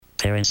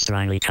Parents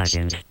strongly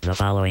cautioned. The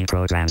following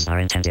programs are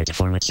intended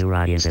for mature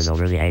audiences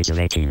over the age of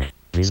 18.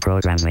 These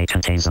programs may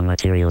contain some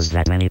materials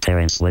that many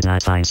parents would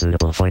not find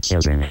suitable for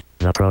children.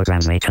 The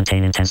program may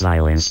contain intense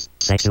violence,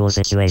 sexual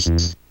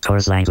situations,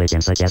 coarse language,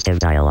 and suggestive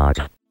dialogue.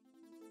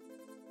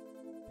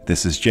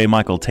 This is J.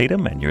 Michael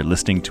Tatum, and you're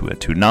listening to a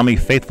Toonami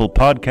Faithful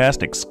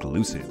podcast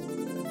exclusive.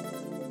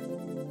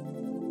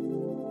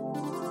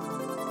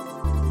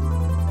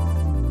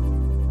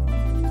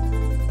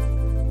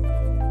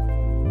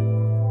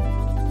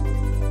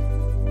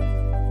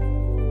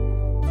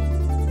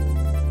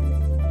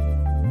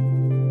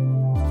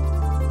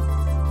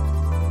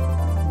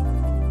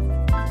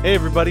 Hey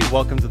everybody,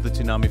 welcome to the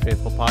Toonami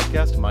Faithful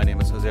podcast. My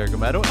name is Jose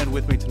Argumedo, and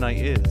with me tonight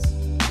is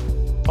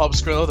Paul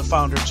Biscrillo, the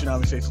founder of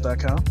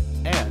ToonamiFaithful.com.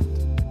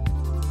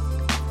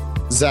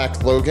 and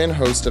Zach Logan,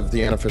 host of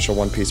the unofficial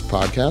One Piece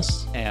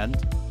podcast.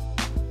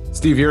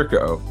 Steve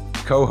Yurko,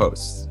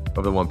 co-host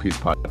of the One Piece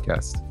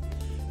podcast.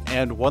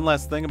 And one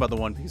last thing about the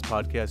One Piece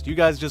podcast. You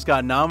guys just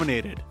got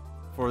nominated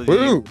for the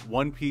Woo! the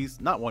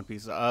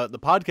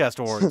podcast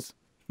awards.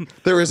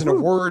 There is an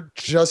award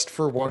just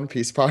for One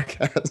Piece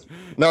podcast.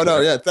 No,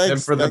 yeah, thanks. And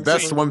for the thanks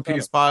best One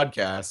Piece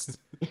podcast,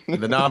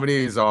 the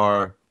nominees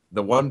are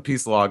the One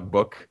Piece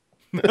Logbook,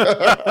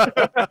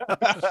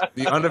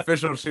 the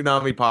unofficial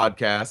Toonami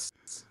podcast,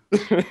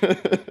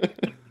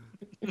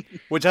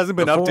 Which hasn't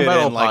been The Full updated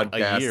Metal in like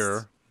podcast. a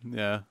year.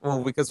 Yeah.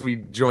 well, because we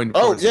joined.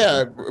 Oh forces.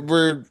 yeah,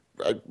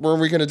 were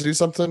we gonna do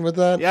something with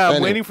that? Yeah, I'm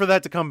Anyway, waiting for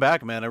that to come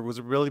back, man. I was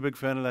a really big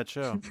fan of that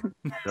show.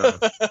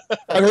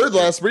 I heard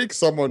last week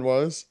someone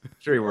was.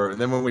 Sure you were. And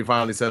then when we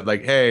finally said,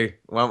 like, hey,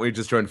 why don't we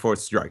just join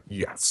forces? You're like,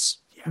 yes,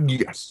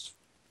 yes,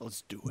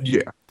 Let's do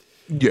it.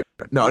 yeah.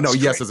 No,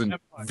 yes isn't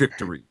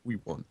victory. We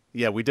won.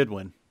 Yeah, we did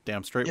win.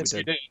 Damn straight Yes, we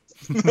you did.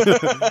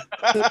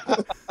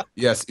 did.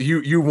 Yes,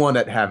 you won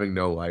at having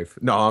no life.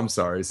 No, I'm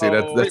sorry. See,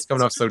 that's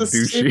coming off so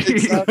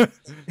douchey.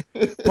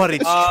 But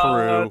it's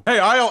true. Hey,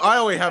 I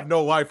only have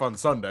no life on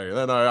Sunday, and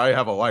then I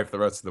have a life the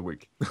rest of the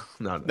week.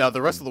 No. Now,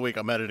 the rest of the week,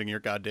 I'm editing your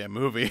goddamn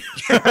movie.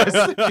 In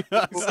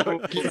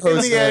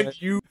the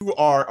end, you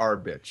are our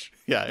bitch.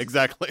 Yeah,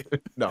 exactly.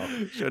 No,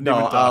 Shouldn't even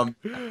talk.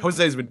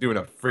 Jose's been doing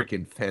a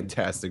freaking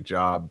fantastic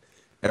job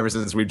ever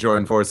since we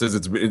joined forces.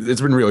 It's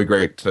been really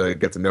great to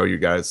get to know you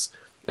guys,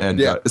 and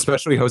Yeah.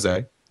 especially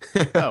Jose.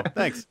 Oh,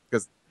 thanks.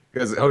 Because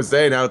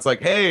Jose, now it's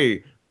like,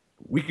 hey,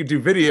 we could do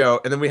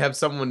video, and then we have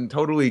someone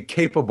totally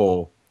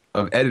capable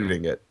of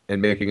editing it and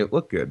making it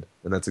look good,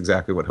 and that's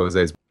exactly what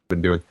Jose's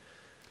been doing.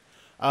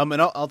 And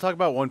I'll talk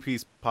about One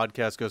Piece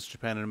podcast goes to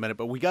Japan in a minute,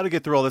 but we got to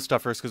get through all this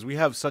stuff first because we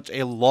have such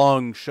a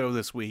long show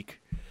this week,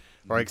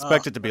 or I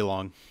expect it to be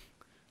long.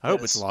 I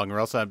hope it's long, or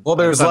else I'm Well,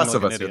 there's I'm less like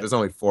of an us here. idiot. There's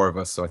only 4 of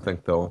us, so I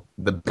think the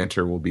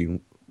banter will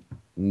be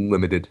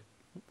limited.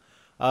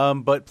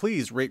 But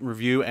please rate and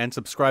review and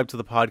subscribe to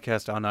the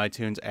podcast on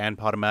iTunes and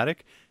Podomatic,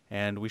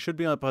 and we should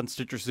be up on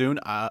Stitcher soon.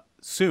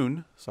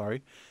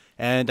 Sorry,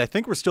 and I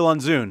think we're still on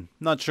Zune.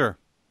 Not sure.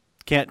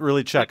 Can't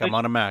really check. I'm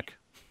on a Mac.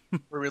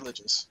 We're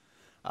religious.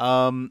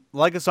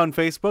 Like us on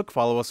Facebook,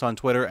 follow us on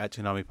Twitter at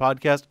Toonami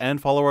Podcast,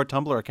 and follow our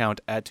Tumblr account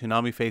at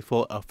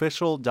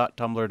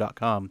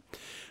ToonamiFaithfulOfficial.tumblr.com.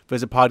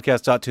 Visit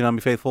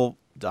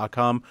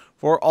podcast.toonamifaithful.com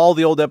for all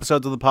the old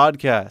episodes of the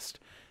podcast.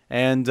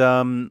 And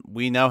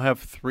we now have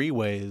 3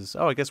 ways.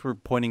 Oh, I guess we're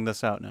pointing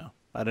this out now.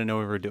 I didn't know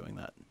we were doing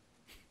that.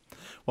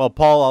 Well,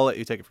 Paul, I'll let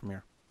you take it from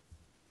here.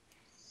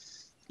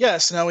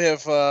 Yes, now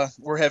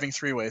we're having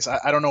 3 ways.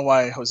 I don't know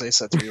why Jose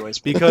said 3 ways.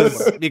 Because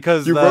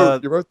You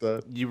wrote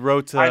that. you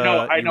wrote I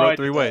know you wrote I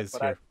 3 did ways that,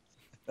 but here.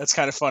 that's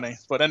kind of funny.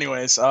 But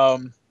anyways,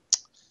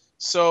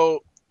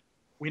 so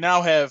we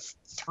now have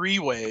 3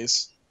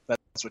 ways.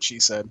 That's what she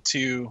said,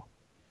 to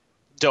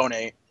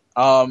donate.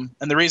 And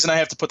the reason I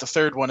have to put the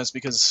 3rd one is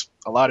because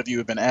a lot of you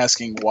have been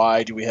asking,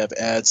 why do we have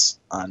ads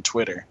on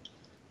Twitter?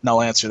 And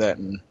I'll answer that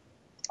in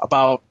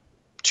about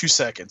 2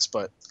 seconds.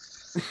 But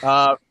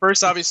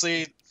first,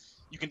 obviously,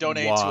 you can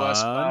donate to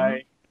us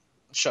by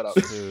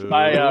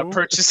by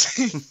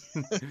purchasing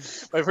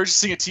by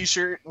purchasing a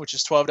T-shirt, which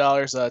is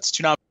 $12. It's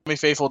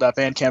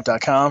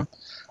ToonamiFaithful.bandcamp.com.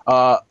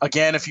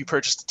 Again, if you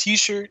purchase the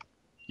T-shirt,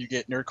 you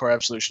get Nerdcore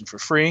Absolution for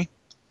free.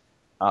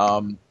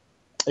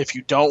 If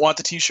you don't want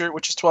the T-shirt,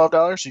 which is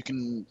 $12, you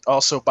can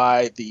also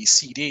buy the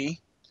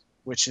CD,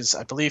 which is,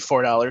 I believe,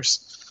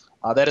 $4.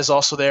 That is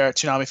also there at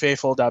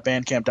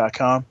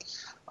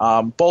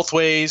ToonamiFaithful.bandcamp.com. Both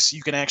ways,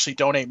 you can actually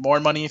donate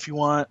more money if you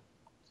want.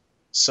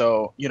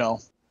 So,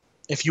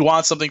 if you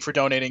want something for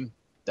donating,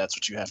 that's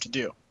what you have to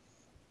do.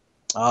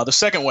 The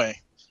second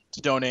way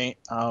to donate,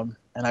 and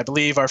I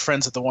believe our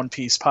friends at the One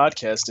Piece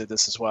podcast did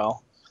this as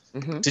well.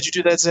 Mhm. Did you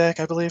do that, Zach,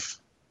 I believe?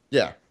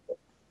 Yeah.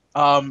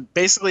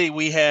 Basically,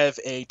 we have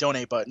a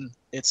donate button.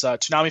 It's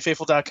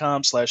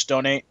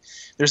ToonamiFaithful.com/donate.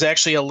 There's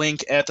actually a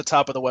link at the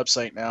top of the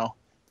website now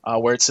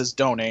where it says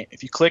donate.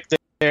 If you click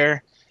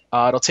there,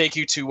 it'll take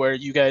you to where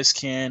you guys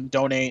can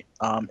donate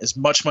as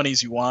much money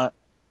as you want.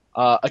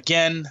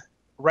 Again,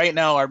 right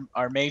now,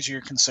 our major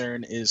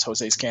concern is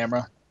Jose's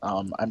camera.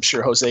 I'm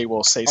sure Jose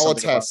will say I'll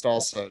something attest about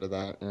also to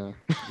that. Yeah.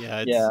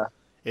 Yeah, Yeah.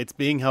 it's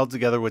being held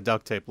together with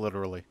duct tape,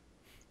 literally.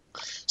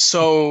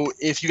 So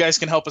if you guys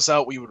can help us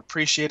out, we would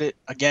appreciate it.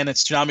 Again,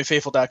 it's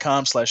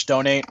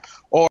TsunamiFaithful.com/donate,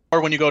 or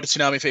when you go to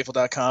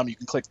TsunamiFaithful.com, you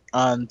can click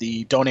on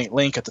the donate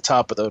link at the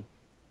top of the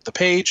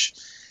page,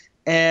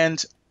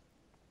 and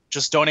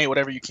just donate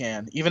whatever you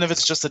can. Even if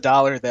it's just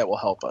 $1, that will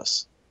help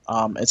us.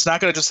 It's not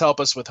going to just help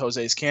us with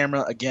Jose's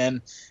camera.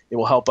 Again, it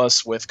will help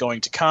us with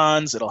going to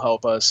cons. It'll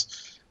help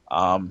us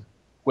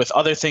with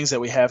other things that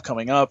we have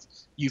coming up.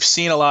 You've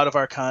seen a lot of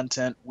our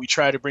content. We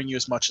try to bring you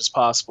as much as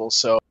possible.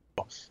 So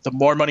the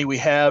more money we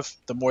have,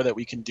 the more that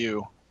we can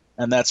do.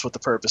 And that's what the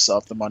purpose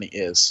of the money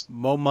is.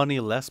 More money,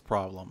 less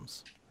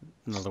problems.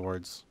 In other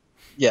words.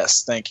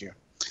 Yes, thank you.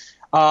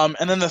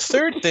 And then the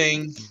third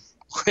thing,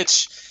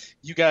 which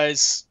you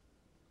guys,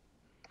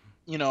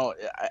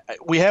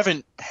 we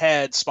haven't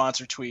had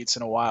sponsor tweets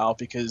in a while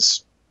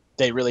because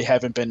they really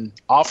haven't been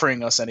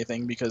offering us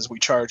anything because we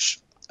charge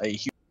a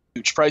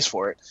huge price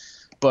for it.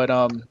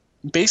 But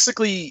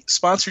basically,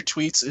 sponsored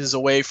tweets is a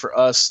way for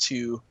us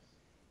to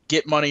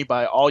get money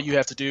by all you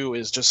have to do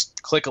is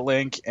just click a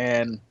link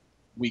and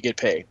we get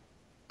paid.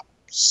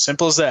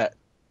 Simple as that.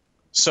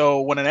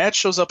 So when an ad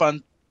shows up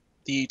on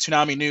the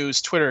Toonami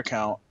News Twitter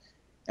account,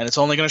 and it's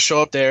only going to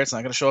show up there, it's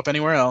not going to show up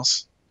anywhere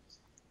else,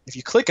 if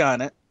you click on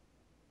it,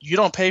 you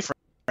don't pay for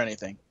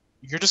anything.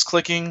 You're just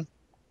clicking,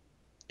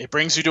 it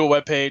brings you to a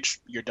web page,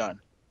 you're done.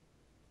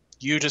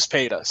 You just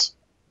paid us.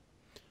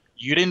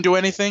 You didn't do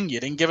anything, you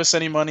didn't give us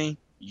any money,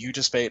 you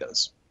just paid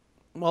us.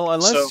 Well,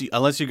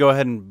 unless you go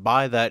ahead and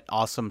buy that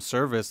awesome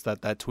service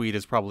that tweet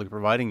is probably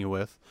providing you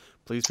with,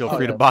 please feel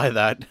free to buy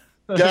that.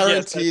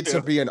 Guaranteed Yes,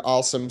 to be an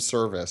awesome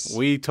service.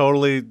 We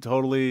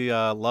totally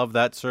love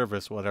that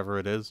service, whatever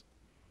it is.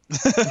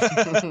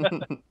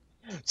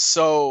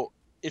 So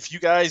if you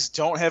guys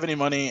don't have any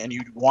money and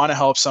you want to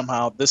help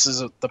somehow, this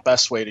is the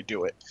best way to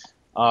do it.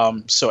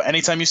 So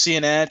anytime you see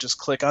an ad, just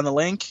click on the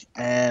link,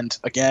 and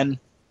again,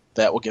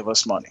 that will give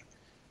us money.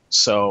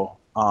 So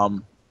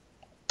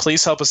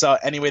please help us out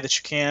any way that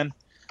you can.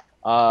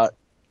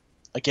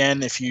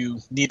 Again, if you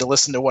need to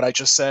listen to what I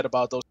just said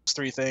about those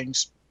three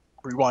things,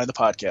 rewind the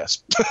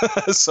podcast.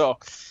 So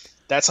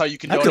that's how you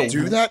can donate.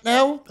 Do that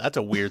now? That's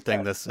a weird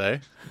thing to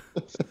say.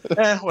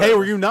 Hey, Hey,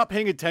 were you not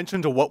paying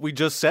attention to what we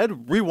just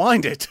said?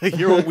 Rewind it.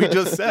 Hear what we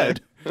just said.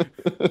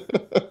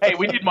 Hey,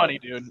 we need money,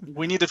 dude.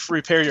 We need to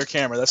repair your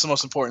camera. That's the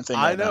most important thing.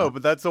 I right know, now.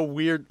 but that's a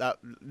weird...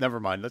 never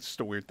mind. That's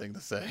just a weird thing to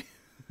say.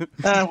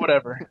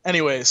 Whatever.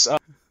 Anyways,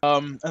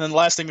 and then the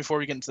last thing before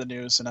we get into the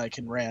news, and I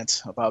can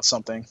rant about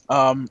something.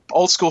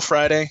 Old School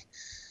Friday.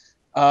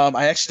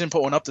 I actually didn't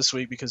put one up this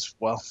week because,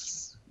 well,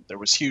 there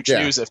was huge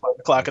news at 5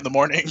 o'clock in the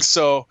morning.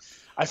 So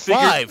I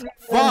figured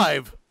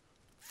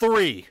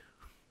 3.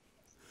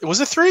 Was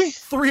it 3?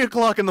 3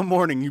 o'clock in the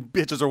morning. You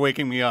bitches are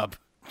waking me up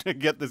to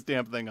get this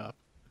damn thing up.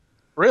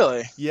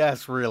 Really?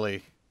 Yes,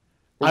 really.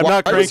 Well, I'm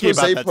not cranky was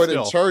Jose about that put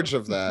still. in charge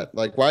of that?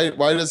 Like, why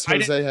does I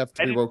Jose have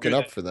to I be didn't woken do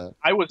up that. for that?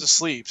 I was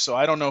asleep, so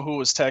I don't know who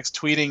was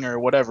tweeting or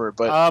whatever.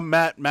 But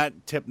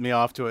Matt tipped me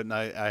off to it, and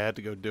I had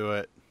to go do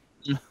it.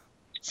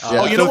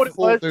 oh, you know what it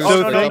was? So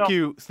So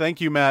no.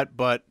 thank you, Matt.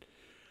 But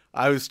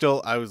I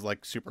was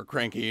like super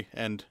cranky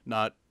and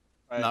not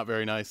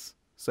very nice.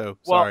 So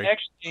Well, sorry.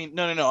 actually,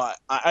 no.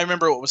 I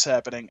remember what was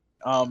happening.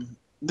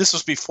 This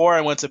was before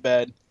I went to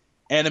bed.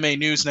 Anime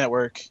News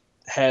Network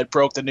had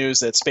broke the news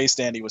that Space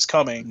Dandy was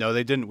coming. No,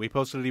 they didn't. We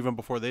posted it even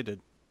before they did.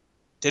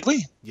 Did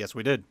we? Yes,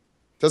 we did.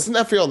 Doesn't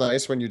that feel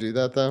nice when you do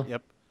that, though?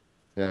 Yep.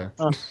 Yeah.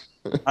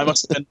 I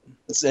must have been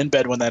in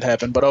bed when that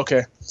happened, but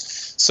okay.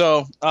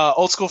 So,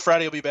 Old School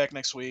Friday will be back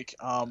next week.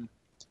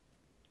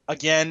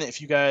 Again,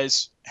 if you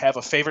guys have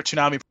a favorite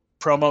Toonami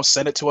promo,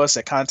 send it to us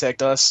at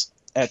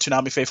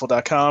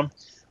contact@ToonamiFaithful.com.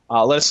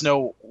 Let us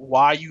know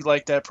why you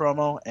like that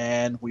promo,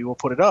 and we will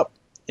put it up.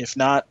 If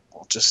not,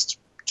 we'll just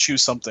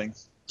choose something.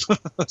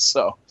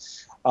 So,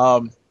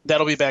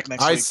 that'll be back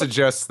next I week.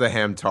 suggest the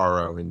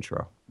Hamtaro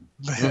intro.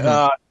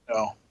 No.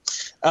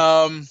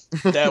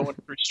 That one's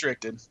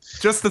restricted.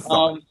 Just the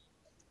thought.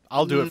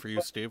 I'll do it for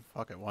you, Steve.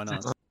 Okay, why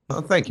not?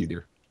 Oh, thank you,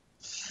 dear.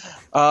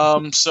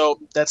 So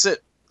that's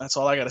it. That's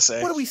all I gotta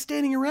say. What are we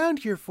standing around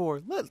here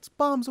for? Let's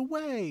bombs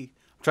away.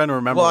 I'm trying to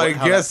remember. Well, I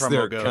how guess that promo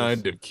they're goes.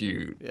 kind of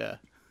cute. Yeah.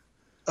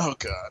 Oh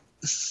God.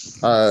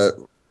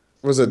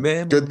 Was it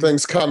Man. Good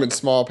Things Come in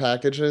Small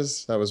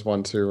Packages? That was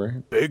one too,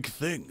 right? Big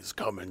things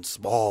come in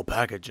small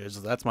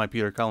packages. That's my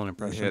Peter Cullen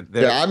impression.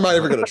 Yeah, I'm not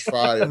even gonna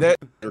try. The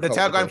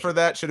tagline for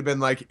that should have been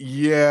like,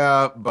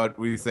 "Yeah, but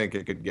we think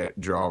it could get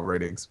draw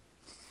ratings."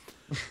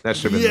 That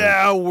should have been.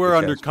 Yeah, we're the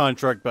under catch.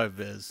 contract by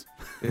Viz.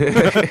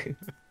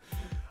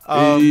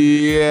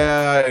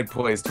 Yeah, it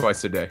plays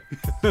twice a day.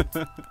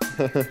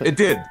 It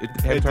did.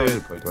 Hamtaro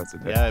did play twice a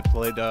day. Yeah, I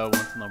played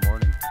once in the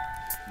morning.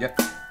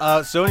 Yep.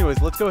 So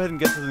anyways, let's go ahead and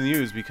get to the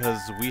news because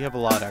we have a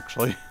lot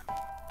actually.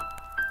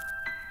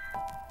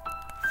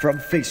 From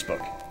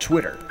Facebook,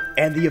 Twitter,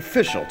 and the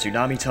official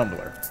Toonami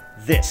Tumblr,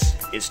 this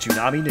is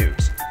Toonami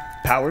News,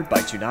 powered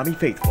by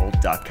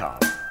ToonamiFaithful.com.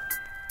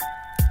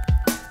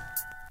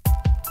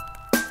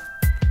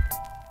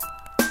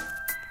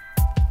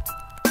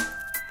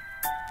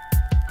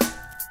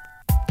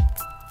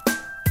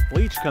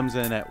 Bleach comes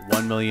in at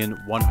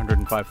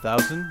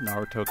 1,105,000.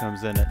 Naruto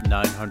comes in at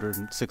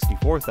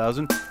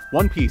 964,000.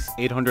 One Piece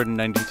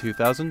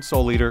 892,000.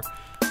 Soul Eater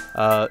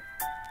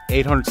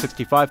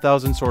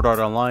 865,000. Sword Art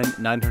Online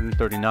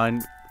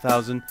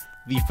 939,000.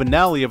 The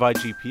finale of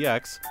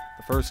IGPX,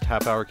 the first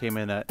half hour came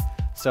in at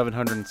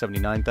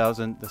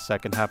 779,000. The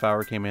second half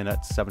hour came in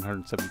at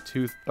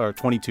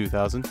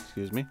 22,000.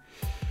 Excuse me.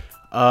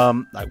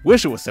 I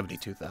wish it was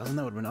 72,000.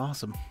 That would have been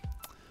awesome.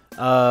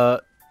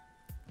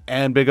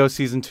 And Big O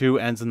Season 2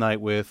 ends the night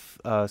with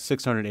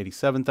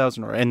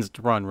 687,000, or ends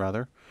the run,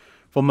 rather.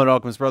 Full Metal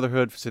Alchemist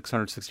Brotherhood,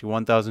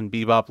 661,000.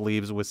 Bebop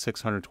leaves with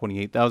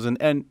 628,000.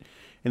 And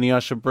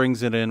Inuyasha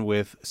brings it in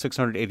with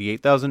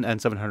 688,000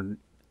 and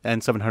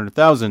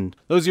 700,000.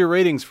 Those are your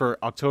ratings for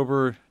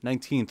October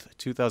 19th,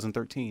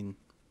 2013.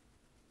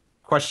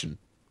 Question.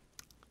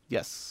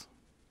 Yes.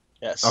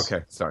 Yes.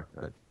 Okay, sorry.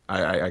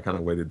 I kind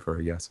of waited for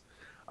a yes.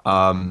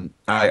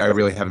 I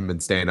really haven't been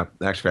staying up.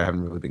 Actually, I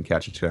haven't really been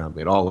catching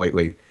Toonami at all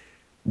lately.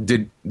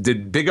 Did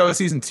Big O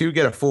Season 2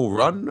 get a full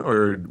run,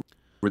 or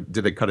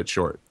did they cut it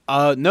short?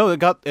 No, it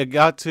got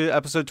to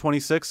episode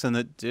 26, and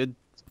it did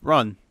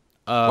run.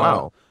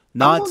 Wow.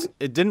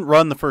 It didn't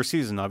run the first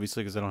season,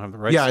 obviously, because they don't have the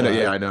rights. Yeah, I know.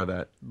 Yeah, I know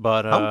that.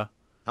 But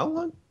How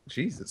long?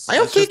 Jesus. I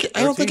don't think it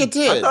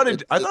did.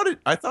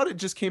 I thought it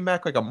just came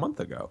back like a month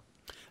ago.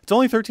 it's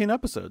only 13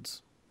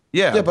 episodes.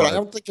 Yeah, but I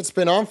don't think it's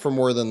been on for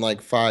more than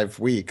like 5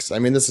 weeks. I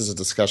mean, this is a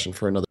discussion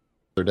for another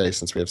day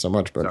since we have so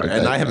much. But sorry,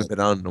 and I haven't been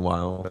on in a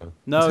while. So.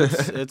 No,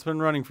 it's been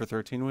running for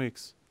 13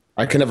 weeks.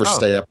 I can never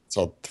stay up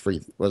until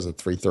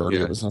 3:30.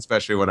 Yeah,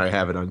 especially when I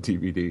have it on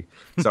TVD.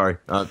 Sorry,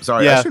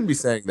 sorry. Yeah. I shouldn't be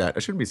saying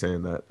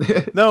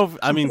that. No,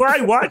 I mean, why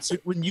watch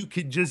it when you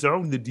could just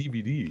own the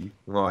DVD?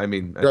 Well, I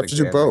mean, You have to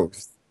do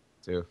both.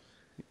 Too.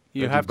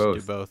 you I do have to do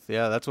both. both.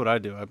 Yeah, that's what I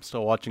do. I'm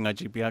still watching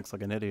IGPX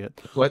like an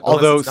idiot. Unless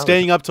Although it's not-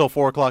 staying up till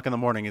 4 o'clock in the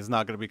morning is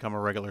not going to become a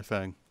regular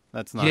thing.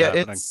 That's not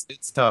happening.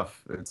 it's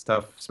tough. It's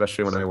tough,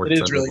 especially when I work. It is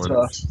Sunday really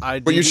mornings.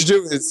 tough. What you should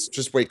do is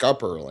just wake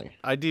up early.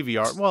 I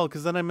DVR. Well,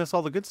 because then I miss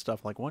all the good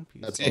stuff like One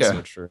Piece. That's Yeah.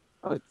 also true.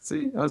 Oh,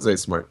 see, I was very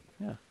smart.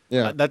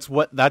 Yeah. That's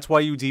why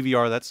you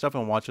DVR that stuff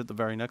and watch it the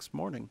very next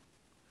morning.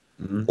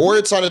 Or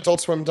it's on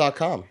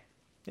AdultSwim.com.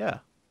 Yeah.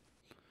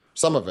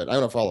 Some of it. I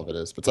don't know if all of it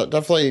is, but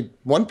definitely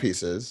One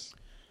Piece is.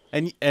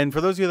 And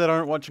for those of you that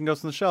aren't watching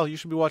Ghost in the Shell, you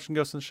should be watching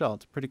Ghost in the Shell.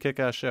 It's a pretty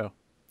kick-ass show.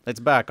 It's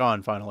back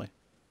on finally.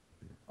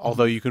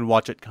 Although you can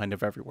watch it kind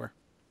of everywhere.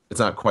 It's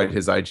not quite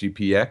his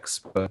IGPX,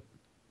 but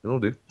it'll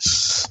do.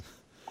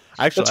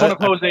 Actually, That's one of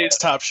Jose's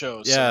top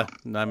shows. Yeah,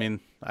 I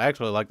mean, I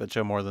actually like that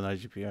show more than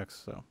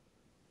IGPX, so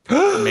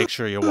make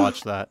sure you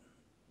watch that.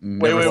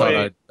 Never thought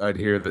wait. I'd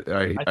hear that.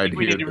 I think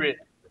we need to.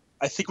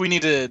 I think we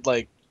need to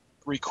like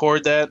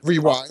record that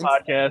Rewind.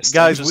 podcast,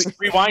 Guys, and just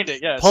rewind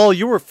it. Yes, Paul,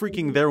 you were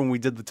freaking there when we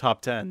did the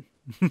top 10.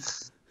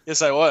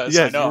 Yes, I was.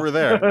 Yes, I know. you were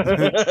there.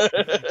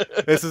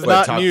 This is What,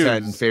 not top news.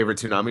 10 favorite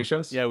Toonami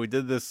shows? Yeah, we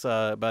did this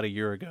about a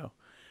year ago.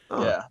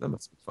 Oh, Yeah. that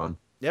must be fun.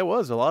 Yeah, it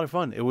was a lot of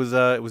fun. It was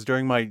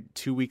during my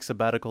 2-week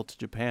sabbatical to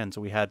Japan, so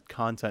we had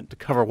content to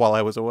cover while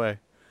I was away.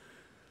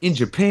 In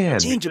Japan.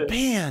 In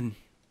Japan,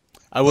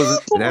 I was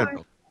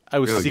Really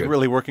good.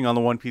 secretly working on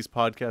the One Piece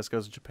podcast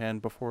Goes to Japan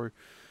before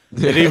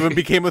it even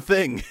became a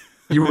thing.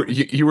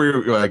 You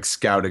were like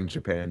scouting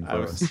Japan. I for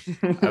was us.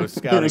 I was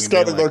scouting. You're and being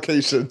scouting like,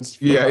 locations.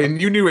 Yeah, and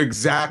you knew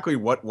exactly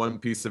what One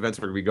Piece events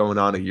were going to be going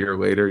on a year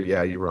later.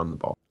 Yeah, you were on the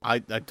ball. I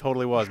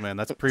totally was, man.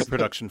 That's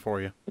pre-production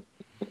for you.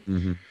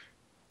 Mm-hmm.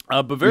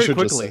 But very should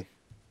just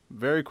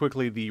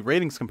quickly, the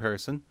ratings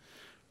comparison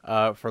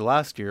for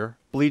last year: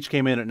 Bleach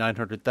came in at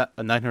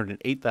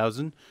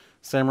 908,000,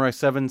 Samurai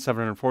 7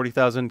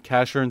 740,000,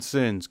 Casher and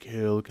Sins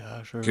Kill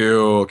Casher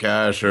Kill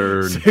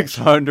Casher.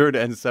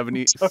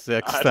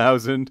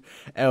 676,000,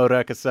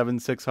 Eureka 7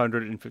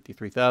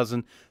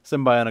 653,000,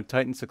 Symbionic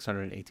Titan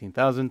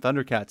 618,000,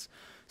 Thundercats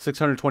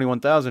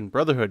 621,000,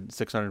 Brotherhood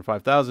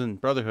 605,000,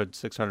 Brotherhood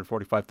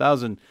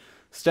 645,000.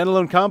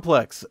 Standalone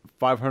Complex,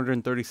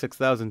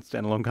 536,000.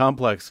 Standalone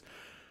Complex,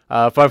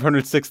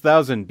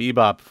 506,000.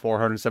 Bebop,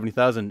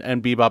 470,000.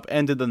 And Bebop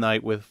ended the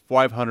night with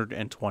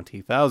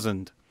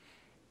 520,000.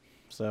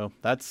 So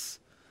that's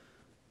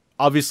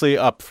obviously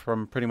up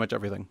from pretty much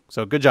everything.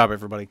 So good job,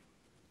 everybody.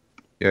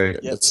 Yeah.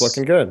 Yes. It's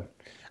looking good.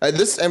 I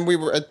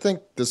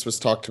think this was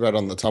talked about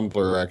on the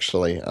Tumblr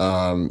actually.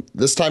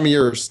 This time of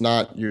year is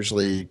not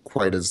usually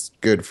quite as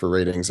good for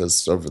ratings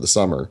as over the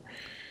summer,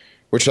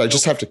 which I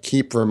just have to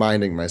keep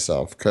reminding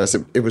myself because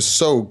it was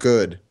so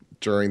good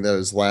during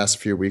those last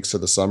few weeks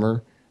of the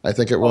summer. I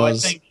think it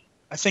was.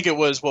 I think it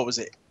was. What was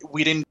it?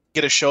 We didn't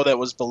get a show that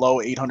was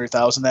below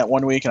 800,000 that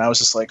one week, and I was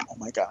just like, oh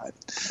my god.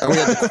 And we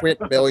had the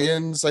Quint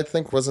Millions. I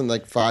think wasn't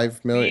like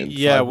 5 million.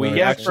 Yeah, 5 we million.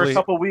 Yeah, for actually- a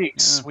couple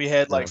weeks, yeah. we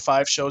had like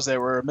 5 shows that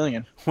were $1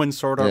 million. When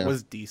Sword Art Yeah.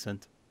 was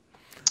decent.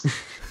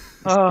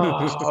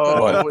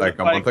 What, like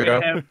a month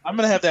ago? I'm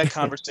gonna have that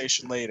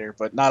conversation later,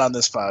 but not on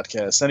this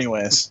podcast.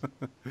 Anyways,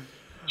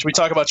 should we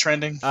talk about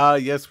trending?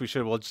 Yes, we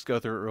should. We'll just go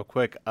through it real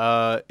quick.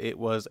 It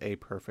was a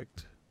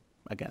perfect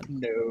again.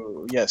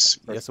 No. Yes.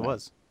 Yes, it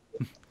was.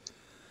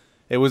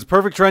 It was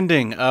perfect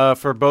trending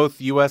for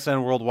both U.S.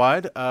 and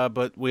worldwide,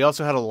 but we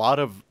also had a lot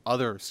of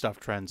other stuff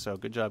trend, so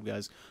good job,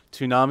 guys.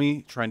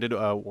 Toonami trended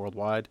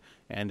worldwide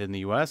and in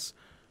the U.S.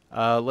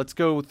 Let's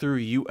go through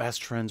U.S.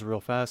 trends real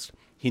fast.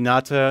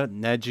 Hinata,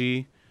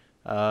 Neji,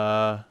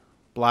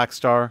 Black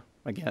Star,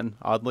 again,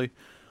 oddly.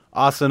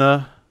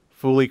 Asuna,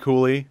 Fooly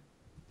Cooly,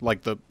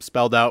 like the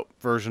spelled out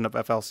version of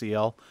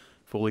FLCL,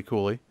 Fooly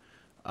Cooly.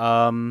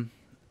 And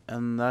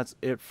that's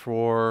it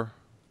for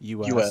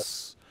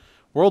U.S.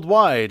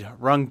 Worldwide,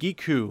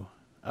 Rangiku,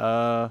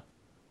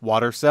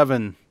 Water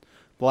 7,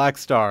 Black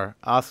Star,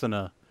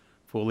 Asuna,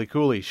 Fooly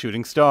Cooly,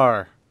 Shooting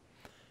Star.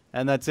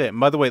 And that's it. And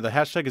by the way, the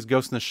hashtag is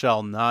Ghost in the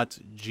Shell, not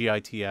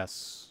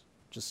GITS,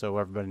 just so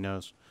everybody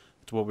knows.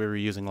 It's what we were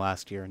using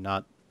last year,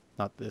 not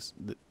this.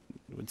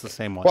 It's the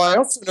same one. Well, I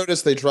also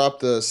noticed they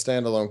dropped the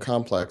standalone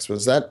complex.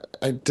 Was that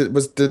did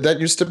that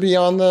used to be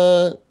on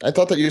the? I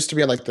thought that used to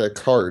be on like the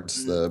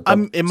cards.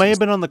 It may have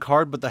been on the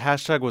card, but the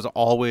hashtag was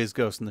always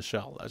Ghost in the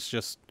Shell. That's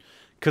just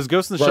because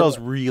Ghost in the Shell is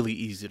really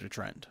easy to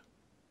trend.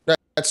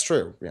 That's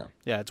true. Yeah.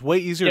 Yeah, it's way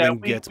easier than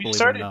GITS. We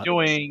started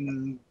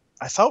doing.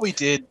 I thought we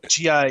did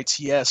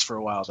GITS for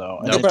a while though.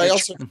 No,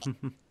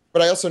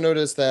 but I also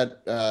noticed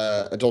that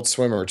Adult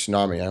Swim or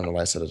Toonami, I don't know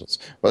why I said adults.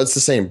 Well, it's the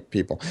same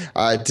people.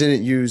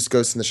 Didn't use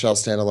Ghost in the Shell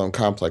standalone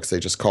complex. They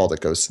just called it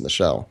Ghost in the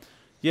Shell.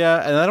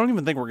 Yeah, and I don't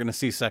even think we're going to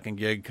see Second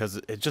Gig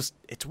because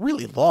it's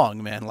really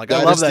long, man. Like,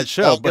 I love that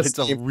show, but it's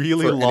a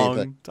really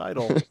long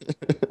title.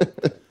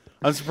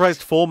 I'm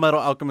surprised Full Metal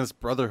Alchemist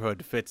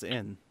Brotherhood fits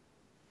in.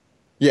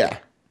 Yeah.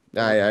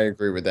 I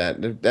agree with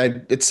that.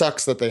 It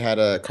sucks that they had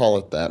to call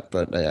it that,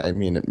 but I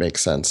mean, it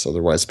makes sense.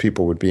 Otherwise,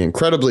 people would be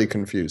incredibly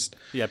confused.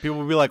 Yeah, people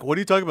would be like, what are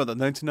you talking about, the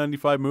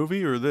 1995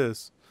 movie or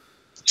this?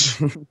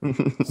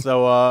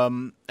 So,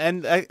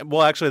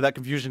 actually, that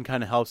confusion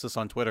kind of helps us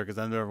on Twitter because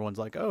then everyone's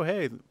like, oh,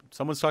 hey,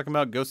 someone's talking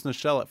about Ghost in the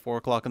Shell at 4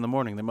 o'clock in the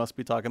morning. They must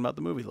be talking about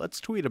the movie. Let's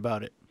tweet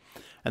about it.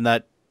 And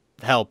that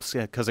helps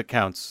because it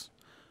counts.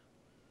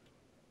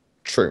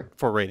 True.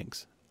 For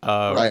ratings.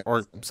 Right.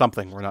 Or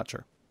something. We're not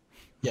sure.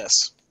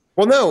 Yes.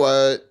 Well,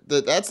 no,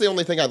 that's the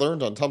only thing I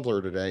learned on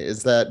Tumblr today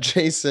is that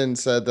Jason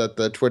said that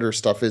the Twitter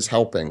stuff is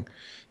helping.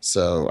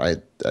 So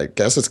I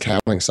guess it's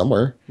counting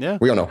somewhere. Yeah.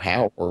 We don't know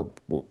how or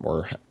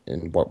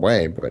in what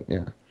way, but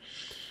yeah.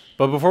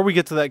 But before we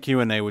get to that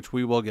Q&A, which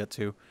we will get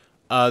to,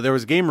 there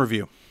was a game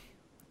review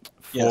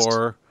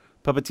for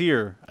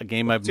Puppeteer, a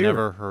game I've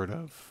never heard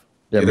of.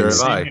 Yeah, neither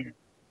have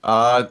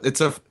I.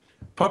 It's a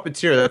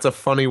Puppeteer. That's a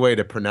funny way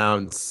to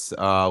pronounce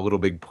Little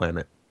Big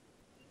Planet.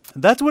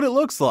 That's what it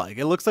looks like.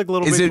 It looks like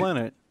Little Big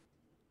Planet.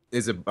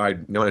 Is it? I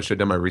know I should have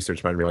done my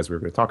research, but I didn't realize we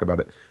were going to talk about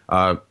it.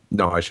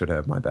 No, I should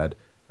have. My bad.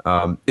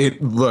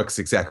 It looks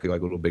exactly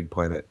like Little Big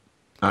Planet.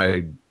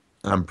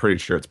 I'm pretty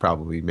sure it's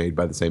probably made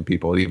by the same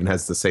people. It even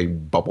has the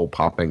same bubble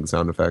popping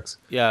sound effects.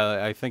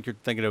 Yeah, I think you're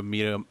thinking of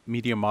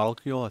Media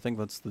Molecule. I think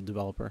that's the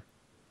developer.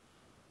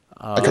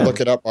 I can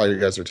look it up while you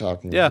guys are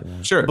talking. Yeah,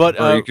 sure.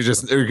 But or you could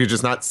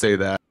just not say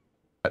that.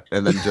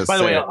 And then just by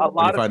the way, a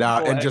lot of find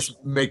out and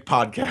just make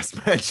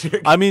podcast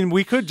magic. I mean,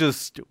 we could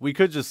just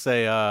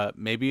say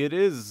maybe it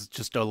is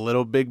just a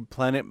Little Big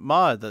Planet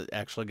mod that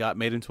actually got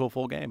made into a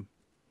full game.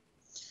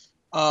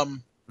 I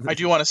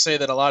do want to say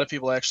that a lot of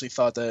people actually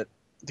thought that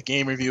the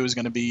game review was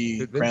going to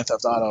be Grand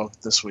Theft Auto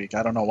this week.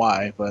 I don't know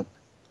why, but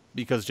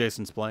because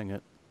Jason's playing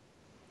it.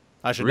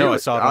 I should know. I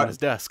saw it on his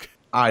desk.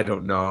 I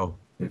don't know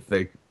if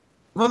they.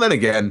 Well, then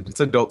again, it's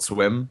Adult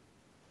Swim.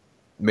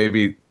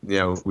 Maybe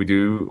we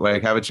do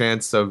have a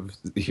chance of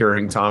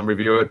hearing Tom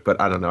review it,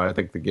 but I don't know. I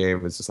think the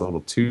game is just a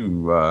little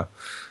too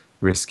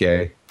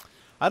risque.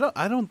 I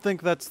don't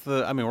think that's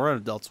the. I mean, we're on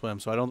Adult Swim,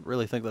 so I don't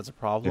really think that's a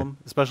problem,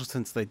 especially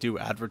since they do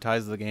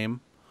advertise the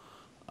game.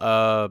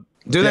 Do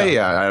they?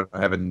 Yeah,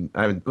 I haven't.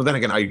 Well, then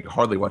again, I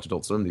hardly watch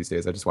Adult Swim these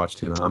days. I just watch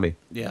Toonami.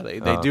 Yeah,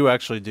 they do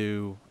actually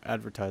do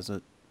advertise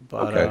it,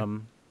 but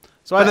okay.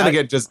 So then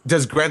again,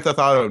 does Grand Theft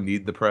Auto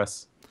need the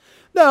press?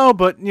 No,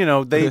 but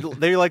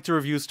they like to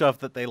review stuff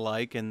that they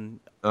like, and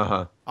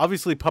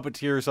obviously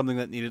Puppeteer is something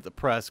that needed the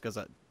press because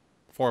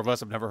 4 of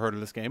us have never heard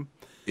of this game.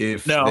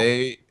 If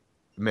they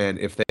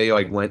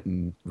went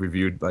and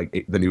reviewed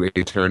the new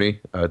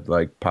Attorney,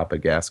 I'd pop a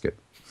gasket.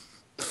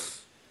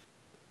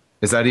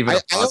 Is that even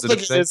a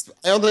positive thing?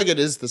 I don't think it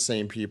is the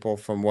same people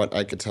from what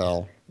I could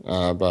tell,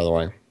 by the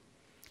way.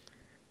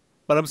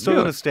 But I'm still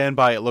going to stand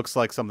by it looks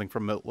like something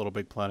from Little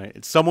Big Planet.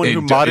 It's someone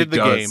who modded the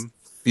game.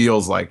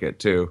 Feels like it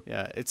too.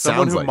 Yeah, it's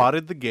someone who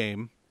modded the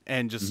game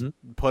and just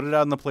put it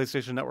out on the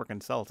PlayStation Network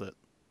and sells it.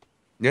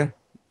 Yeah.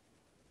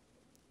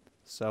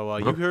 So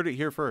you heard it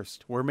here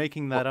first. We're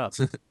making that up.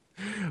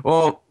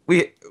 Well,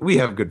 we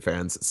have good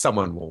fans.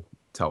 Someone will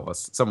tell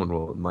us. Someone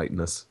will enlighten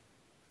us.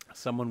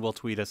 Someone will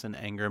tweet us in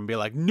anger and be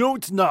like, "No,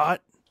 it's not."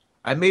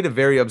 I made a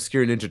very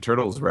obscure Ninja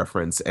Turtles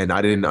reference and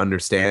I didn't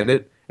understand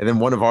it. And then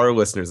one of our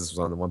listeners, this was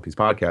on the One Piece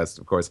podcast,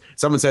 of course,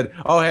 someone said,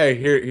 "Oh, hey,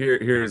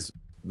 here's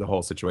the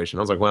whole situation."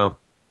 I was like, well,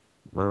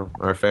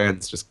 our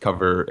fans just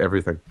cover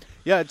everything.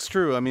 Yeah, it's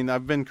true. I mean,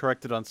 I've been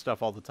corrected on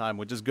stuff all the time,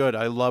 which is good.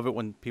 I love it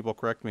when people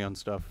correct me on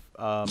stuff.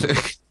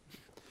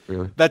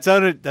 Really? That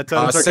sounded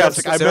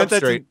sarcastic.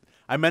 Straight.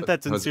 I meant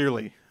that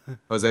sincerely.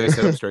 Jose,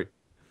 sit up straight.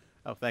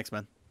 Oh, thanks,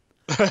 man.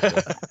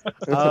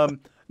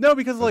 No,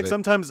 because like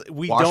sometimes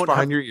we Wash don't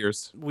behind have, your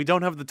ears. we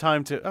don't have the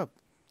time to. Oh,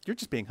 you're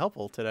just being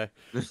helpful today.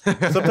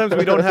 Sometimes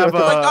we don't have. Oh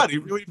my God, he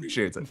really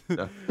appreciates it.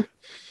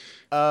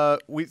 Yeah.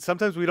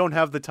 Sometimes we don't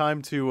have the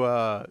time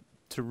to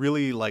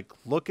really like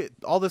look at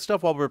all this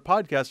stuff while we're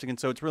podcasting, and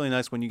so it's really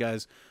nice when you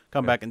guys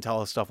come back and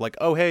tell us stuff like,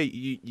 oh hey,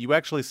 you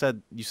actually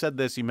said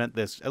this, you meant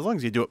this. As long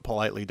as you do it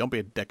politely, don't be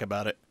a dick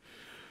about it.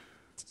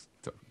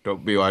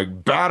 Don't be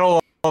like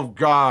Battle of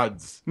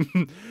Gods.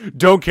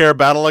 Don't care,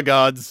 Battle of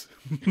Gods.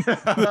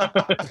 That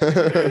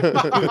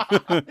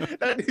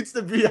needs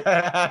to be a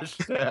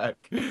hashtag.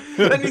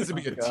 That needs to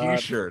be a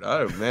T-shirt.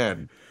 Oh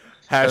man.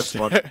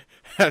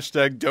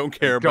 Hashtag don't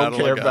care, Don't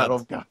care, Battle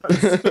of Gods.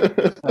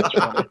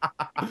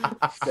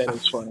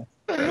 That's funny.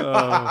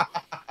 That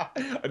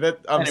is funny.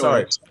 I'm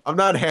sorry. I'm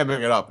not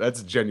hamming it up.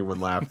 That's genuine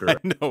laughter. I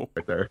know.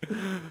 Right there.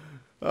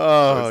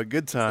 Oh,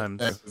 good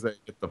times.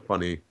 Get the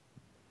funny.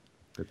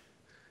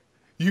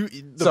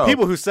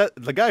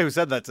 The guy who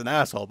said that's an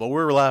asshole, but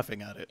we're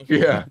laughing at it.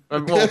 Yeah,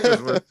 well,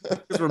 because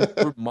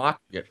we're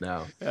mocking it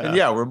now, and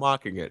we're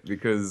mocking it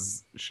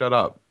because shut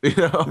up, you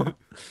know.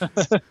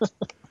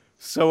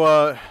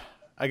 So,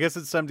 I guess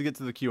it's time to get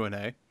to the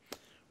Q&A,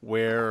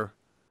 where,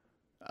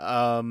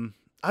 I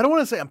don't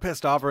want to say I'm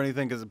pissed off or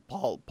anything because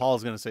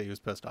Paul's going to say he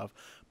was pissed off,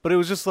 but it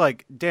was just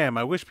like, damn,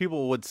 I wish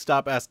people would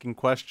stop asking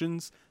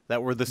questions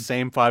that were the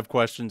same 5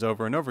 questions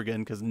over and over again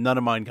because none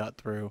of mine got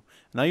through,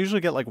 and I usually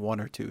get like 1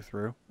 or 2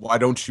 through. Why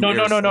don't you?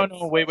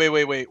 No.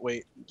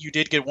 Wait. You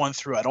did get 1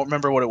 through. I don't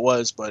remember what it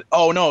was, but it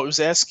was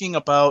asking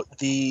about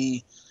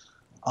the,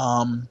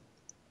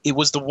 it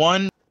was the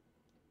one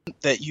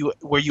that you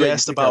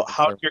asked about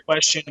how did your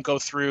question go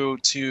through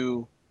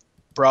to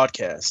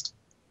broadcast.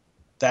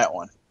 That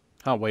one.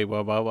 Oh wait,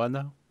 what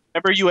now?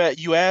 Remember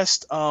you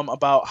asked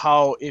about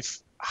how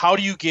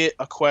do you get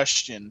a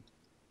question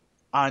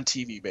on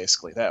TV,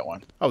 basically. That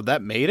one. Oh,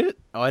 that made it?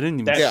 Oh, I didn't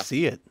even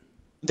see it.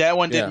 That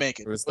one did make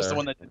it. It was the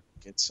one that did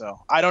make it. So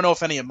I don't know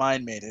if any of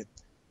mine made it,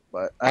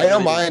 but I know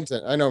mine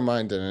didn't. I know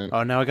mine didn't.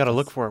 Oh, now I got to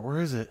look for it. Where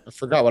is it? I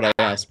forgot what I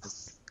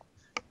asked.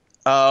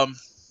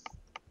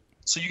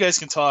 So you guys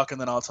can talk and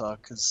then I'll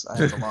talk because I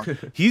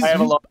have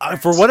a long.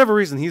 For whatever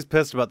reason, he's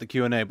pissed about the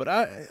Q&A, but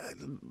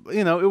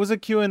it was a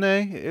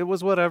Q&A. It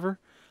was whatever.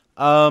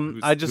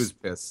 Who's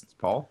pissed?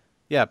 Paul?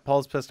 Yeah,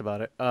 Paul's pissed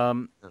about it.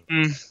 I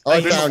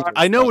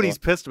know what he's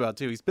pissed about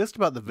too. He's pissed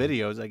about the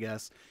videos, I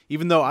guess.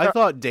 Even though I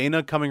thought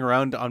Dana coming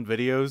around on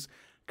videos,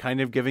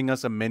 kind of giving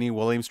us a mini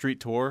William Street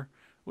tour,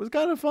 was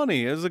kind of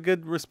funny. It was a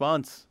good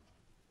response.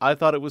 I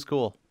thought it was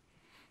cool.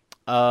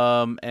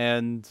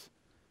 And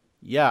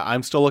yeah,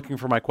 I'm still looking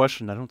for my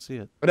question. I don't see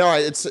it.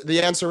 No,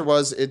 the answer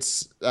was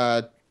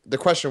the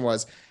question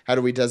was, how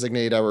do we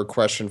designate our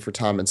question for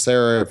Tom and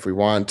Sarah if we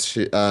want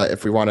it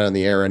on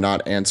the air and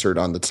not answered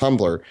on the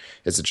Tumblr?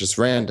 Is it just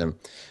random?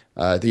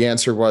 The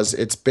answer was,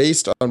 it's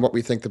based on what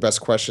we think the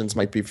best questions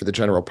might be for the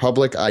general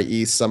public,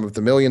 i.e. some of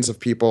the millions of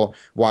people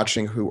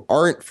watching who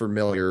aren't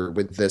familiar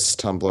with this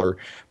Tumblr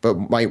but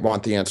might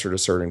want the answer to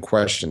certain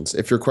questions.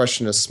 If your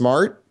question is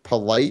smart,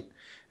 polite,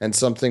 and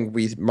something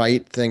we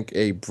might think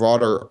a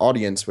broader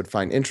audience would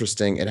find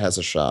interesting, it has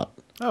a shot.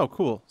 Oh,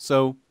 cool.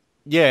 So,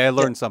 yeah, I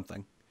learned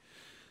something.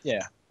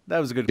 Yeah. That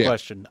was a good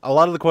question. A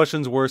lot of the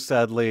questions were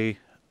sadly,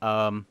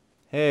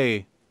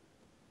 hey,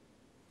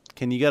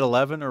 can you get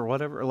 11 or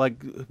whatever?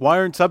 Like, why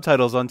aren't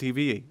subtitles on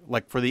TV?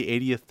 Like, for the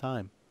 80th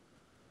time.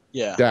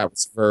 Yeah. That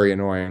was very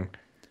annoying.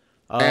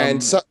 No.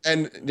 Sorry,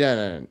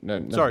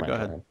 go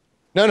ahead.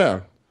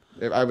 No.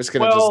 I was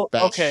going to just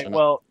bash okay,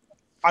 well,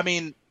 I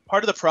mean,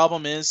 part of the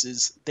problem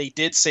is they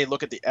did say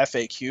look at the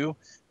FAQ,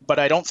 but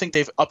I don't think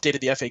they've updated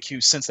the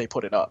FAQ since they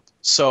put it up.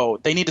 So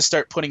they need to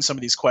start putting some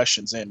of these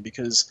questions in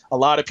because a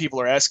lot of people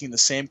are asking the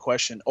same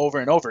question over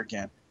and over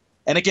again.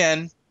 And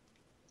again,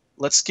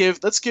 let's give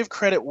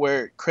credit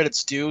where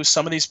credit's due.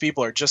 Some of these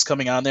people are just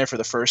coming on there for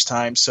the first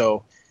time,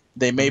 so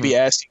they may be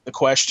asking the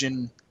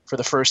question for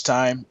the first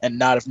time and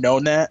not have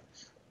known that,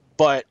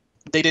 but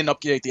they didn't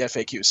update the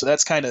FAQ. So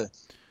that's kind of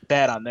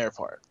bad on their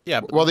part.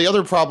 Yeah. Well, the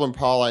other problem,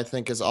 Paul, I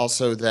think, is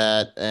also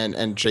that,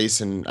 and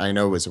Jason, I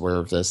know, is aware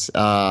of this,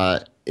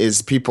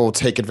 is people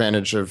take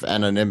advantage of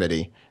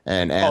anonymity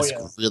and ask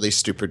really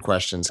stupid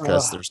questions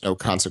because there's no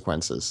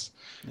consequences.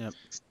 Yep.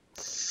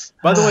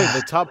 By the way,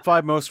 the top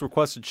 5 most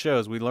requested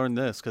shows, we learned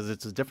this because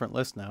it's a different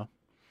list now.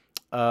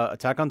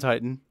 Attack on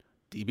Titan,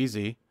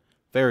 DBZ,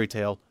 Fairy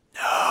Tail,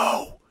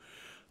 no.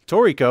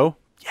 Toriko,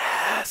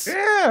 yes.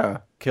 Yeah.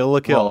 Kill la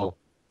Kill.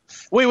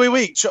 Well,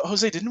 Wait.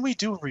 Jose, didn't we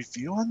do a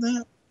review on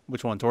that?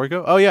 Which one,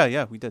 Toriko? Oh,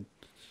 yeah, we did.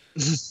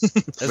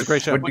 It's a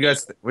great show. What do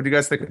you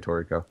guys think of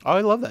Toriko? Oh,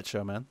 I love that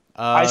show, man.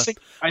 I think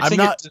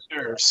it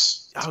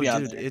deserves to be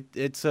on there.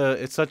 It's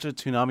such a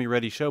Toonami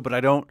ready show, but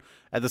I don't.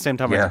 At the same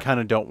time, I kind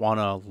of don't want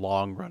a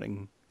long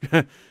running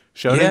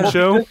shonen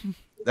show.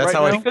 That's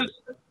right how now,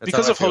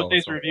 because of feel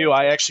Jose's also. review.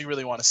 I actually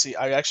really want to see.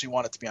 I actually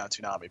want it to be on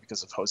Toonami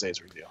because of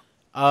Jose's review.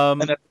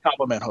 And that's a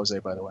compliment, Jose,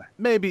 by the way.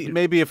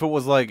 Maybe if it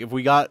was like if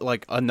we got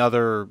like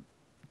another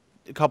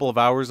couple of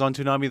hours on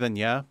Toonami, then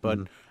yeah. But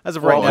as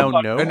of right now,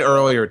 no. An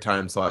earlier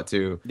time slot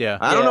too. Yeah.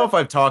 I don't know if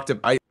I've talked.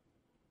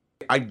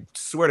 I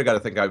swear to God, I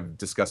think I've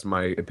discussed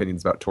my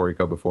opinions about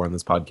Toriko before on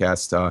this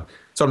podcast, so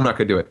I'm not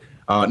gonna do it.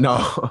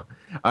 No,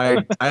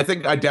 I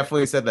think I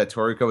definitely said that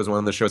Toriko was one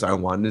of the shows I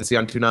wanted to see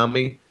on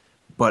Toonami,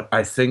 but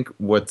I think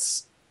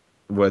what's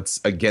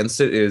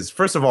against it is,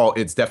 first of all,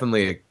 it's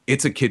definitely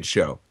it's a kid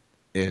show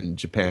in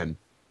Japan,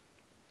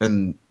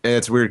 and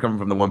it's weird coming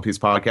from the One Piece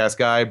podcast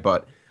guy,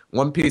 but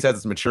One Piece has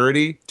its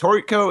maturity.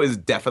 Toriko is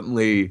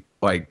definitely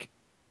like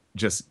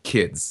just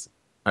kids.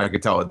 I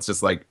could tell it's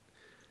just like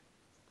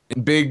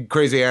big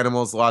crazy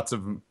animals, lots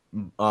of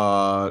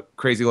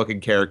crazy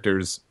looking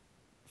characters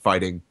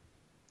fighting.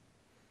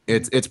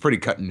 It's pretty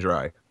cut and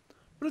dry.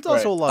 But it's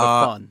also a lot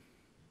of fun.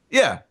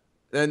 Yeah,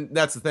 and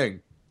that's the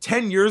thing.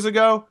 10 years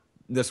ago,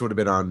 this would have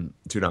been on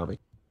Toonami.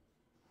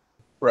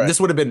 Right. This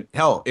would have been,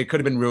 hell, it could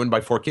have been ruined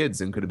by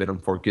 4Kids and could have been on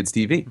 4Kids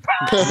TV.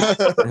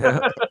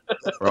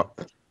 Well,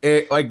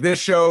 like this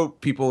show,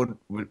 people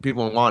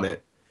want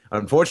it.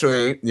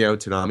 Unfortunately,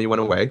 Toonami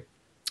went away,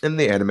 and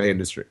the anime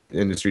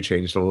industry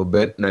changed a little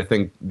bit. And I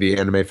think the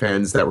anime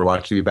fans that were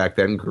watching it back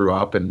then grew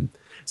up, and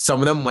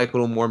some of them like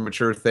little more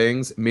mature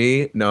things.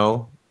 Me,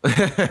 no. If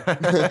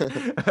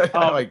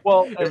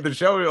the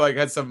show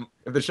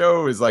if the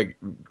show is like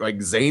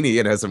zany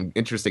and has some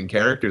interesting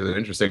characters and an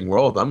interesting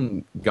world,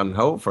 I'm gung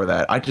ho for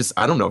that. I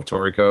don't know if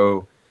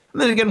Toriko,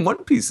 and then again, One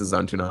Piece is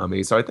on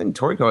Toonami, so I think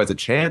Toriko has a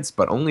chance,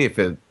 but only if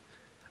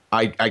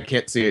I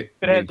can't see it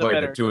being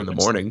played at 2 in the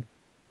morning.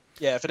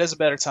 Yeah, if it has a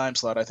better time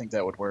slot, I think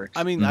that would work.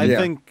 I mean, I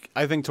think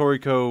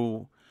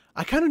Toriko.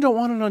 I kind of don't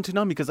want it on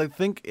Toonami because I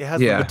think it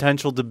has the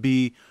potential to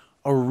be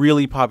a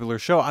really popular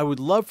show. I would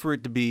love for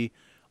it to be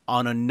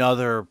on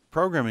another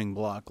programming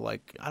block,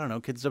 like I don't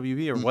know, Kids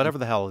WB or whatever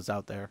the hell is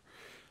out there.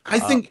 I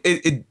think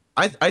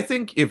I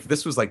think if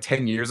this was like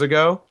 10 years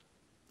ago,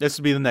 this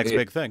would be the next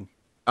big thing.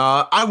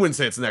 I wouldn't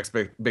say it's the next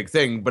big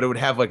thing, but it would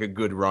have like a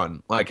good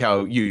run, like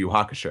how Yu Yu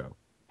Hakusho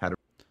had a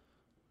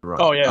run.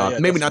 Oh yeah, maybe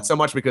definitely. not so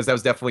much because that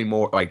was definitely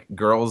more like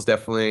girls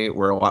definitely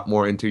were a lot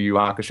more into Yu Yu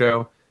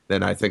Hakusho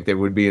than I think they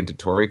would be into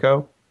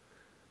Toriko.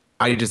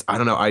 I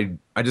don't know.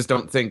 I just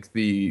don't think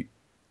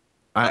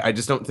I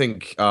just don't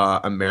think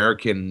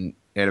American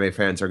anime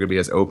fans are going to be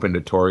as open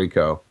to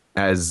Toriko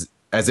as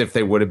if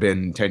they would have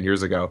been 10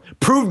 years ago.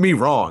 Prove me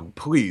wrong,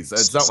 please.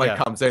 It's not like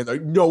I'm saying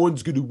like no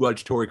one's going to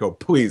watch Toriko.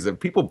 Please, if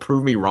people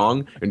prove me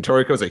wrong and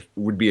Toriko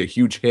would be a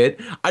huge hit,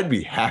 I'd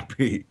be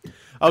happy.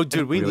 Oh,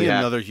 dude, we need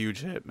another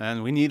huge hit,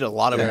 man. We need a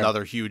lot of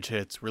another huge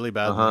hits really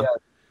badly.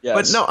 Yes.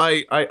 But no,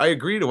 I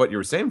agree to what you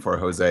were saying for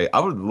Jose. I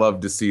would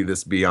love to see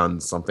this be on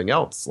something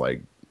else,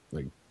 like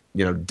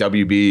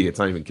WB. It's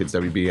not even Kids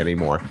WB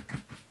anymore.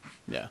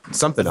 Yeah,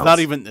 something else. Not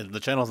even the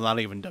channel's not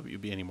even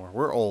WB anymore.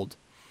 We're old.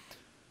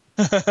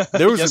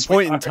 There was a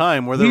point in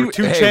time where there were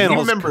two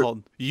channels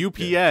called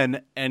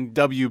UPN and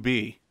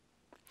WB.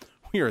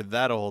 We are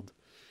that old.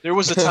 There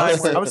was a time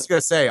where I was gonna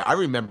say I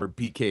remember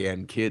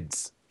BKN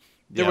Kids.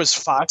 There was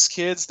Fox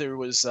Kids. There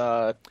was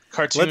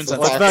cartoons.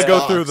 Let's not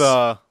go through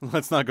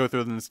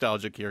the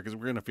nostalgic here because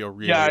we're gonna feel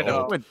really old. I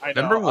know.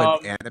 Remember when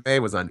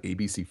anime was on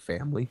ABC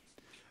Family?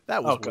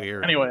 That was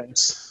weird.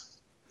 Anyways.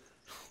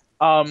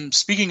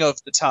 Speaking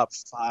of the top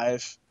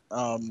 5,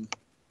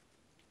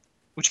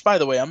 which by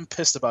the way, I'm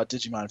pissed about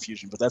Digimon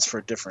Fusion, but that's for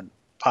a different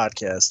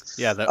podcast.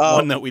 Yeah, that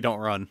one that we don't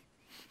run.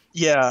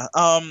 Yeah.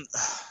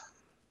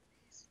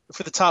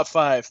 For the top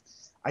 5,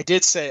 I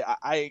did say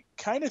I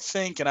kind of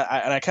think, and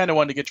I kind of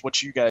wanted to get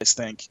what you guys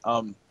think.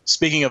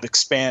 Speaking of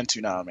expand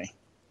Toonami,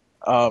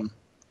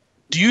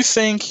 do you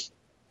think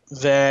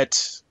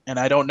that? And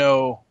I don't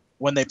know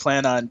when they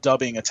plan on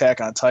dubbing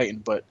Attack on Titan,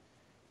 but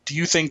do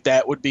you think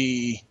that would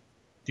be?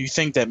 Do you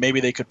think that maybe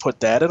they could put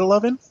that at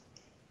 11?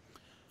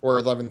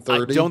 Or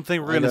 11:30? I don't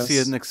think we're going to see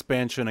an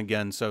expansion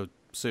again so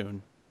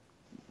soon.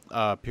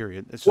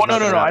 Period. It's Well, no.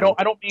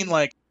 I don't mean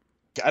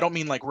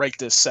like right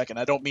this second.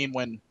 I don't mean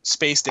when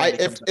Space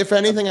Dandy. If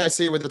anything, I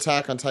see with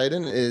Attack on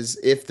Titan is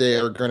if they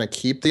are going to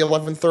keep the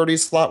 11:30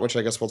 slot, which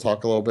I guess we'll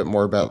talk a little bit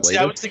more about later.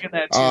 Yeah, I was thinking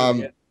that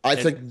too. I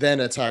think then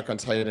Attack on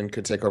Titan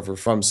could take over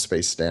from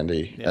Space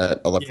Dandy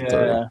at 11:30.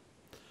 Yeah,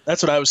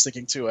 that's what I was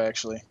thinking too,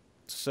 actually.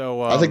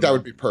 So I think that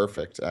would be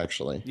perfect,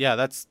 actually. Yeah,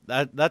 that's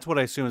what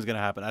I assume is going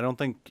to happen. I don't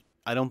think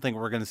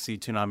we're going to see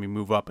Toonami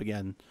move up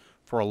again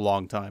for a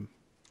long time.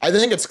 I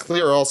think it's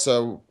clear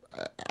also.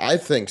 I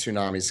think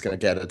Toonami's going to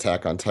get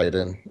Attack on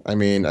Titan. I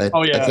mean, I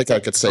think I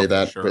could say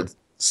that with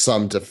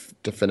some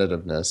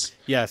definitiveness.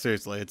 Yeah,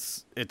 seriously,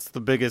 it's the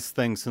biggest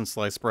thing since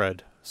sliced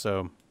bread.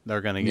 So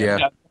they're going to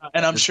get. Yeah,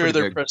 and I'm sure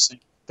they're pressing.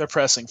 They're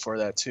pressing for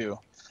that too.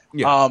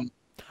 Yeah.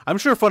 I'm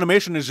sure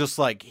Funimation is just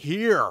like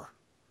here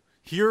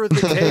are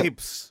the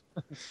tapes.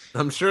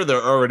 I'm sure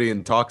they're already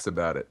in talks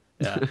about it.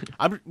 Yeah.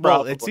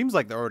 Well, it seems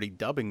like they're already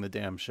dubbing the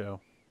damn show.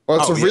 Well,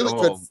 it's Oh, a yeah, really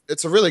good. well-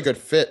 It's a really good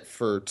fit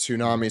for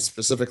Toonami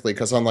specifically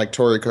because unlike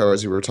Toriko,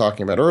 as you were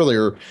talking about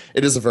earlier,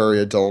 it is a very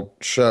adult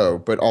show,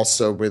 but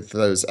also with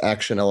those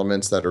action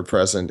elements that are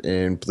present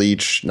in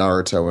Bleach,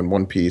 Naruto, and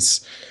One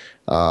Piece,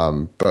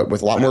 but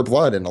with a lot more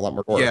blood and a lot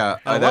more gore. Yeah,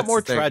 And a lot that's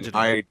more the thing.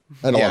 tragedy.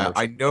 And a lot Yeah, more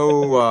I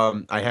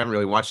know. I haven't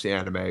really watched the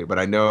anime, but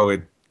I know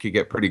it could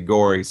get pretty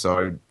gory.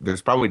 So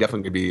there's probably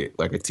definitely gonna be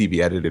like a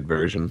TV edited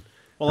version.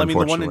 Well, I mean, the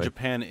one in unfortunately.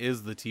 Japan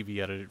is the TV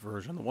edited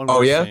version. The one Oh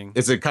we're yeah, seeing.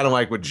 is it kind of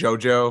like with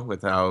JoJo,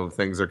 with how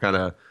things are kind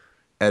of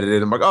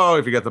edited? I'm like, oh,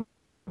 if you get the,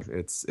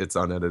 it's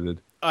unedited.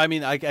 I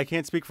mean, I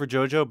can't speak for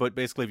JoJo, but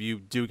basically, if you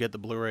do get the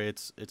Blu-ray,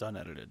 it's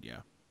unedited.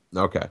 Yeah.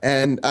 Okay.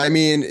 And I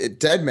mean,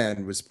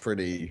 Deadman was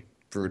pretty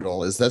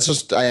brutal. That's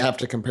just I have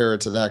to compare it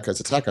to that because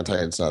Attack on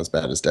Titan's not as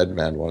bad as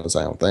Deadman was.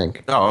 I don't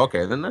think, Oh,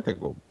 okay. Then I think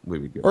we'll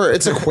be good. or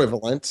it's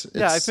equivalent.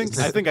 Yeah, I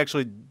It's- think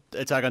actually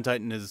Attack on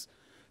Titan is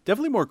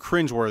definitely more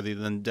cringeworthy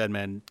than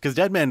Deadman because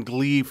Deadman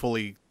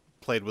gleefully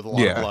played with a lot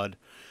of Yeah. blood.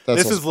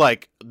 That's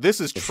This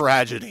is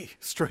tragedy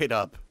straight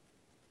up.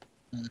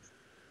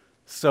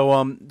 So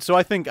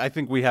I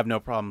think we have no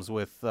problems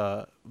with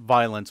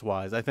violence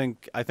wise. I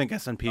think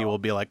SNP will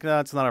be like,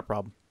 that's not a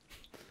problem.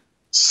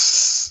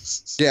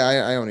 Yeah,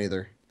 I don't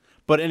either.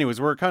 But anyways,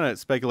 we're kind of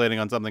speculating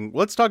on something.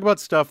 Let's talk about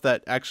stuff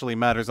that actually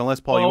matters. Unless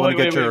Paul, you want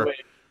to get your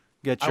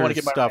I wanna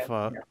get my stuff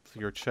rant here. to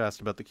your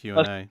chest about the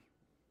Q&A.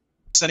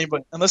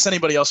 Unless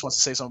anybody else wants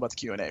to say something about the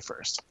Q&A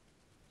first.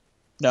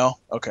 No?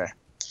 Okay.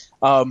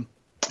 And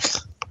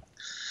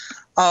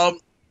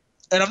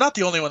I'm not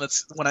the only one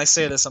when I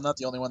say this, I'm not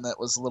the only one that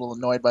was a little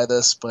annoyed by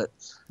this, but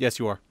Yes,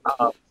 you are.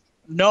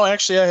 no,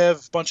 actually I have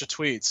a bunch of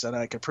tweets and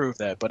I could prove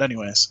that. But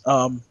anyways,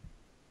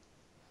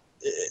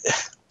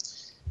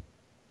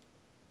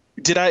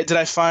 did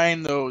I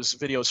find those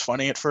videos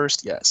funny at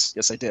first? Yes.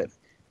 Yes, I did.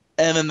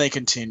 And then they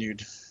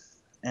continued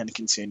and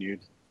continued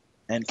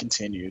and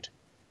continued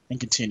and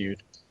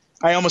continued.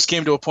 I almost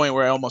came to a point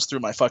where I almost threw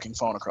my fucking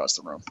phone across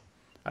the room.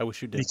 I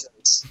wish you did.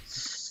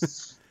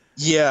 Because,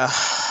 yeah.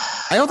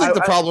 I don't think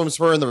the problems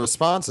were in the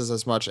responses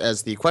as much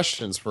as the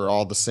questions were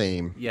all the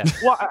same. Yeah.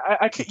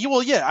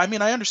 Well, yeah. I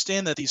mean, I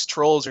understand that these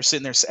trolls are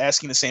sitting there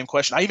asking the same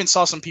question. I even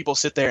saw some people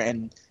sit there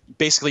and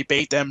basically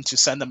bait them to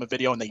send them a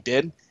video, and they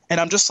did. And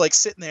I'm just like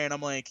sitting there, and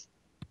I'm like,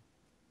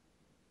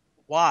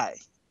 why?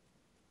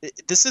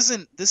 This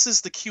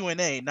is the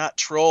Q&A, not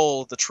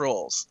troll the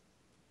trolls.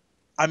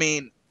 I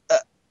mean,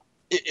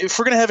 if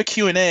we're gonna have a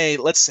Q&A,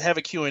 let's have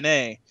a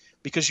Q&A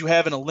because you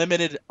have a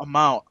limited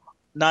amount.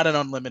 Not an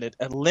unlimited,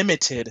 a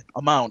limited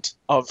amount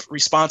of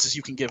responses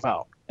you can give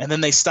out. And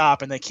then they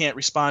stop and they can't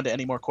respond to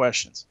any more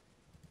questions.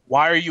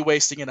 Why are you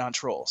wasting it on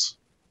trolls?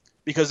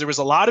 Because there was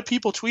a lot of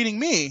people tweeting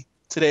me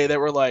today that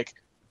were like,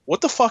 what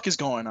the fuck is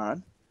going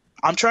on?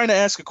 I'm trying to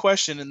ask a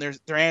question and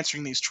they're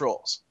answering these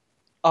trolls.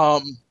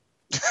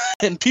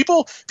 And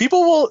people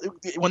will,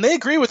 when they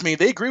agree with me,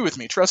 they agree with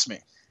me. Trust me.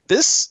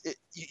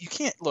 You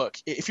can't look,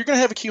 if you're going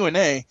to have a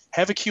Q&A,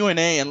 have a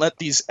Q&A and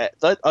let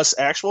us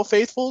actual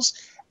faithfuls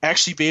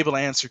actually be able to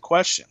answer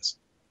questions.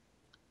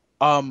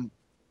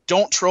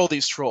 Don't troll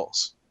these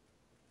trolls.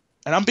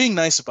 And I'm being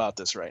nice about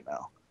this right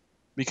now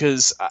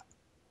because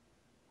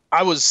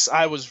I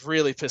was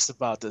really pissed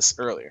about this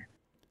earlier.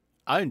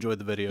 I enjoyed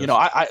the videos. You know,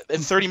 I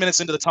in 30 minutes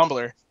into the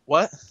Tumblr,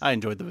 what? I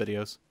enjoyed the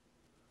videos.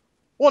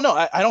 Well, no,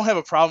 I don't have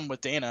a problem with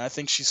Dana. I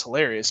think she's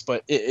hilarious,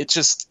 but it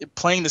just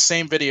playing the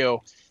same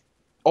video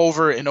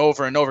over and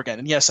over and over again.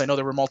 And yes, I know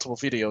there were multiple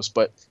videos,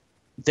 but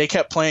they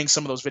kept playing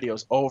some of those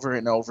videos over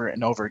and over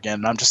and over again.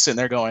 And I'm just sitting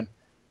there going,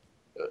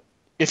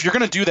 if you're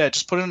going to do that,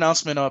 just put an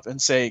announcement up and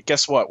say,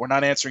 guess what? We're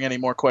not answering any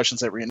more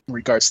questions in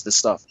regards to this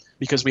stuff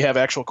because we have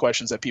actual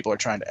questions that people are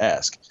trying to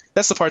ask.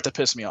 That's the part that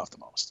pissed me off the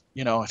most.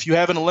 You know, if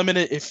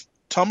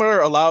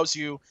Tumblr allows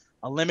you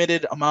a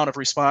limited amount of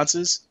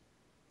responses,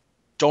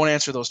 don't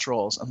answer those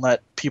trolls and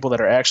let people that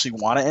are actually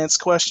want to ask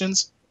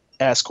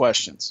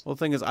questions. Well, the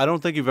thing is, I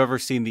don't think you've ever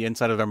seen the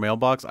inside of their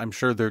mailbox. I'm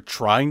sure they're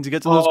trying to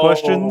get to those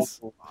questions.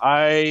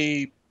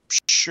 I'm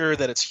sure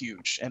that it's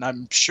huge, and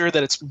I'm sure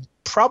that it's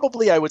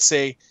probably, I would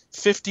say,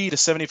 50 to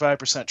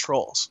 75%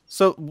 trolls.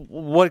 So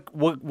what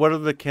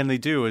can they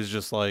do? Is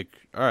just like,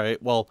 all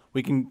right, well,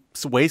 we can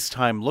waste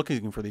time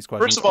looking for these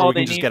questions. First of all, or we they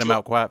can just need get them to-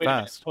 out quite wait a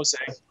minute, fast.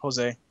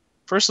 Jose.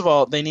 First of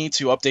all, they need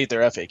to update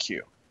their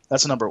FAQ.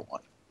 That's number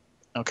one.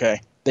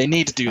 Okay, they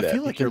need to do I that.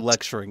 feel like you're because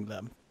lecturing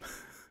them.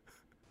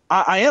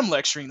 I am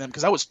lecturing them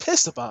because I was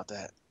pissed about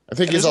that. I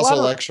think And he's there's a also lot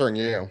of- lecturing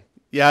you.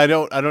 Yeah, I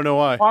don't know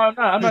why. Well,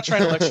 I'm not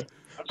trying to lecture.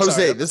 I'm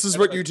Jose, sorry. this is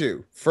what you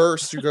do.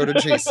 First, you go to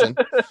Jason.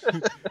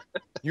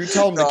 You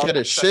tell him No, to get I'm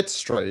his shit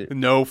straight.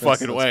 No That's-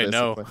 fucking that's way,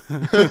 no.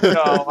 basically-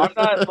 No, I'm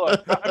not.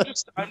 Look,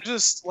 I'm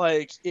just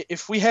like,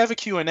 if we have a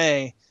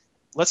Q&A,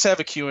 let's have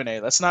a Q&A.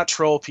 Let's not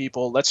troll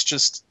people. Let's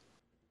just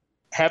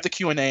have the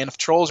Q&A. And if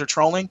trolls are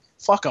trolling,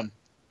 fuck them.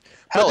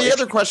 But the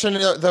other question,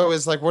 though,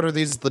 is like, what are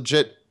these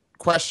legit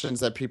questions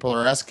that people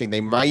are asking? They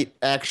might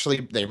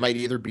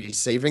either be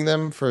saving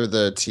them for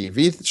the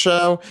TV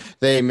show.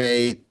 They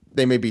may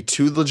be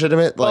too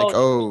legitimate. Like,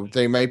 Well-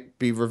 they might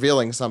be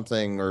revealing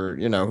something, or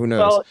who knows?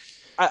 Well,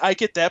 I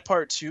get that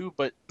part too,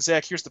 but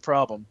Zach, here's the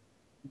problem: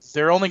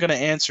 they're only going to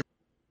answer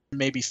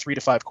maybe 3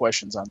 to 5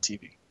 questions on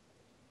TV.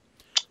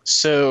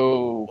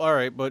 So, all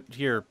right, but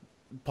here,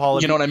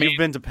 Paul, you know what I mean? You've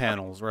been to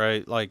panels,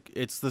 right? Like,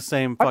 it's the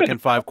same fucking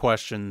 5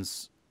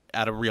 questions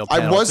at a real I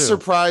panel. was too.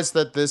 surprised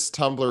that this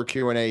Tumblr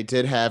Q&A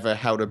did have a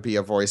how to be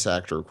a voice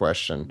actor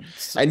question.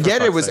 And For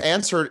yet it fuck's was sake.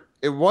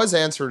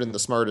 answered in the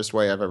smartest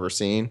way I've ever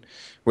seen,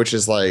 which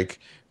is like,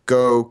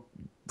 go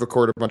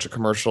record a bunch of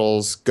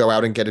commercials, go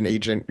out and get an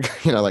agent,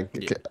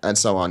 and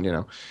so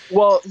on,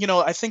 well,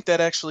 I think that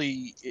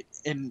actually,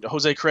 and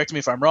Jose, correct me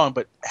if I'm wrong,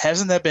 but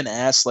hasn't that been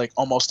asked like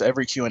almost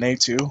every Q&A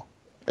too?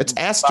 It's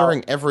asked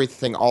during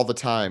everything all the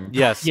time.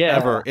 Yes, Yeah.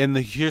 ever in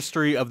the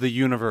history of the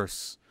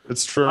universe.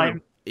 It's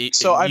true.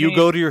 You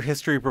go to your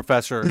history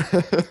professor,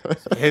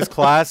 his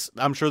class.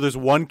 I'm sure there's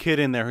one kid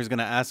in there who's going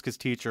to ask his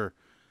teacher,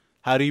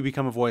 "How do you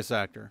become a voice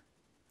actor?"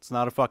 It's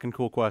not a fucking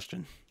cool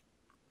question.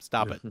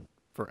 Stop it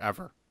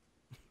forever.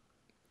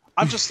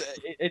 I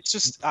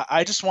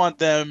just want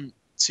them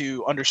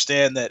to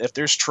understand that if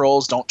there's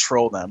trolls, don't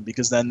troll them,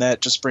 because then that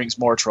just brings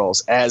more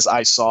trolls, as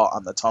I saw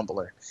on the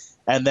Tumblr.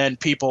 And then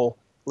people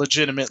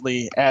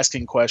legitimately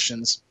asking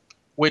questions,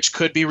 which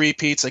could be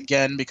repeats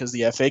again because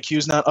the FAQ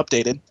is not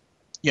updated.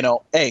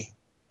 Hey,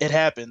 it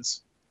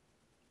happens.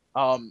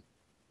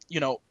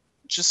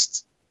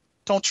 Just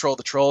don't troll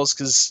the trolls,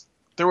 because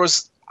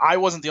I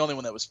wasn't the only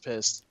one that was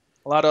pissed.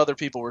 A lot of other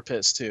people were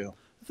pissed too.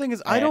 The thing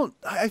is,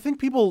 I think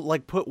people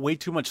like put way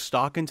too much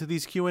stock into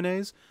these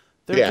Q&As.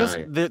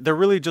 They're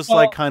really just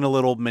like kind of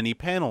little mini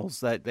panels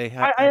that they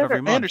have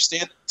every month. I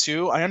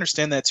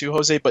understand that too,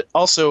 Jose. But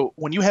also,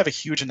 when you have a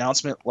huge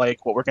announcement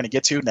like what we're going to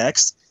get to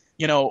next,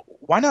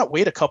 why not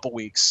wait a couple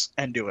weeks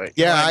and do it?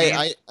 Yeah,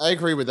 I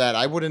agree with that.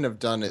 I wouldn't have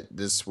done it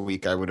this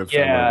week. I would have.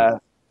 Yeah.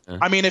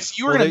 I mean, if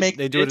you were going to make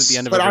they do it at the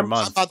end of but every I'm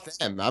month. not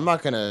them. I'm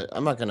not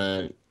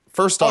gonna.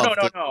 First Oh,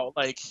 off, no.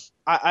 Like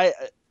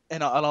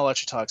I'll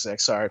let you talk, Zach.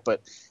 Sorry,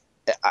 but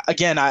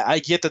again, I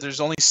get that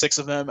there's only 6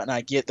 of them, and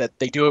I get that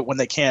they do it when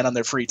they can on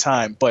their free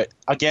time. But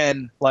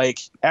again, like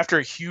after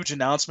a huge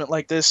announcement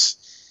like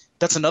this,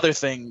 that's another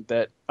thing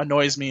that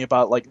annoys me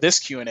about like this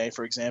Q&A,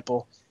 for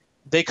example.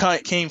 They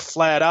came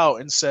flat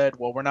out and said,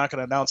 well, we're not going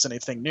to announce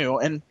anything new.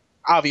 And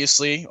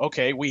obviously,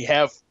 okay, we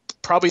have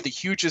probably the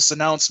hugest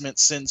announcement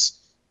since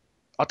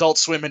Adult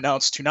Swim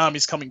announced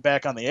Toonami's coming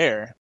back on the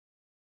air.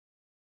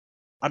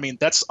 I mean,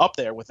 that's up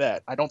there with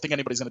that. I don't think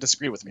anybody's going to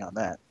disagree with me on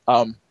that.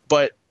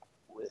 But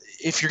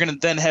if you're going to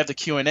then have the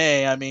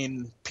Q&A, I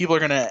mean, people are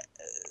going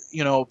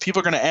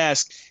to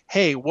ask,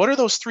 hey, what are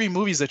those 3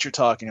 movies that you're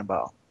talking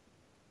about?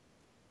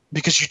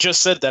 Because you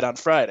just said that on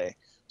Friday.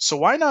 So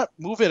why not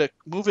move it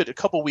a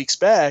couple weeks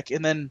back,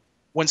 and then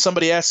when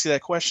somebody asks you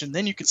that question,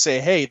 then you could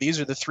say, hey, these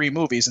are the 3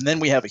 movies, and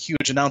then we have a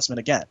huge announcement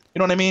again. You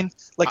know what I mean?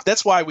 Like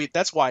that's why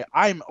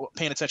I'm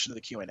paying attention to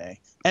the Q&A.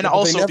 And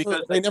also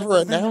because they never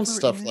announce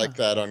stuff like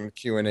that on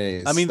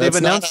Q&As. I mean, they've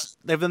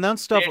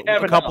announced stuff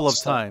a couple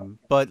of times,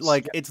 but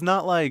like it's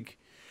not like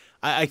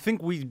I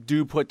think we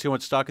do put too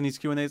much stock in these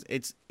Q&As.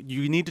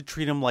 You need to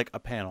treat them like a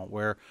panel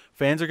where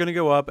fans are going to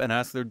go up and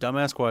ask their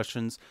dumbass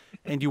questions,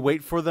 and you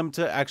wait for them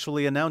to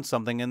actually announce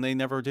something, and they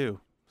never do.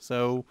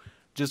 So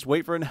just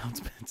wait for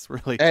announcements,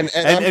 really, and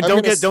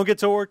don't get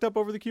so worked up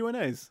over the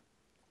Q&As.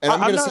 And I'm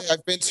going to say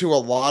I've been to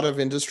a lot of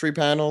industry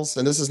panels,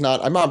 and this is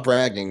not, I'm not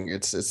bragging.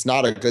 It's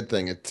not a good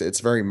thing. It's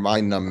very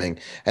mind-numbing,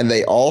 and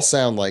they all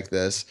sound like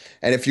this.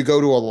 And if you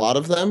go to a lot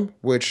of them,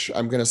 which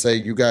I'm going to say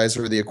you guys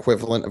are the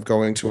equivalent of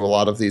going to a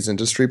lot of these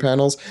industry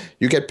panels,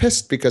 you get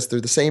pissed because they're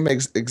the same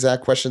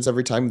exact questions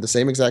every time, the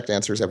same exact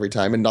answers every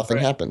time, and nothing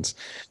happens.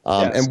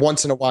 Yes. And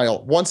once in a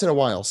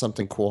while,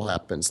 something cool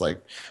happens,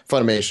 like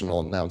Funimation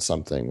will announce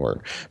something,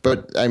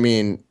 but I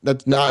mean,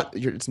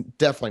 it's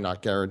definitely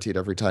not guaranteed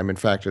every time. In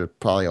fact, it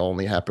probably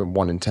only happen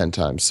 1 in 10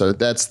 times. So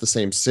that's the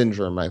same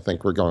syndrome I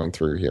think we're going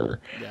through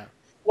here. Yeah.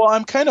 Well,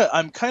 I'm kind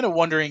of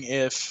wondering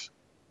if,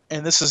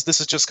 and this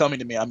is just coming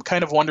to me. I'm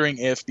kind of wondering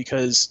if,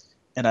 because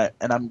and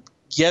I'm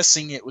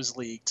guessing it was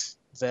leaked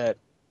that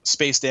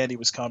Space Dandy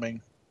was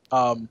coming.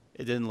 It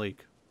didn't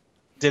leak.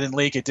 Didn't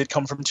leak. It did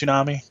come from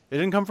Toonami. It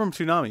didn't come from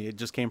Toonami. It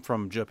just came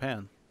from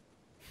Japan.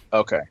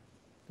 Okay.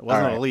 It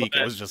wasn't All right. a leak.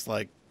 It was just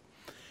like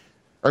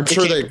I'm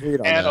sure they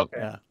agreed on that. Okay.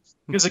 yeah.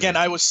 Because again,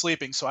 I was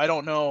sleeping, so I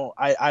don't know.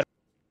 I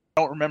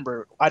don't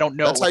remember. I don't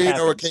know. That's how what you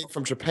know it happened. came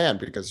from Japan,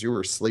 because you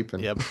were sleeping.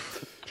 Yep.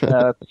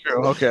 That's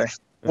true. Okay.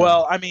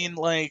 Well, I mean,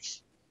 like,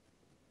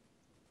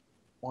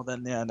 well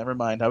then, yeah, never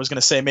mind. I was gonna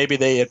say maybe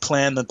they had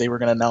planned that they were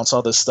gonna announce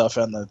all this stuff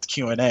in the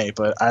Q&A,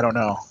 but I don't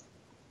know.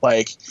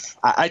 Like,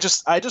 I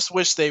just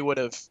wish they would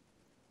have.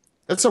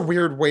 That's a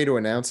weird way to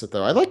announce it,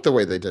 though. I like the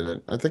way they did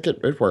it. I think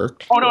it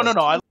worked. Oh no!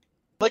 I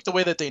like the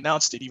way that they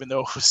announced it, even though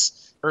it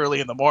was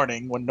early in the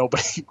morning when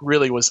nobody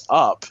really was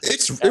up.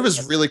 It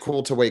was really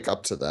cool to wake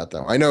up to that,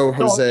 though. I know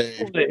Jose.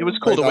 It was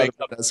cool to wake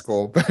up. That's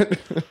cool, but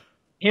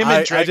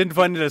I didn't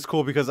find it as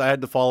cool because I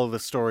had to follow the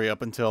story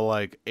up until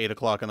like 8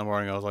 o'clock in the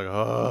morning. I was like,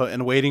 oh,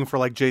 and waiting for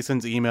like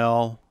Jason's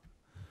email,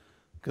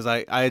 because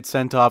I had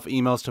sent off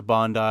emails to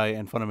Bandai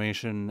and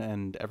Funimation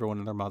and everyone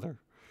and their mother.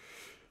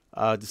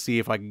 to see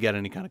if I could get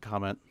any kind of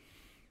comment.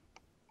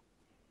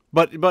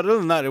 But other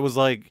than that, it was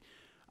like,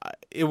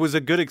 it was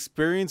a good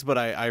experience, but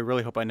I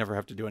really hope I never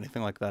have to do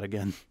anything like that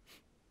again.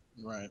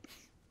 Right.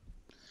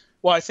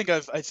 Well, I think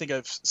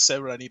I've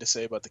said what I need to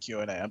say about the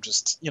Q&A. I'm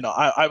just,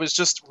 I was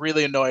just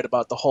really annoyed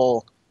about the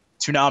whole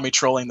Toonami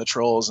trolling the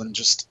trolls and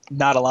just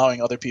not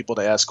allowing other people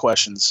to ask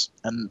questions,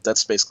 and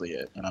that's basically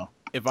it.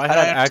 If I had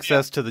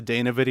access to the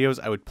Dana videos,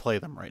 I would play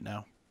them right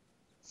now.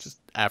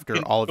 Just after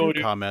all of your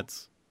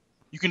comments.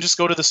 You can just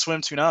go to the Swim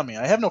Toonami.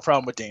 I have no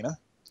problem with Dana.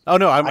 Oh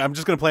no, I'm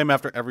just gonna play them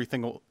after every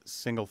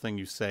single thing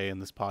you say in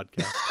this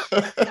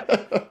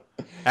podcast.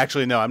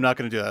 Actually, no, I'm not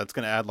gonna do that. It's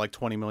gonna add like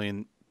 20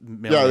 million.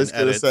 Yeah, I was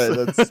gonna say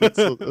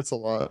that's a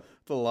lot.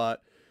 It's a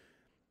lot.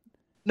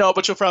 No,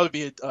 but you'll probably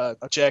be a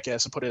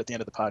jackass and put it at the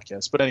end of the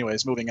podcast. But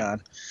anyways, moving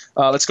on.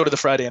 Let's go to the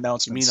Friday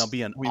announcements. You mean I'll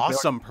be an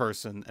awesome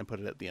person and put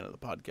it at the end of the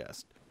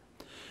podcast?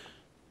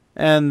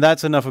 And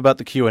that's enough about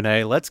the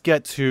Q&A. Let's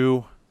get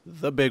to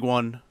the big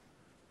one.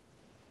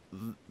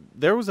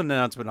 There was an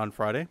announcement on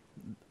Friday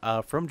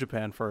from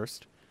Japan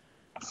first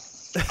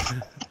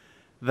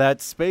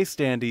that Space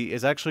Dandy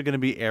is actually going to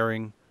be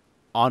airing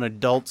on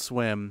Adult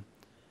Swim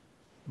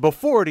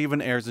before it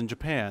even airs in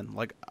Japan.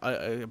 Like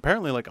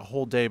apparently like a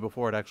whole day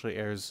before it actually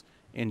airs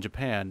in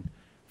Japan,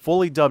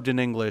 fully dubbed in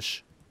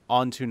English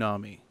on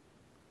Toonami.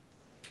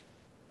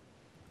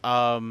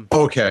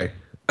 Okay.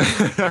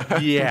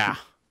 Yeah.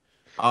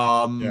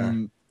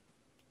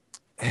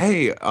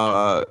 Hey,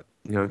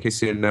 in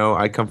case you didn't know,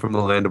 I come from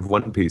the land of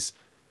One Piece.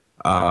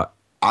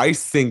 I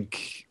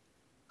think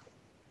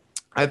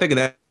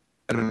an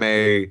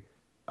anime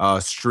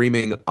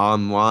streaming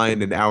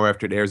online an hour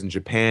after it airs in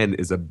Japan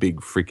is a big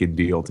freaking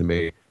deal to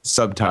me.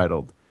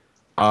 Subtitled.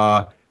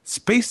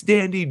 Space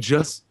Dandy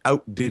just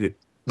outdid it.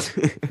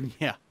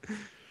 Yeah.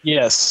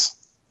 Yes.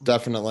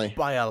 Definitely.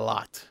 By a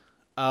lot.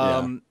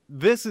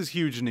 This is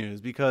huge news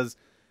because,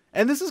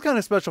 and this is kind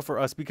of special for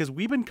us because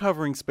we've been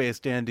covering Space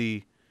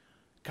Dandy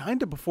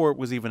kind of before it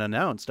was even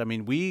announced. I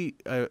mean, me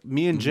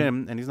and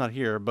Jim, and he's not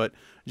here, but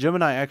Jim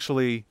and I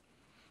actually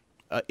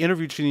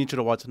interviewed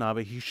Shinichiro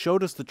Watanabe. He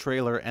showed us the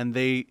trailer, and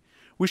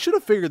we should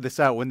have figured this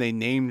out when they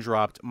name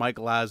dropped Mike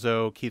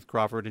Lazo, Keith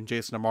Crawford, and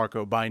Jason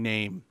DeMarco by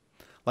name.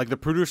 Like the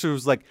producer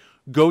was like,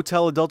 "Go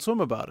tell Adult Swim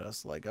about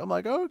us." Like I'm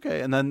like, oh, okay.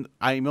 And then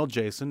I emailed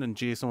Jason, and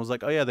Jason was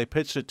like, "Oh yeah, they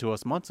pitched it to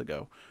us months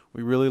ago.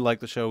 We really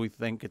like the show. We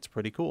think it's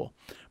pretty cool,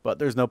 but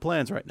there's no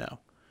plans right now."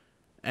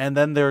 And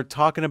then they're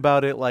talking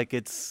about it like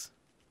it's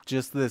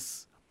just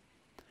this,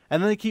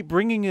 and then they keep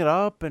bringing it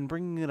up, and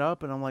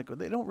I'm like,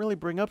 they don't really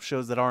bring up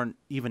shows that aren't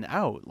even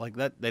out like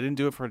that. They didn't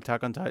do it for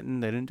Attack on Titan.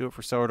 They didn't do it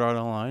for Sword Art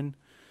Online.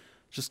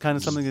 Just kind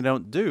of something they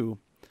don't do.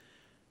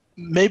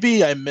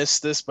 Maybe I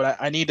missed this, but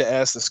I need to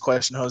ask this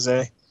question,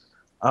 Jose.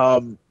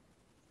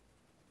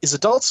 Is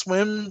Adult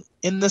Swim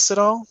in this at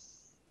all?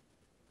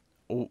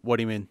 What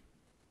do you mean?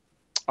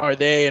 Are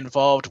they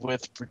involved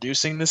with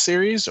producing the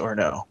series or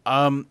no?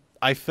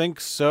 I think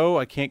so.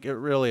 I can't get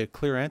really a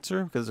clear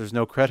answer because there's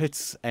no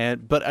credits.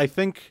 But I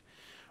think,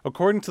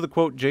 according to the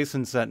quote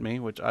Jason sent me,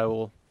 which I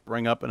will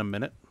bring up in a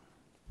minute,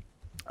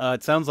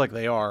 it sounds like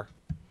they are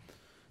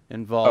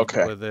involved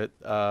with it,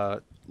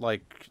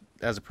 like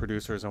as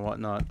producers and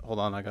whatnot. Hold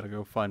on, I gotta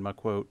go find my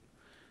quote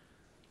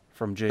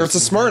from Jason. It's a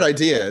smart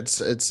idea.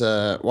 It's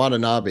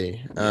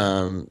Watanabe.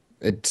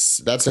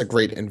 That's a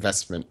great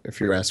investment. If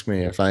you ask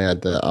me, if I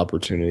had the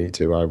opportunity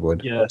to, I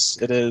would. Yes,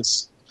 it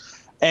is.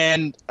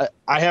 And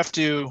I have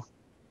to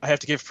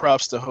give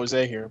props to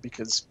Jose here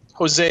because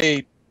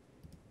Jose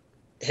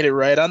hit it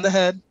right on the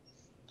head.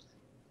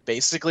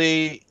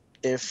 Basically,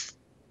 if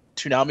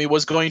Toonami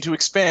was going to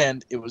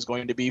expand, it was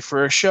going to be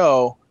for a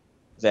show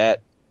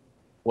that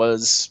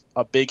was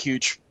a big,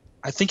 huge.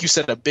 I think you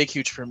said a big,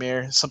 huge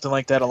premiere, something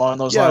like that along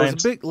those lines. Yeah, it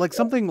was a big, like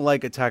something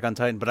like Attack on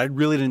Titan, but I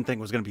really didn't think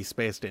it was going to be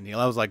Space Dandy.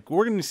 I was like,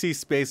 we're going to see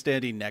Space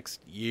Dandy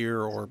next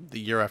year or the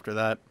year after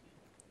that.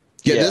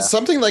 Yeah,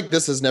 something like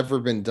this has never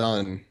been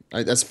done,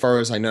 as far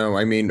as I know.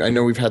 I mean, I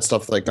know we've had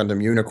stuff like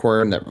Gundam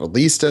Unicorn that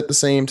released at the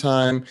same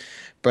time,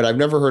 but I've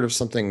never heard of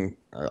something,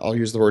 I'll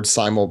use the word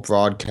simul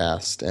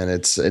broadcast, and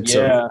it's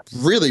a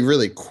really,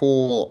 really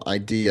cool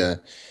idea,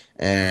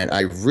 and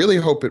I really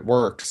hope it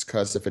works,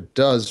 because if it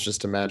does,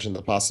 just imagine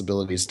the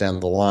possibilities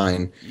down the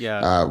line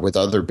with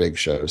other big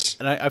shows.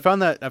 And I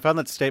found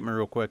that statement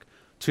real quick.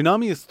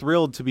 Toonami is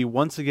thrilled to be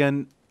once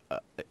again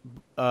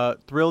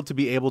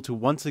able to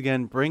once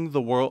again bring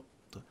the world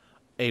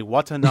a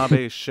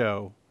Watanabe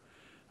show,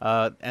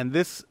 and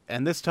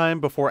this time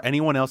before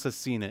anyone else has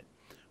seen it.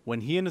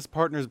 When he and his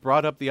partners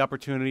brought up the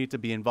opportunity to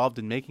be involved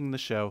in making the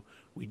show,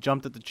 we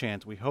jumped at the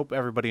chance. We hope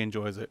everybody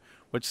enjoys it,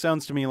 which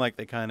sounds to me like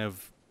they kind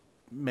of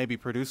maybe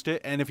produced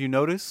it. And if you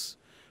notice,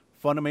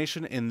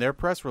 Funimation in their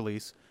press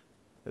release,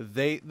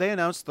 they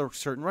announced the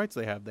certain rights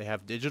they have. They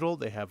have digital,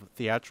 they have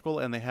theatrical,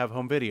 and they have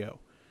home video.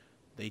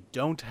 They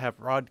don't have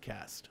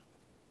broadcast.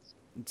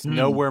 It's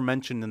nowhere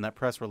mentioned in that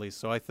press release,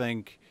 so I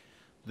think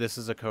this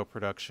is a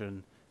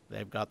co-production.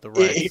 They've got the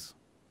rights.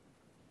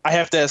 I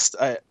have to ask,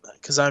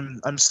 because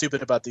I'm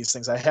stupid about these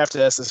things. I have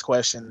to ask this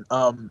question.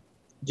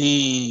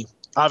 The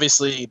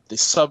obviously the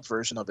sub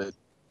version of it,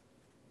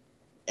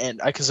 and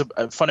because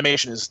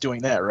Funimation is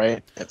doing that,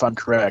 right? If I'm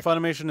correct.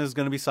 Funimation is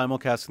going to be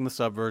simulcasting the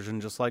sub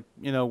version, just like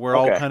we're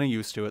all kind of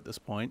used to at this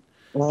point.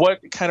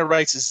 What kind of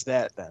rights is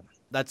that then?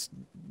 That's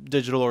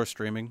digital or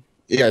streaming.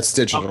 Yeah, it's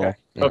digital. Okay.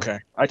 Yeah. Okay.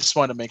 I just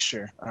wanted to make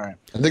sure. All right.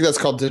 I think that's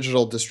called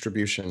digital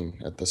distribution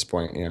at this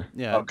point. Yeah.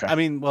 Yeah. Okay. I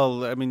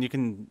mean, you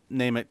can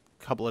name it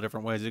a couple of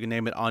different ways. You can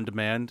name it on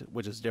demand,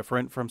 which is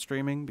different from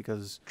streaming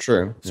because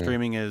True. Yeah.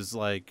 streaming is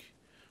like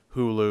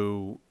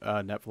Hulu,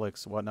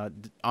 Netflix, whatnot.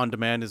 On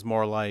demand is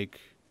more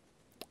like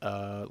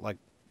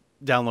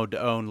download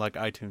to own, like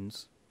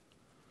iTunes.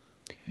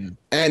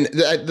 And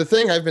the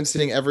thing I've been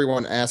seeing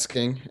everyone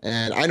asking,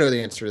 and I know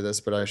the answer to this,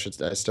 but I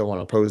still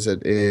want to pose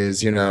it,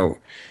 is,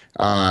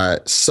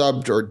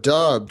 subbed or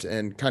dubbed,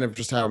 and kind of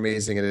just how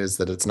amazing it is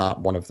that it's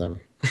not one of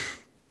them.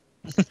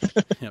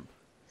 Yep.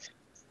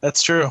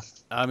 That's true.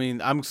 I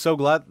mean, I'm so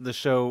glad the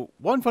show,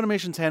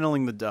 Funimation's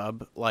handling the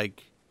dub.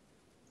 Like,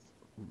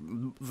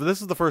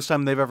 this is the first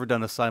time they've ever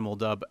done a simul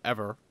dub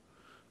ever.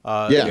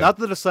 Not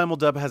that a simul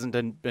dub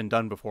hasn't been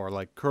done before,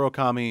 like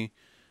Kurokami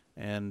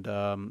and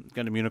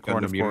Gundam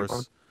Unicorn, of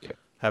course,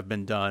 have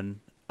been done.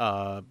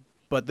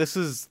 But this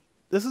is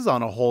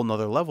on a whole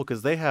nother level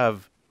because they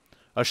have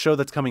a show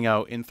that's coming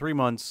out in 3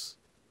 months,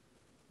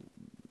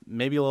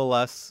 maybe a little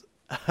less,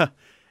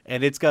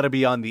 and it's got to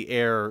be on the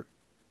air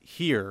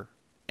here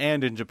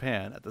and in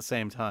Japan at the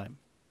same time.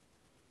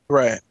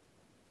 Right.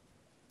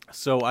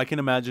 So I can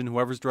imagine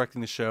whoever's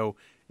directing the show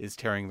is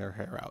tearing their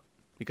hair out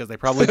because they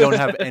probably don't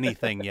have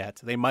anything yet.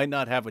 They might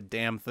not have a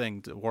damn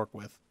thing to work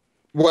with.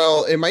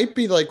 Well, it might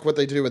be like what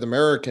they do with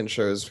American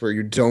shows where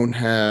you don't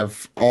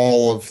have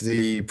all of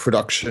the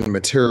production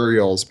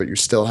materials, but you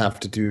still have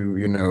to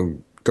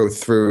do, go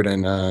through it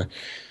and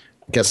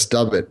guess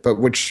dub it.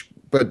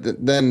 But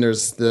then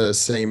there's the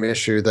same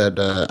issue that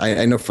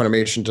I know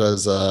Funimation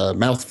does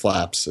mouth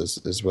flaps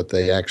is what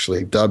they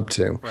actually dub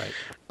to. Right.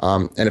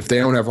 And if they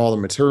don't have all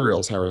the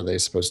materials, how are they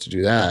supposed to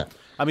do that?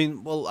 I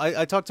mean, well,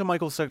 I talked to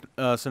Michael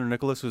Senator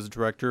Nicholas, who's the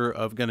director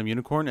of Gundam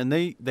Unicorn, and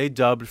they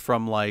dubbed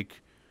from like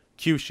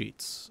cue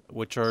sheets,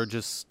 which are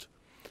just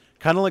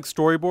kind of like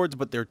storyboards,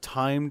 but they're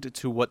timed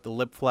to what the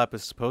lip flap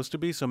is supposed to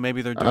be. So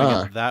maybe they're doing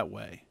it that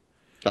way.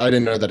 I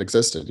didn't know that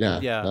existed.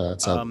 Yeah. Yeah.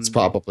 That's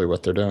probably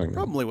what they're doing.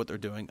 Probably what they're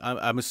doing.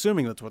 I'm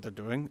assuming that's what they're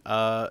doing.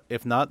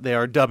 If not, they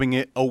are dubbing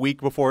it a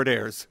week before it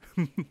airs.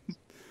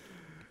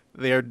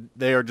 They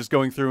are just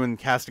going through and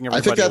casting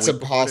everybody. I think that's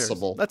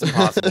impossible. That's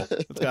impossible.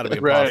 It's got to be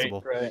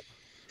impossible. Right.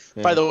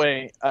 Yeah. By the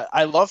way,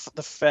 I love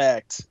the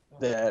fact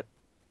that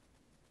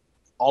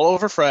all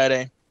over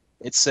Friday,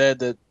 it said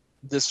that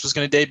this was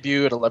going to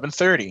debut at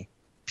 11:30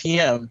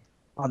 p.m.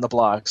 on the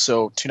blog.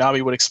 So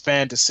Toonami would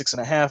expand to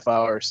 6.5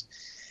 hours.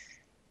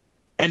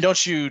 And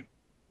don't you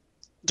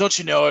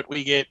know it?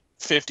 We get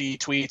 50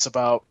 tweets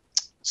about.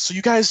 So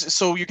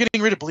you're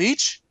getting rid of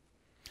Bleach?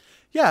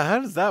 Yeah, how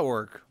does that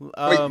work?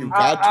 Wait, you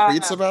got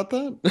tweets about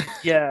that?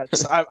 Yeah,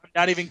 I'm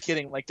not even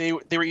kidding. Like they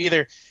were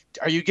either,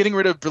 are you getting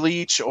rid of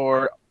Bleach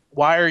or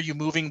why are you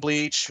moving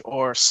Bleach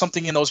or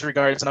something in those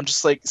regards? And I'm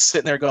just like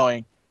sitting there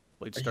going,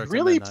 Bleach are you starts at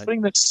really midnight.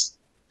 putting this?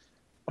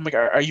 I'm like,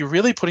 are you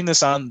really putting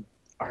this on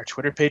our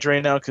Twitter page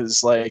right now?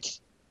 Because like,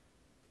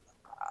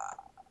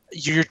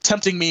 you're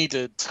tempting me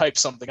to type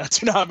something on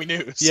Toonami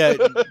News. Yeah,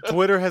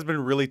 Twitter has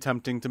been really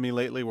tempting to me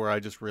lately, where I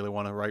just really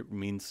want to write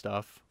mean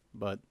stuff,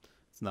 but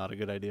it's not a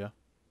good idea.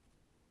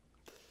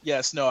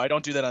 Yes, no, I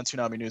don't do that on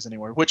Toonami News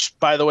anymore. Which,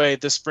 by the way,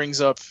 this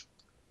brings up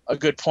a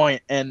good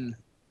point, and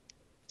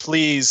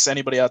please,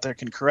 anybody out there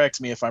can correct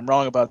me if I'm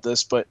wrong about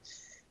this. But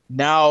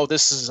now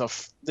this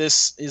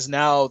is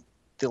now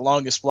the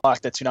longest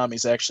block that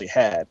Toonami's actually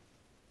had,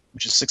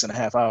 which is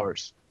 6.5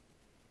 hours.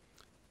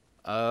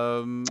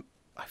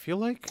 I feel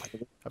like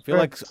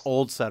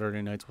old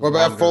Saturday nights. What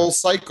Was about longer. Full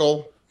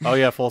Cycle? Oh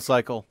yeah, Full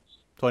Cycle,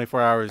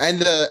 24 hours. And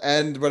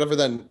whatever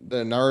the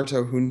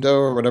Naruto Hundo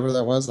or whatever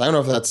that was. I don't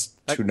know if that's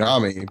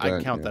Toonami. But, I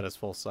count that as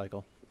Full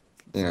Cycle.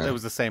 Yeah. It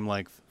was the same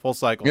length. Full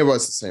Cycle. It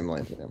was the same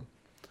length. Yeah.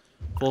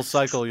 Full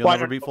Cycle. You'll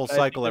never beat Full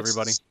Cycle,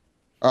 everybody.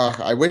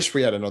 I wish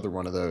we had another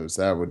one of those.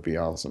 That would be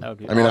awesome. That would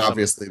be I mean, awesome.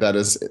 obviously, that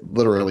is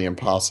literally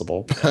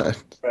impossible.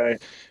 But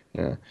Right.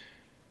 yeah.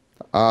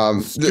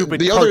 Stupid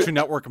the Cartoon other,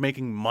 Network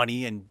making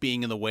money and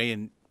being in the way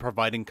and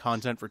providing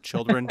content for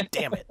children.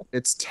 Damn it.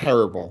 it's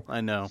terrible.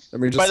 I know. I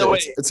mean, By just the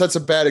way- it sets a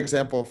bad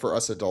example for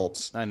us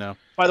adults. I know.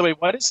 By the way,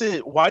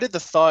 why did the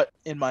thought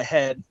in my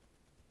head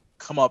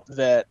come up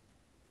that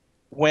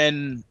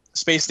when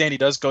Space Dandy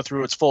does go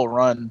through its full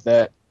run,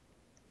 that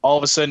all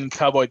of a sudden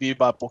Cowboy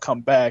Bebop will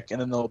come back and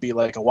then there'll be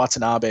like a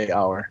Watanabe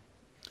hour?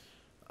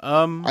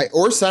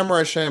 Or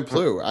Samurai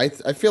Champloo.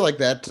 I feel like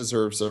that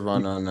deserves a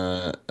run on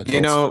on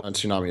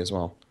Toonami as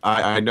well.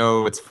 I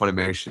know it's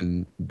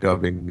Funimation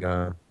dubbing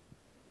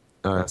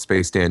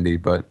Space Dandy,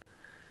 but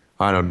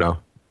I don't know.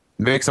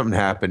 Make something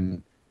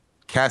happen.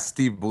 Cast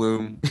Steve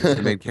Bloom as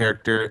the main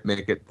character.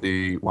 Make it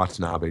the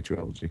Watanabe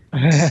trilogy.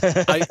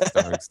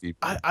 Starring Steve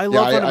Bloom. I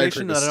love I agree Funimation, with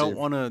and I don't Steve.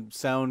 want to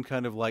sound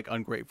kind of like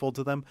ungrateful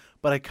to them,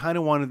 but I kind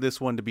of wanted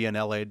this one to be an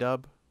LA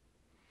dub.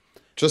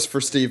 Just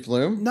for Steve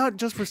Bloom? Not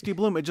just for Steve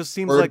Bloom. It just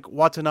seems Or like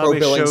Watanabe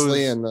shows.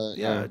 And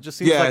it just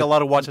seems like a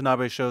lot of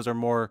Watanabe shows are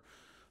more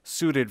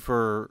suited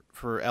for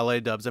LA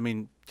dubs. I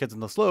mean, Kids on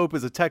the Slope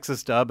is a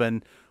Texas dub,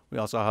 and we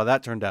all saw how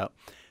that turned out.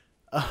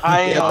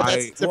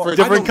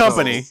 Different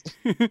company.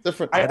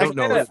 Different. I don't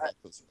know.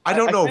 I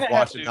don't know if kinda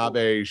have to-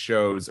 Watanabe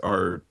shows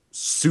are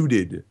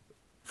suited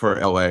for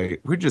LA.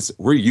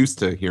 We're used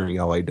to hearing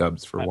LA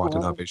dubs for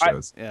Watanabe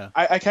shows. Yeah.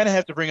 I kind of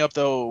have to bring up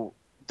though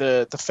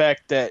the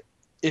fact that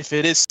if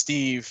it is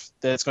Steve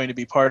that's going to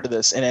be part of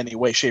this in any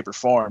way, shape, or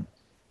form,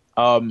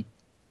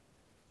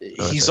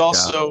 he's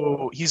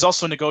also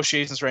in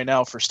negotiations right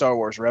now for Star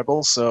Wars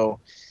Rebels. So,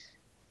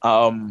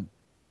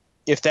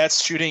 if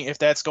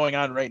that's going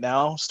on right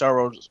now, Star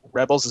Wars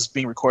Rebels is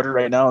being recorded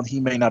right now, and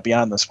he may not be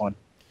on this one.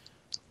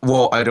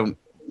 Well, I don't.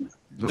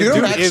 You don't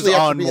Dude actually is have to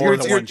on be- more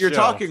than one You're show.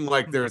 talking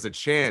like there's a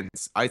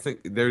chance. I think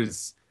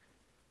there's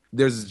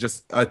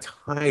just a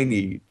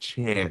tiny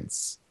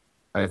chance.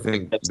 I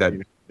think that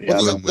Well,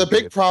 Bloom the would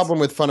be big problem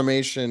with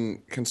Funimation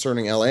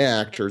concerning LA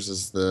actors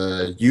is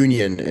the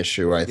union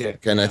issue, I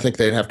think. And I think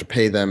they'd have to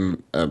pay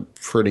them a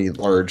pretty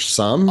large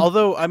sum.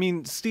 Although, I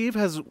mean, Steve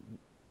has,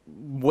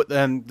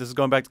 and this is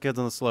going back to Kids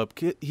on the Slope,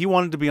 he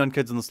wanted to be on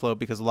Kids on the Slope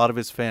because a lot of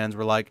his fans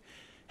were like,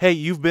 hey,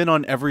 you've been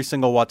on every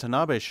single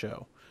Watanabe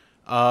show.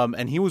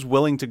 And he was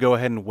willing to go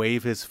ahead and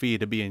waive his fee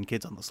to be in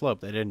Kids on the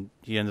Slope.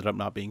 He ended up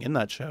not being in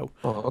that show.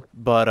 Oh, okay.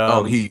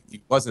 But he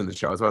was in the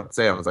show. I was about to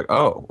say, I was like,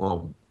 oh,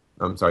 well,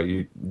 I'm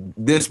sorry.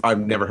 I've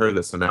never heard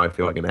this, so now I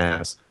feel like an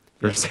ass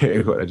for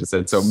saying what I just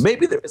said. So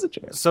maybe there is a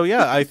chance. So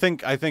yeah, I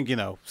think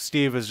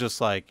Steve is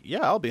just like, yeah,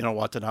 I'll be in a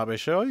Watanabe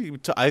show.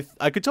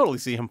 I could totally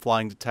see him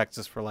flying to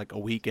Texas for like a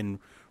week and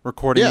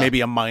recording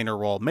maybe a minor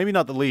role, maybe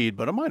not the lead,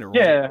 but a minor role.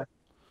 Yeah.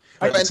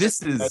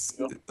 This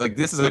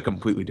is a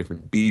completely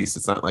different beast.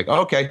 It's not like,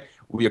 okay,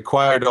 we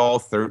acquired all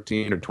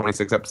 13 or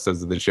 26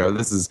 episodes of the show.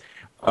 This is,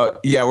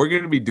 we're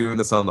going to be doing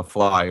this on the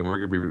fly, and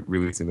we're going to be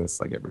releasing this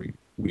like every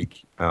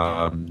week.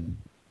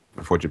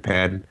 For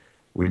Japan,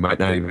 we might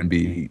not even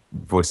be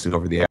voicing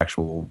over the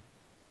actual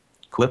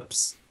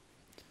clips.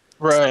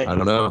 Right. I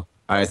don't know.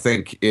 I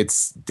think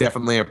it's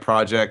definitely a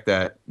project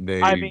that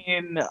they. I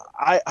mean,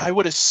 I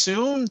would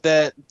assume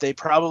that they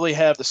probably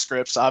have the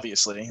scripts,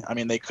 obviously. I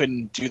mean, they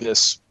couldn't do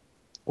this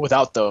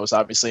without those,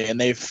 obviously. And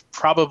they've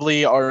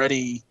probably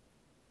already,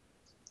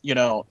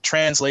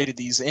 translated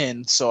these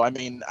in. So, I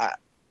mean,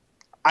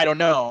 I don't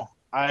know.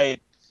 I'm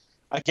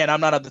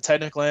not on the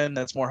technical end.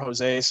 That's more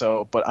Jose.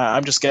 So, but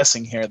I'm just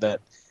guessing here that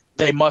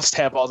they must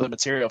have all the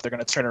material if they're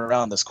going to turn it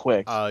around this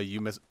quick.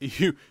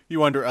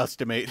 You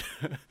underestimate.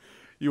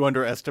 You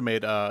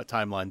underestimate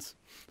timelines.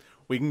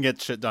 We can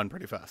get shit done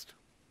pretty fast.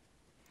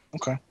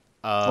 Okay.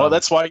 Well,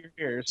 that's why you're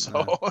here.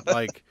 So,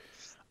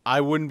 I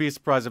wouldn't be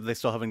surprised if they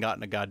still haven't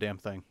gotten a goddamn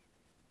thing.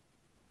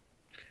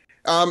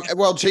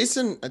 Well,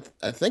 Jason,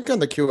 I think on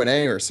the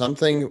Q&A or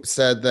something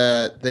said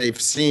that they've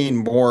seen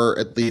more,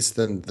 at least,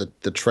 than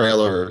the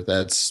trailer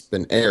that's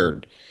been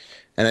aired.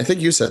 And I think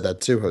you said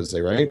that too, Jose,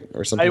 right?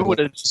 Or something. I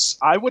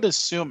would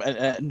assume,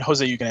 and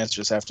Jose, you can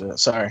answer this after that.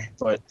 Sorry,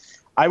 but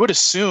I would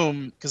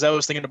assume, because I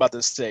was thinking about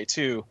this today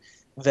too,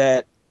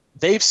 that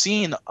they've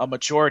seen a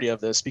majority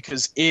of this.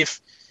 Because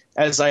if,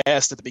 as I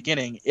asked at the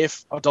beginning,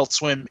 if Adult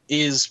Swim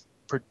is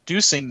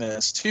producing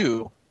this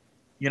too,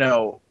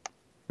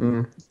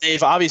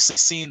 they've obviously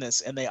seen this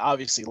and they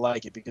obviously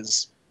like it,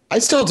 because I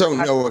still don't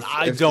know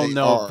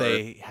if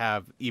they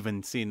have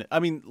even seen it. I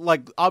mean,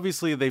 like,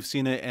 obviously they've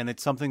seen it, and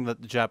it's something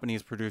that the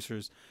Japanese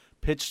producers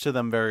pitched to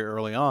them very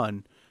early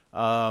on.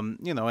 And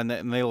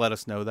they let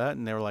us know that,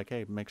 and they were like,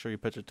 hey, make sure you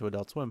pitch it to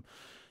Adult Swim.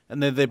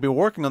 And they've been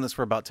working on this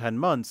for about 10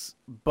 months,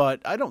 but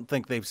I don't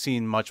think they've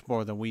seen much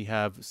more than we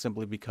have,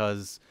 simply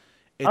because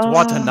it's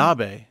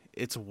Watanabe.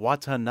 It's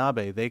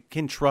Watanabe. They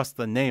can trust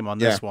the name on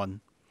this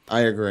one.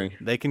 I agree.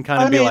 They can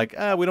kind of be like,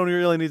 we don't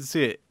really need to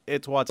see it.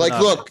 It's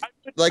Watanabe.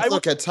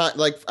 Look at time.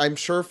 Like, I'm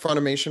sure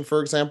Funimation,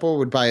 for example,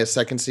 would buy a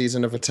second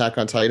season of Attack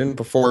on Titan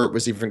before it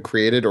was even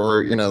created,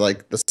 or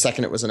like the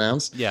second it was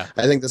announced. Yeah,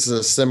 I think this is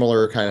a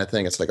similar kind of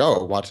thing. It's like,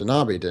 oh,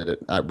 Watanabe did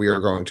it. We are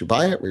going to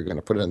buy it. We're going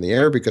to put it in the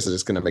air because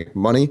it's going to make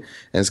money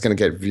and it's going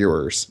to get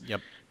viewers.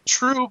 Yep.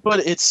 True, but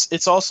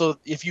it's also,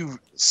 if you've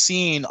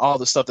seen all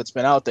the stuff that's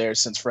been out there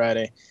since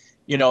Friday,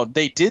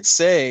 they did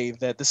say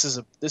that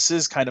this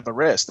is kind of a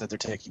risk that they're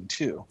taking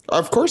too.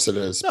 Of course it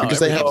is, because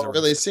they haven't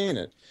really seen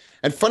it.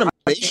 And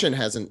Funimation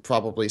hasn't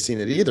probably seen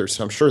it either,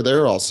 so I'm sure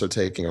they're also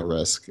taking a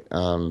risk.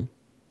 I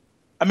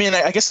mean,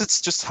 I guess it's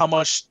just how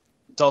much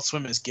Adult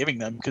Swim is giving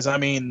them, because, I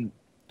mean,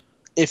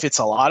 if it's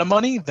a lot of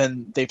money,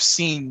 then they've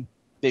seen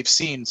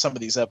some of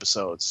these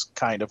episodes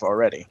kind of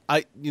already.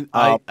 I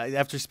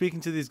after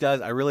speaking to these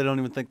guys, I really don't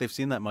even think they've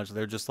seen that much.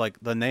 They're just like,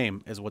 the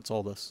name is what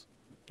sold us.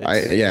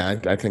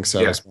 I think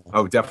so as well.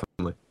 Oh,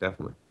 definitely.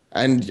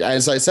 And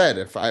as I said,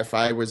 if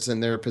I was in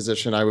their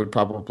position, I would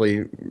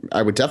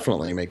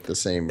definitely make the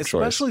same choice.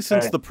 Especially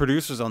since the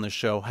producers on the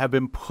show have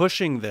been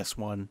pushing this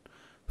one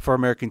for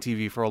American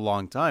TV for a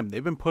long time.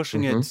 They've been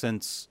pushing it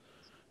since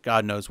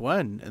God knows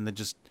when, and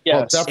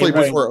Yeah, definitely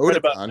before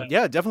Otakon.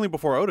 Yeah, definitely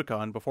before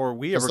Otakon, before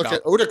we ever Look got.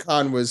 at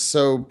Otakon was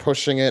so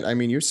pushing it. I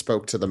mean, you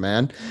spoke to the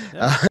man.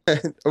 Yeah.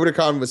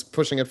 Otakon was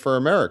pushing it for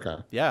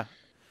America. Yeah,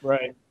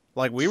 right.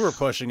 like we were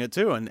pushing it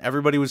too, and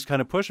everybody was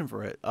kind of pushing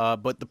for it.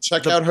 But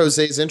Check out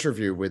Jose's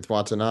interview with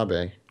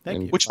Watanabe.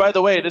 Thank you. Which, by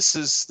the way, this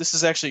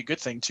is actually a good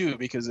thing too,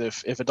 because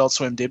if Adult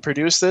Swim did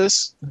produce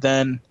this,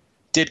 then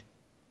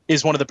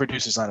is one of the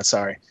producers on it.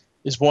 Sorry,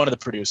 is one of the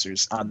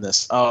producers on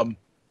this.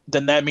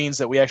 Then that means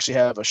that we actually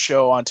have a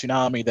show on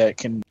Toonami that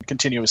can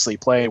continuously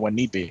play when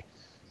need be.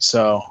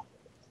 So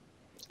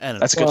and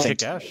that's a good thing.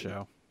 Kick-ass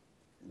show.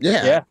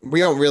 Yeah, we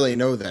don't really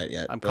know that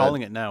yet. I'm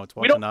calling it now. It's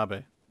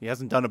Watanabe. He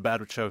hasn't done a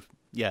bad show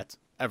yet,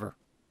 ever.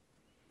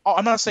 Oh,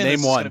 I'm not saying Name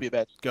this is one. going to be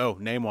bad. Go,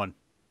 name one.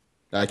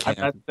 I I'm can't.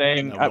 not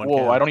saying. No,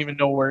 one I can. don't even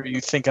know where you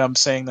think I'm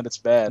saying that it's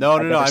bad. No,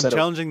 I've never I'm said it-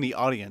 challenging the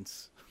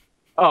audience.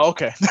 Oh,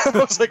 okay. I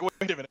was like, wait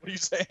a minute. What are you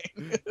saying?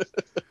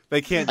 They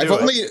can't do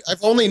it.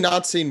 I've only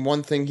not seen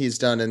one thing he's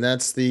done, and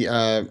that's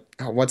the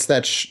what's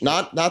that?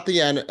 Not the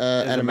Is it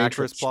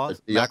Animatrix. Macross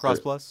Plus? the Macross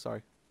other- Plus?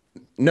 Sorry.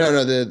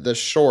 No, the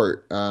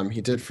short.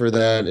 He did for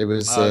that. It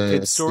was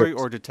Kid Story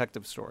or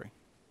Detective Story?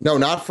 no,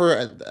 not for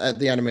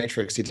the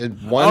Animatrix. He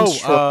did one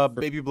short.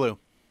 Baby Blue.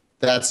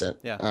 That's it.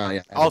 Yeah. Yeah. I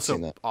haven't Also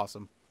seen that.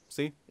 awesome.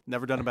 See,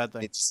 never done a bad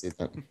thing. Need to see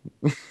that.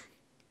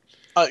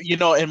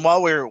 And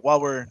while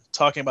we're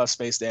talking about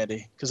Space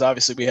Dandy, because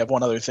obviously we have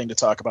one other thing to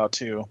talk about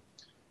too.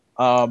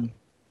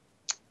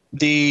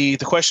 The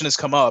question has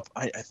come up.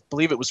 I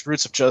believe it was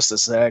Roots of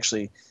Justice that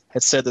actually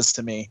had said this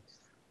to me.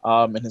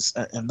 And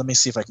let me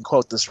see if I can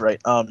quote this right.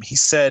 He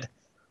said,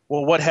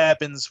 "Well, what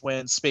happens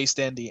when Space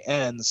Dandy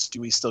ends? Do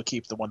we still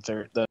keep the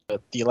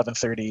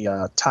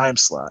 11:30 time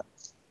slot?"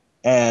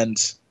 And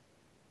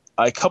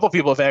a couple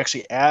people have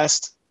actually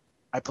asked.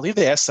 I believe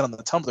they asked it on the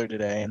Tumblr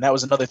today, and that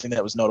was another thing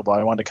that was notable.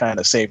 I wanted to kind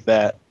of save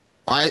that.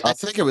 I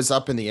think it was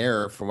up in the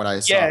air from what I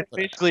saw. Yeah,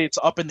 basically it's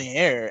up in the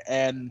air,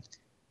 and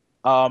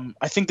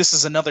I think this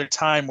is another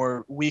time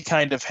where we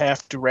kind of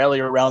have to rally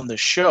around the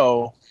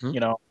show,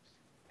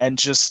 and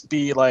just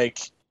be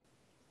like,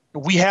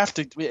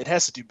 it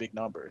has to do big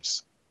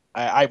numbers.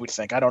 I would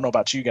think. I don't know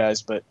about you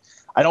guys, but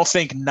I don't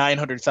think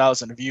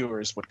 900,000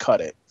 viewers would cut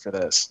it for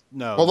this.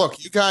 No. Well,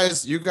 look, you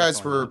guys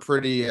were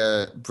pretty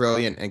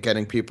brilliant at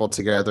getting people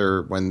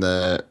together when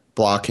the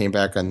block came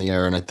back on the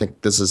air, and I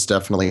think this is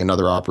definitely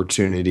another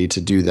opportunity to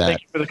do that.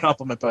 Thank you for the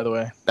compliment, by the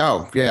way.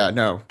 Oh, yeah,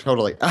 no,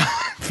 totally.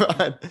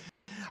 But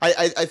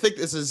I think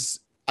this is.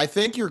 I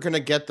think you're going to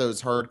get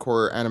those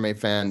hardcore anime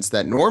fans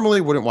that normally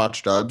wouldn't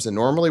watch dubs and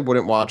normally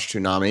wouldn't watch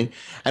Toonami,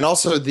 and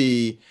also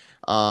the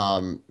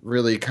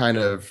really kind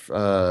of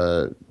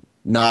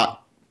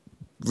not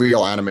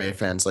real anime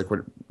fans, like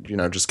what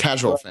just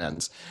casual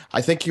fans.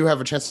 I think you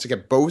have a chance to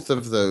get both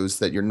of those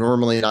that you're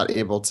normally not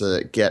able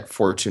to get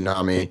for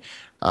Toonami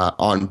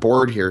on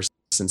board here,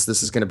 since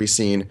this is going to be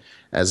seen,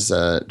 as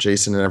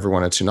Jason and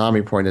everyone at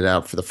Toonami pointed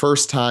out, for the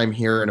first time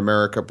here in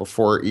America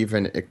before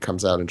even it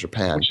comes out in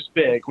Japan. Which is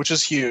big, which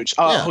is huge.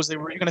 Yeah. Jose,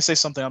 were you going to say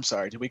something? I'm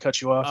sorry. Did we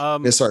cut you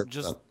off? Yes, sorry.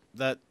 Just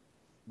that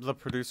the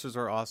producers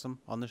are awesome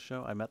on this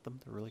show. I met them.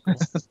 They're really cool.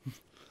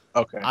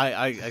 Okay.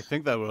 I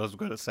think that was what I was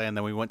going to say, and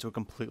then we went to a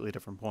completely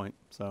different point.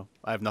 So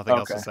I have nothing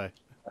else to say.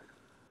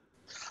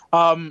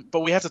 But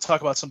we have to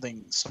talk about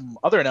some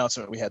other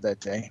announcement we had that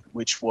day,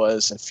 which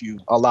was, if you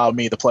allow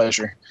me the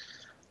pleasure,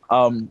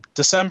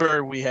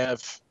 December we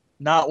have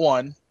not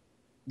one,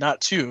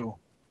 not two,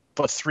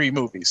 but 3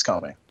 movies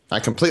coming. I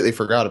completely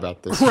forgot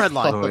about this.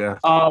 Redline. Oh yeah.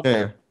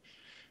 Yeah.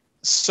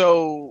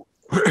 So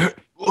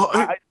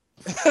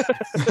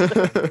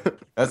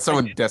That's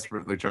someone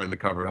desperately trying to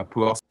cover up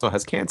who also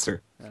has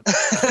cancer.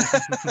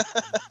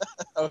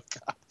 oh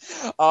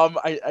God.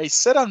 I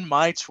said on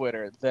my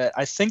Twitter that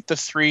I think the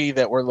 3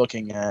 that we're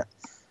looking at.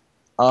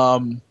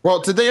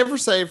 Well, did they ever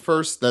say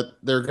first that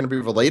they're going to be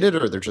related,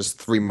 or they're just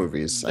 3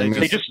 movies? They've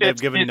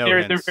given no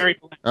they're hints. very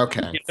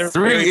Okay. they're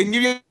 3 very- and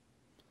you.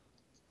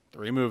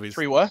 3 movies.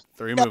 3 what?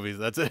 3 movies.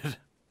 That's it.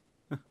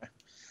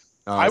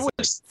 I It's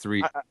was-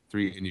 three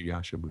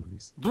Inuyasha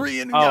movies.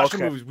 3 Inuyasha Oh, okay.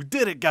 movies. We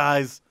did it,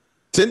 guys.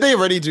 Didn't they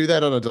already do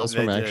that on Adult They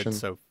Swim did, Action?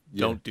 so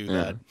Yeah. don't do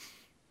that.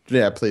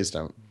 Yeah, please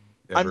don't.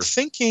 I'm Ever.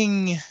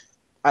 thinking.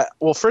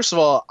 Well, first of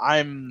all,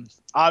 I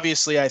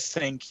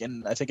think,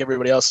 and I think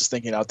everybody else is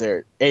thinking out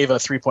there, Ava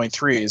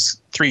 3.3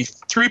 is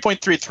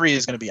 3.33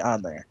 is going to be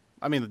on there.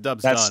 I mean, the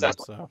dub's That's done,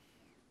 definitely- so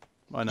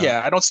why not?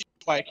 Yeah, I don't see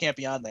why it can't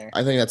be on there.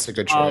 I think that's a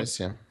good choice.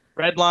 Yeah.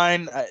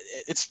 Redline,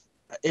 it's,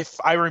 if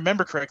I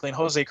remember correctly, and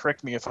Jose,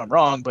 correct me if I'm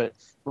wrong, but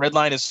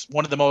Redline is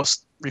one of the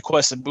most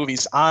requested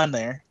movies on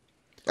there.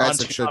 As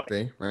On it should Toonami.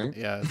 be, right?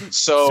 Yeah.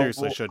 So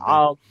Seriously should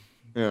be.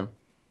 Yeah.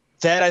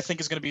 that I think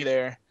is going to be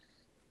there.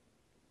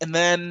 And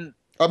then,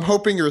 I'm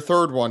hoping your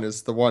third one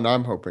is the one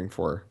I'm hoping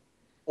for.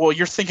 well,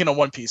 you're thinking a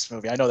One Piece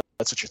movie. I know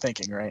that's what you're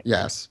thinking, right?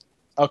 Yes.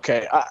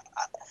 Okay.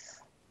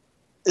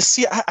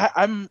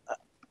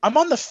 I'm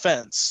on the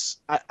fence.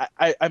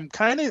 I'm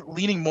kind of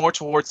leaning more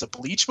towards the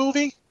Bleach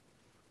movie,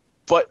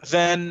 but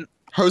then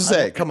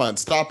Jose, come on,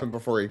 stop him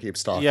before he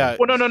keeps talking. Yeah.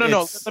 Well,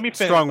 no. it's Let me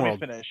finish. Strong Let me World.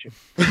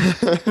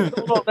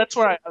 finish. Well, that's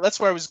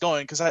where I was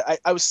going, because I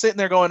was sitting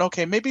there going,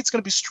 okay, maybe it's going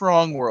to be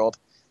Strong World,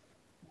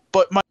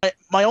 but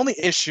my only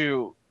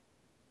issue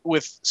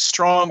with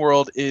Strong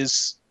World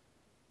is,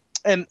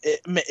 and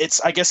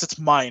I guess it's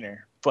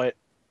minor, but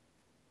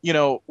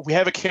we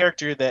have a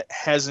character that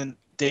hasn't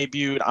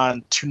debuted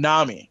on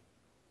Toonami,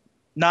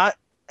 not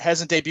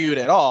hasn't debuted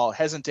at all,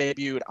 hasn't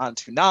debuted on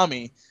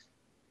Toonami.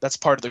 That's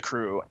part of the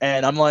crew,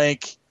 and I'm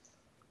like,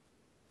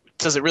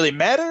 does it really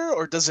matter,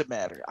 or does it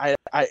matter? Well,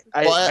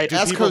 Do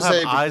ask people Jose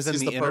have eyes in because he's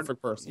the the internet?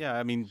 perfect person. Yeah,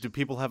 I mean, do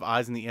people have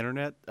eyes in the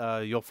internet?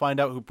 You'll find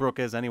out who Brooke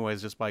is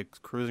anyways just by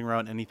cruising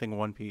around anything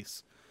One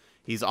Piece.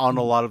 He's on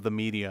a lot of the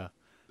media.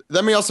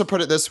 Let me also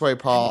put it this way,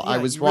 Paul. Yeah, I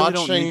was you really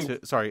don't watching.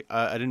 need to- sorry,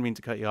 I didn't mean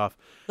to cut you off.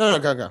 No,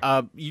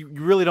 go. You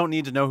really don't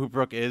need to know who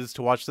Brooke is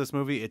to watch this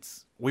movie.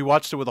 We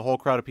watched it with a whole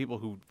crowd of people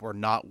who were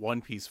not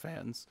One Piece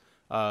fans,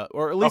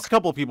 or at least a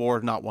couple of people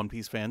were not One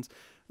Piece fans,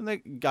 and they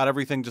got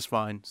everything just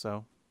fine.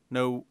 So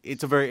no,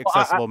 it's a very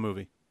accessible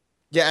movie.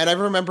 Yeah, and I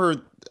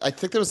remember, I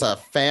think there was a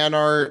fan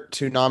art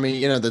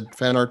Toonami, the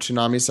fan art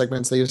Toonami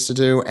segments they used to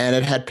do, and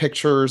it had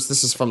pictures.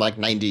 This is from like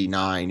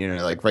 '99,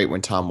 like right when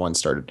Tom 1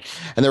 started.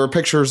 And there were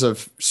pictures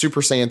of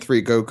Super Saiyan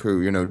 3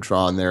 Goku,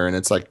 drawn there, and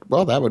it's like,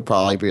 well, that would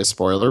probably be a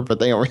spoiler, but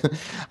they don't really,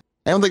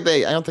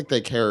 I don't think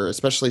they care,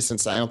 especially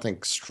since I don't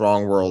think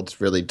Strong World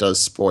really does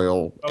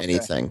spoil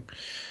anything.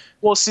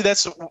 Well, see,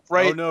 that's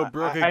right. Oh no,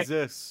 Brooke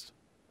exists.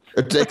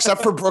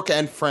 Except for Brooke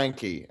and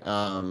Frankie.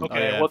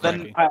 Okay, yeah, well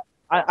Frankie. then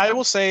I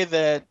will say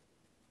that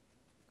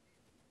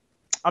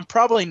I'm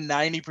probably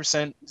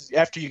 90%,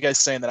 after you guys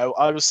saying that,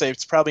 I would say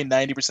it's probably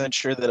 90%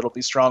 sure that it'll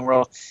be Strong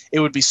World. It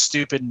would be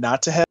stupid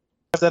not to have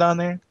that on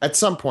there. At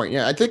some point,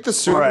 yeah. I think the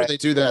sooner Right. they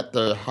do that,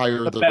 the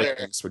higher the better.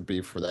 ratings would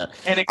be for that.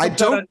 And it I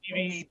comes out don't- on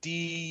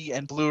DVD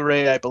and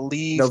Blu-ray, I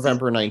believe.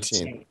 November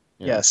 19th.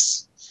 Yeah.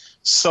 Yes.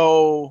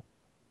 So,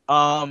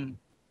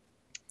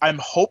 I'm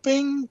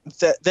hoping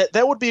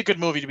that would be a good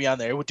movie to be on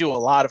there. It would do a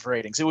lot of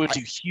ratings. It would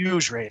do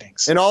huge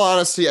ratings. In all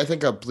honesty, I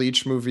think a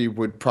Bleach movie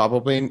would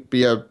probably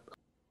be a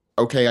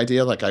okay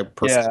idea. Like I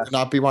personally would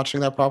not be watching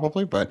that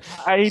probably, but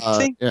I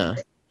think yeah,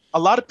 a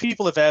lot of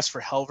people have asked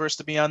for Hellverse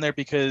to be on there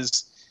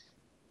because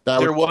that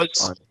there would be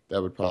was- fun.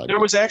 That would probably. there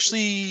was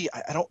actually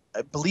I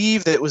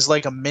believe that it was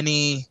like a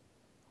mini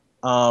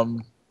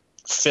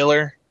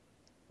filler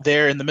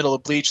there in the middle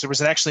of Bleach. There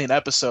was actually an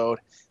episode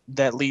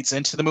that leads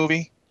into the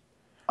movie.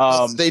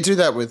 They do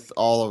that with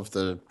all of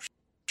the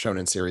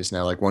shonen series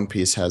now. Like One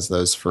Piece has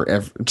those for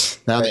every.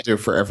 Now they do it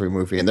for every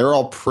movie, and they're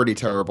all pretty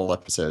terrible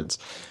episodes.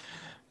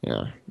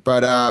 Yeah,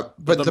 but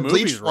the Bleach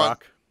movies one,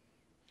 rock.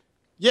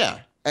 yeah,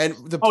 and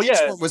the Bleach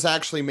one was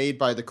actually made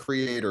by the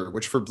creator,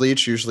 which for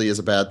Bleach usually is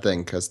a bad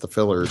thing because the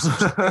fillers.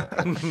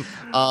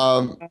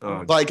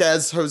 Like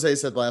as Jose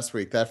said last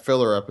week, that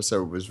filler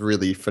episode was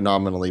really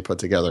phenomenally put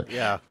together.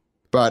 Yeah,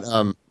 But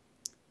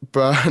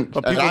but and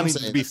people I'm need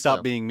saying to this,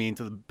 stop being mean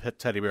to the pet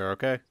teddy bear.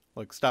 Okay,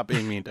 like stop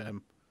being mean to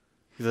him.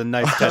 He's a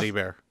nice teddy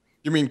bear.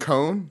 You mean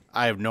Cone?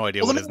 I have no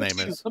idea Well, what his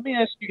name is. Let me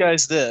ask you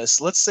guys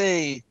this. Let's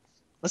say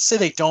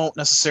they don't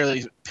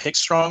necessarily pick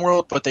Strong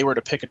World, but they were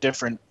to pick a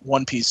different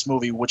One Piece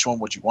movie. Which one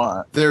would you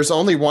want? There's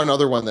only one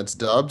other one that's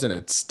dubbed, and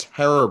it's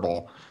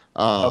terrible.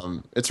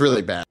 It's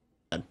really bad.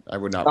 I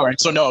would not. All right,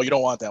 so no, you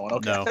don't want that one.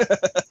 Okay. No,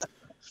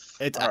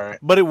 it's All right.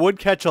 but it would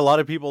catch a lot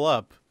of people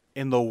up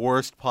in the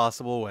worst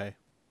possible way.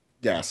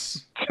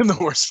 Yes. In the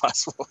worst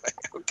possible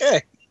way.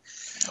 Okay.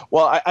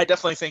 Well, I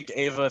definitely think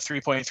Ava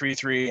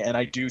 3.33, and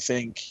I do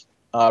think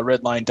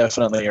Redline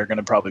definitely are going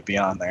to probably be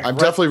on there. I'm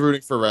definitely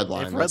rooting for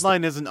Redline. If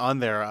Redline isn't on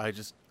there, I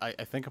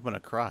think I'm gonna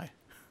cry.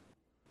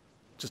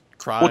 Just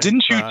cry. Well,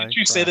 didn't you cry,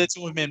 say cry. that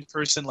to him in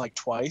person like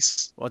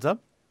twice? What's up?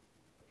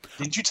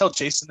 Didn't you tell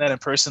Jason that in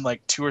person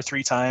like 2 or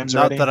 3 times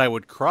Not already? that I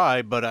would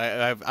cry, but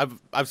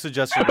I've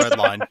suggested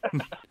Redline.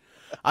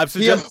 I've He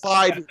suggested.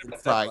 implied he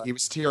would cry. He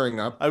was tearing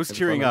up. I was in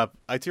tearing front up.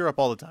 I tear up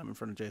all the time in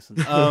front of Jason.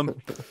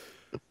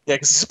 Yeah,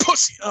 because he's a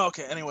pussy. Oh,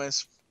 okay,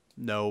 anyways.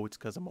 No, it's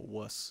because I'm a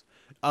wuss.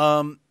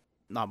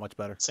 Not much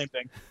better. Same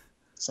thing.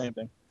 Same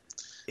thing.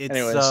 It's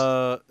Anyways.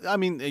 I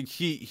mean,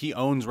 he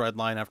owns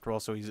Redline after all,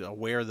 so he's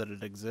aware that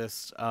it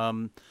exists.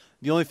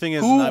 The only thing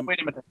is,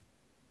 Wait a minute.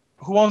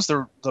 Who owns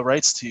the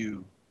rights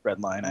to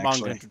Redline, Manga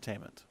actually?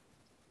 Entertainment.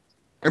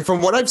 And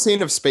from what I've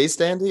seen of Space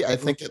Dandy, I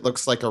think it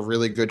looks like a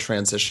really good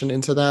transition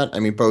into that. I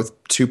mean, both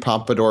two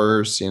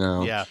pompadours,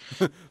 Yeah,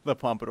 the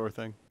Pompadour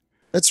thing.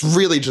 It's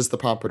really just the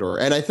pompadour.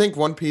 And I think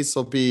One Piece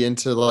will be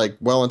into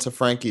into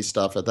Frankie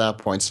stuff at that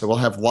point. So we'll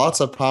have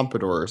lots of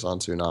pompadours on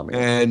Toonami.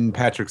 And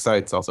Patrick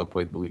Seitz also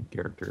played the lead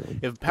character.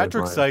 If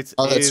Patrick Redline. Seitz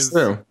Oh, that's is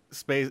true.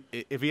 space,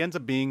 if he ends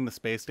up being the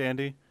Space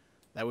Dandy,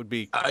 that would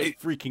be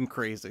freaking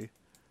crazy.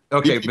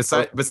 Okay,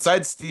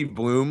 besides Steve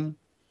Bloom,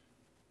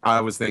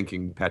 I was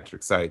thinking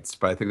Patrick Seitz,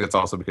 but I think that's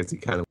also because he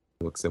kind of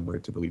looks similar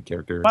to the lead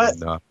character But-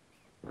 in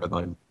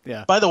Redline.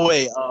 Yeah, By the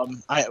way,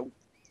 I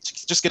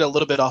just get a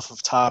little bit off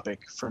of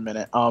topic for a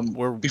minute.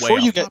 we're Before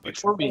way you off get topic.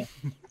 before we,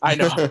 I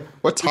know.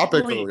 What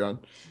topic Before are we on?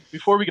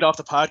 Before we get off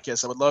the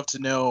podcast, I would love to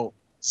know,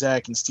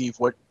 Zach and Steve,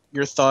 what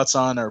your thoughts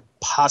on or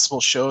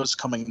possible shows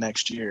coming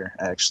next year,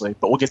 actually.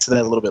 But we'll get to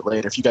that a little bit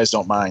later if you guys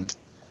don't mind.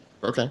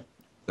 Okay.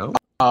 No.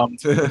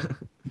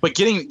 But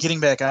getting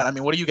back on, I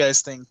mean, what do you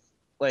guys think?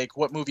 Like,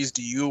 what movies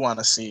do you want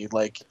to see?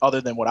 Like,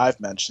 other than what I've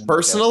mentioned.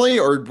 Personally,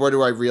 or what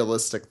do I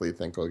realistically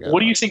think will get? What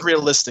do you think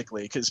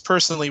realistically? Because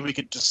personally, we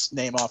could just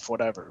name off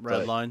whatever.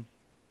 but- Redline.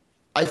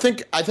 I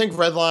think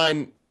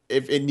Redline,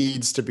 if it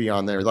needs to be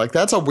on there, like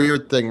that's a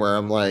weird thing where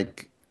I'm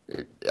like,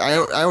 I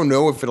don't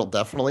know if it'll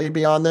definitely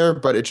be on there,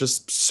 but it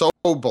just so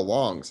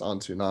belongs on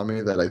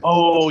Toonami that I.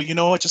 Oh, you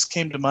know what just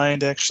came to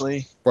mind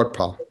actually? What,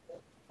 Paul?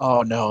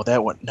 Oh no,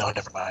 that one. No,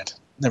 never mind.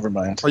 Never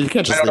mind. Well, you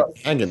can't just I don't leave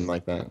it hanging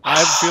like that. I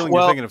have a feeling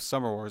Well- you're thinking of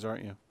Summer Wars,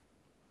 aren't you?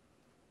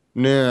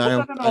 No, I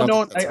No, don't.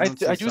 no. think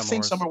that's- I do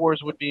think Summer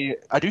Wars would be.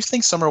 I do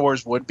think Summer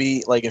Wars would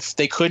be like if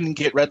they couldn't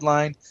get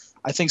Redline.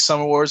 I think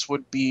Summer Wars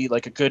would be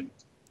like a good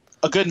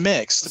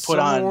mix to put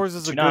Summer on. Wars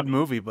is a Toonami. good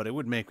movie, but it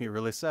would make me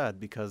really sad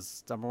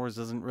because Summer Wars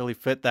doesn't really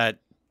fit that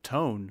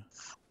tone.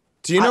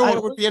 Do you know I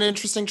what would be an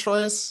interesting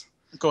choice?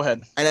 Go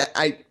ahead. And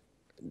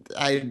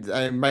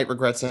I might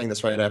regret saying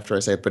this right after I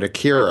say it, but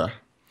Akira.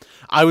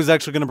 I was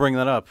actually going to bring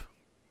that up.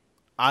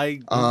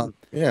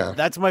 Yeah.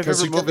 That's my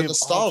 'Cause favorite you get the movie of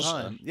all nostalgia.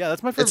 time. Yeah,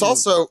 that's my favorite. It's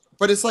also,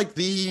 but it's like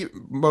the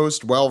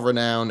most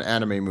well-renowned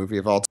anime movie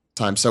of all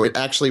time. So it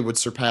actually would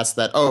surpass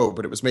that. Oh,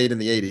 but it was made in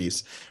the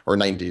 80s or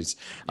 90s.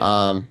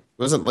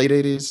 Wasn't late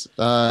 80s.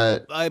 I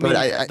mean,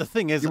 but the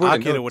thing is, you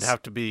wouldn't Akira know would it's-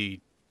 have to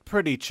be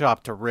pretty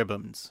chopped to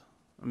ribbons.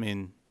 I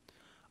mean,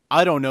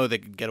 I don't know they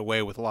could get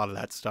away with a lot of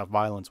that stuff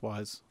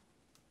violence-wise.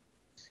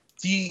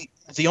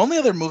 The only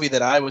other movie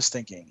that I was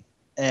thinking,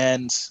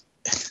 and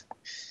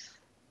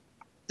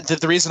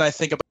the reason I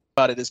think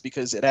about it is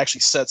because it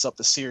actually sets up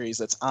the series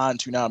that's on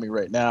Toonami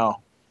right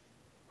now,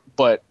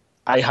 but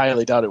I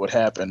highly doubt it would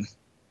happen,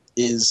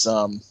 is,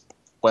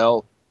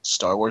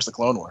 Star Wars The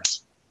Clone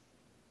Wars.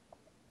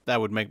 That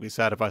would make me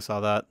sad if I saw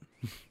that.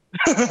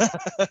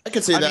 I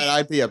could see that.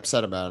 I'd be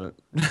upset about it.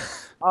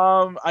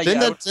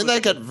 Didn't that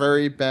get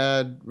very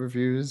bad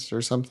reviews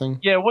or something?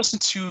 Yeah, it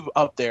wasn't too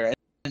up there,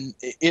 and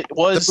it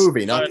was The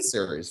movie, not the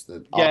series.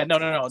 Yeah,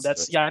 no.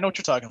 That's I know what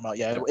you're talking about.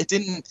 Yeah,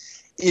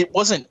 it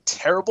wasn't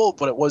terrible,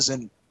 but it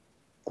wasn't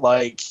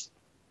like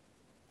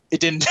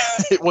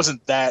it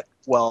wasn't that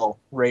well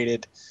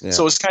rated. Yeah.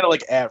 So it's kind of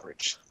like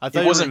average. I thought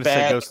It you were wasn't going to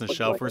say bad, Ghost in the but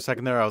Shell like- for a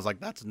second there. I was like,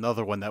 that's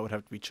another one that would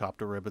have to be chopped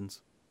to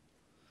ribbons.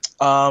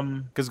 But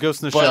Because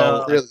Ghost in the But,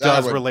 Shell that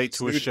does would relate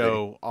to a suit me.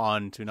 show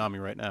on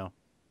Toonami right now.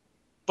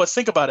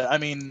 think about it. I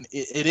mean,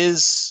 it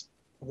is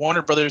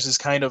Warner Brothers is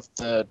kind of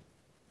the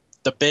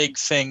big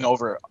thing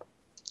over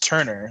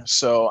Turner.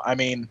 So I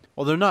mean,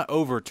 Well, they're not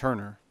over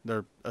Turner.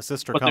 They're a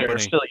sister but they're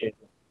company. affiliated.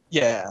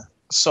 Yeah.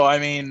 So I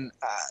mean,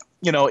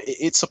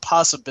 it's a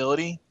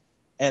possibility,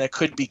 and it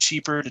could be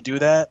cheaper to do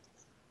that.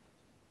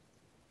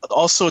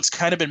 Also, it's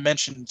kind of been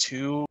mentioned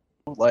too,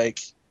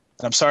 like,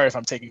 and I'm sorry if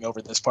I'm taking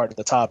over this part of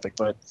the topic,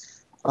 but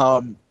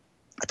I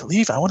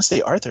believe I want to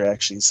say Arthur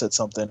actually said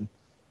something.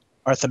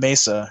 Arthur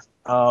Mesa,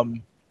 a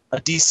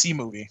DC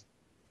movie,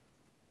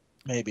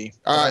 maybe.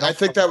 I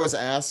think that was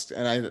asked,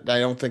 and I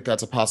don't think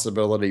that's a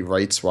possibility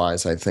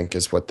rights-wise. I think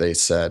is what they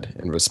said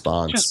in Which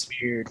response. is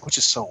weird. Which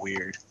is so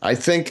weird. I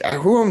think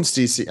who owns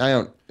DC? I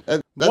don't.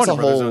 That's Warner a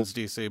Brothers whole. owns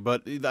DC,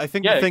 but I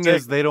think Yeah, the thing is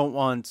exactly. they don't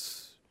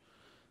want.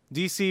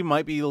 DC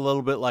might be a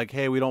little bit like,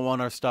 hey, we don't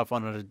want our stuff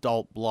on an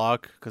adult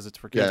block because it's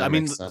for kids. Yeah, I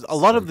mean, makes sense. a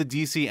lot of the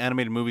DC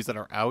animated movies that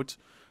are out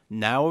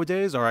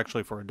nowadays are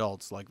actually for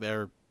adults. Like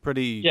they're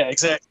pretty, Yeah,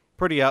 exactly.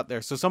 pretty out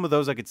there. So some of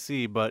those I could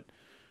see, but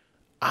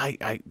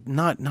I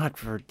not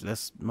for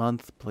this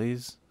month,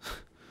 please.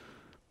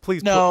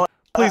 please, No,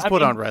 please I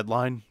put mean- on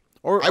Redline.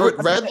 Or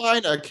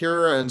Redline,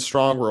 Akira, and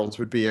Strong Worlds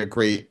would be a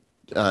great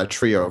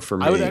trio for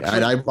me. I would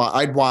actually- and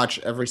I'd watch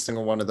every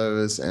single one of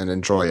those and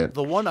enjoy it.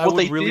 the one I Well,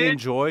 would they really did-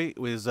 enjoy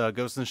was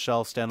Ghost in the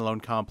Shell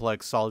Standalone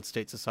Complex Solid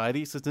State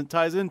Society, since it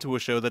ties into a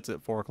show that's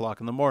at 4:00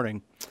 in the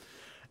morning,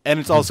 and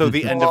it's also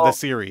the end of the Well-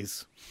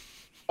 series.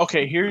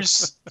 Okay,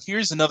 here's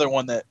another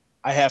one that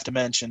I have to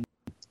mention.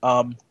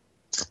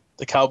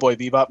 The Cowboy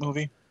Bebop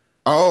movie.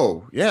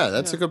 Oh, yeah,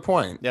 that's a good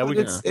point. Yeah, we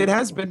But can. it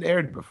has been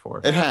aired before.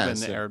 It It's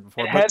has. been yeah. aired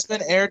before, It but has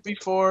been aired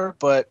before,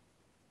 but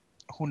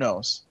who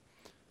knows?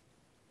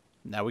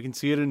 now we can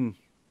see it in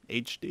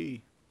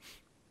HD.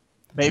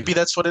 Maybe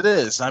that's what it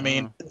is. I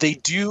mean, they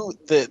do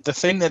the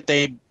thing that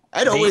they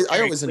I made always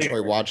very enjoy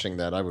clear. watching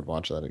that. I would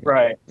watch that again.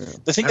 Right. Yeah.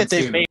 The thing I've that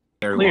they've seen made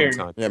it a very clear. long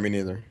time. Yeah, me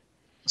neither.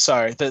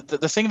 Sorry, the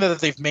thing that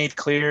they've made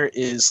clear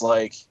is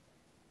like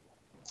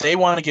they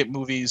want to get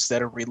movies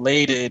that are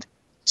related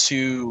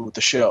to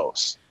the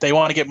shows. They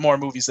want to get more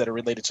movies that are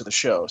related to the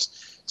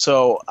shows.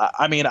 So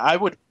I mean, I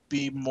would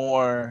be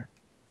more.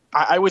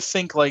 I would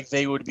think like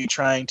they would be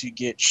trying to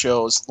get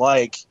shows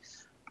like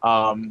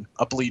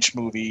a Bleach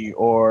movie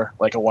or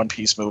like a One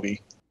Piece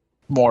movie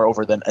more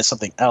over than as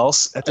something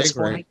else at this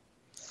agree. point.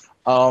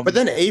 But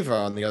then Ava,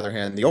 on the other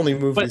hand, the only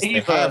movies they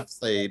Ava- have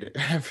played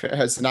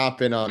has not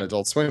been on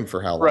Adult Swim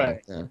for how long?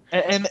 Right. Yeah.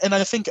 And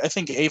I think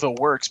Ava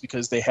works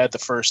because they had the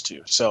first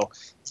two, so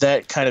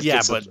that kind of Yeah,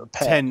 fits but a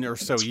peg 10 or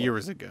so in this one.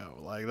 years ago,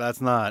 like that's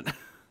not.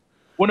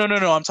 Well,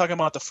 no. I'm talking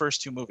about the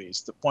first two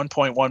movies, the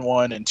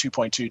 1.11 and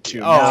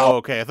 2.22. Oh,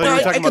 okay. I thought you were I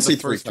talking can about see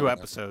the three first two coming out.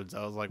 episodes.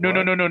 I was like, No,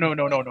 what?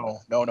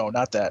 no,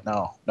 not that.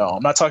 No.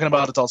 I'm not talking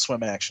about Adult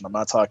Swim action. I'm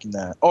not talking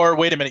that. Or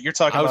wait a minute, you're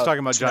talking I about. was talking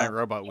about Giant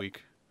Robot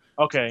Week.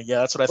 Okay, yeah,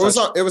 that's what I It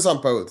thought. was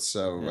on both,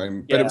 so I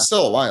mean, but Yeah. it was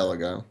still a while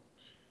ago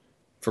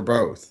for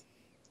both.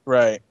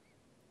 Right.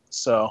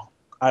 So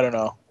I don't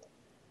know.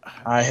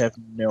 I have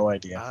no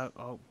idea.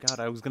 Oh God,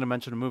 I was gonna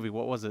mention a movie.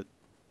 What was it?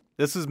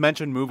 This is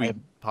Mention Movie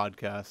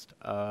podcast.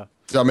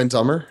 Dumb and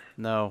Dumber.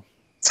 No.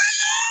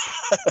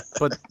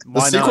 But The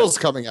why sequel's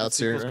not? coming out The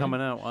soon. sequel's Right?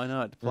 coming out. Why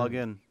not? Plug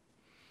in.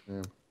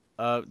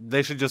 Yeah.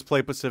 They should just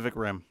play Pacific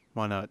Rim.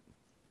 Why not?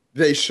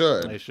 They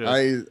should. They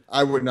should.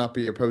 I would not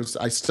be opposed.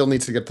 I still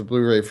need to get the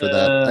Blu-ray for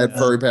that. I had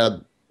very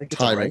bad think it's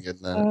timing alright.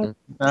 in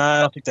that.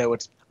 I don't think that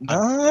would.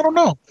 I don't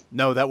know.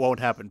 No, that won't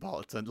happen,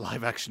 Paul. It's a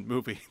live action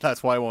movie.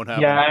 That's why it won't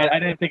happen. Yeah, I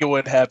didn't think it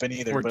would happen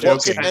either. We're but Well,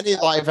 joking. if any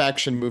live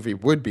action movie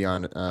would be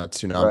on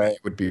Toonami, Right. it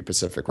would be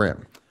Pacific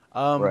Rim.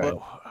 Right. But,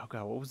 oh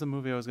God, what was the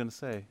movie I was gonna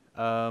say?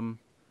 Oh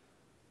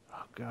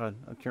God,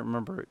 I can't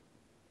remember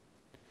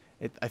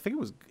it. I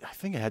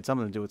think it had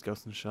something to do with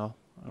Ghost in the Shell.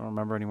 I don't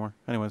remember anymore.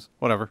 Anyways,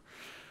 whatever.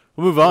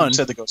 We'll move on. You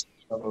said the Ghost in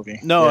the Shell movie.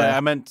 No, Yeah. I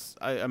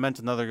meant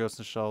another Ghost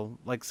in the Shell,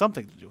 like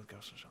something to do with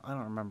Ghost in the Shell. I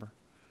don't remember.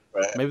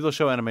 Right. Maybe they'll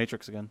show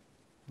Animatrix again.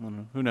 I don't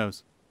know. Who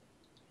knows?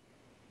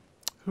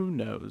 Who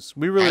knows?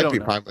 We really I'd don't be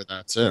know. fine with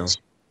that too.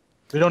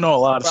 We don't know a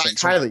lot of I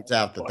things. highly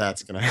doubt that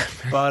that's gonna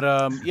happen.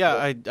 But yeah,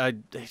 I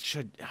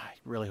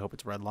really hope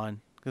it's Redline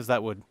because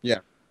that would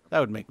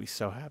make me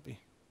so happy.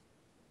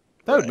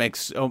 That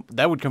would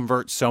that would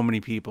convert so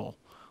many people.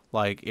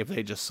 Like if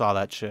they just saw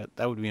that shit,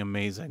 that would be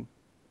amazing.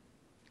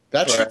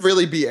 That should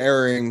really be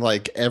airing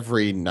like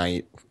every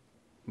night.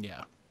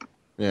 Yeah,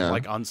 Yeah.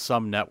 like on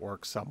some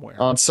network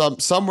somewhere. On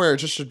somewhere, it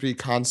just should be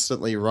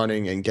constantly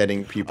running and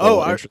getting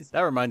people. interested.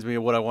 That reminds me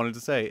of what I wanted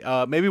to say.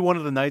 Maybe one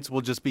of the nights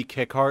will just be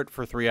Kick Heart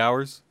for 3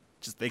 hours.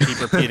 Just they keep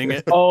repeating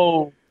it.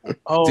 Oh,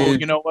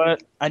 Dude. you know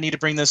what? I need to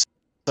bring this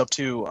up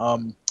too.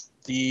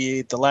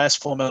 The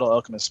last Full Metal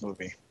Alchemist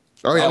movie.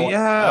 Oh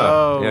yeah.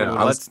 Oh, yeah.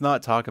 let's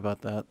not talk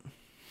about that.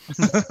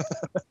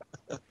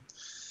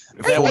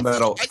 Full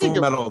Metal. I think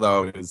Full Metal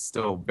though is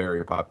still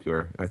very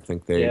popular. I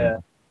think they. Yeah.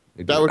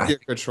 they That do- would be a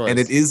good choice. And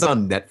it is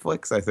on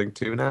Netflix, I think,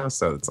 too now.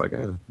 So it's like,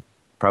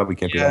 probably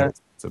can't be Yeah. that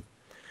expensive.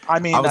 I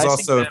mean, I was think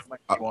also- that might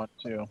be one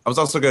too. I was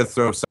also going to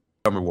throw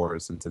Summer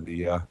Wars into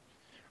the.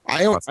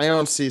 I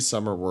don't see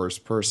Summer Wars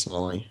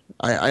personally.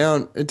 I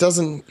don't. It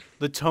doesn't.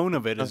 The tone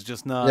of it is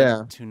just not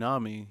Yeah.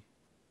 Toonami.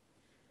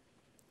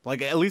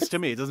 Like at least to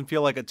me, it doesn't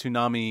feel like a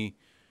Toonami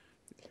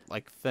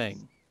like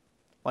thing.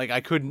 Like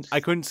I couldn't see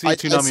I'd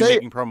Toonami say-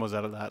 making promos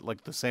out of that,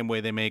 like the same way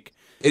they make.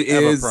 It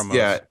Eva is, promos.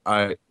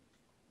 yeah.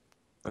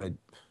 Can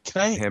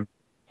I?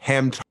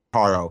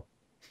 Hamtaro.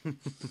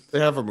 They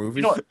have a movie.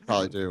 You know what?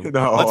 Probably do.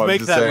 No, Let's I'm make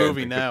just that saying.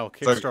 movie now,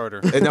 It's like-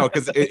 Kickstarter. No,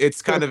 because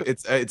it's kind of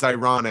it's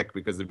ironic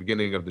because the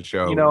beginning of the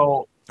show, You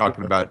know,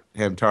 talking about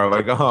Hamtaro,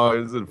 like, oh,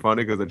 isn't it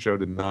funny because the show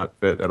did not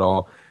fit at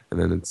all, and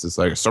then it's just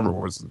like Summer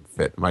Wars doesn't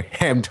fit. I'm like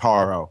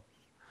Hamtaro.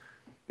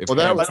 If Well,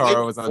 that was- Hamtaro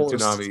they was on forced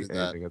to Toonami, do that.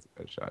 anything has a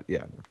good shot.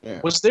 Yeah. Yeah.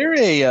 was there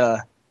a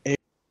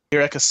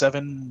Eureka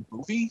 7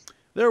 movie?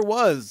 There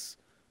was,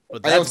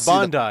 but I don't that's see that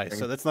Bondi, happening.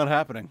 so that's not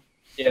happening.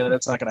 Yeah,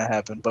 that's not going to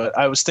happen. But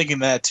I was thinking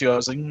that too. I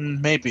was like,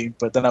 maybe,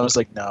 but then I was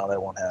like, no,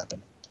 that won't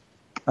happen.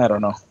 I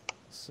don't know.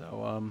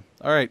 So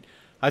all right.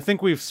 I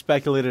think we've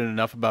speculated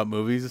enough about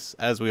movies,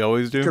 as we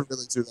always You do. could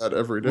really do that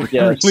every day.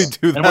 Yeah. really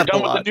do that And we're a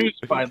done lot. with the news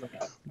finally.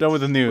 Done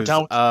with the news.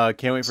 done with-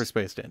 Can't wait for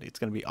Space Dandy. It's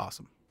going to be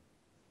awesome.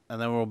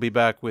 And then we'll be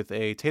back with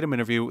a Tatum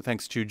interview,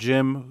 thanks to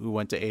Jim, who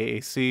went to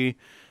AAC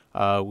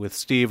with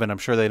Steve, and I'm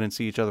sure they didn't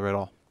see each other at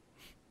all.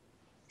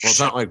 Well,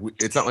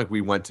 it's not like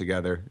we went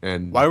together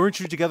and Why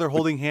weren't you together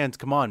holding hands?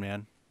 Come on,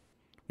 man.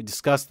 We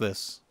discussed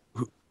this.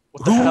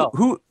 What the hell?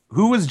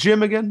 who was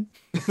Jim again?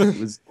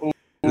 was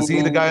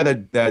he the guy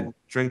that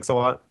drinks a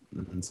lot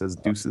and says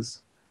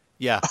deuces?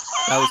 Yeah,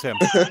 that was him.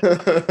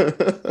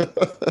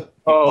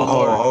 Oh,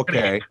 Lord. Oh,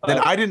 okay. Then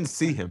I didn't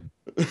see him.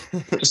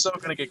 You're so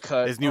going to get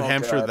cut. Is New Oh,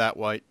 Hampshire God. that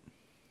white?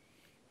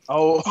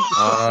 Oh.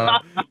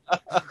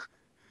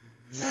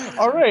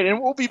 All right,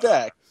 and we'll be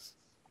back.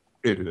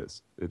 It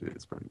is. It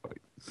is pretty white.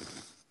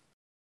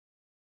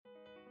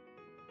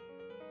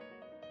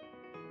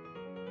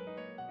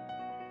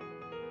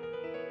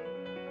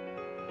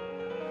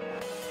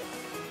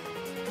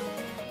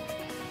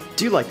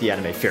 Do you like the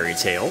anime Fairy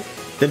Tail?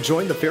 Then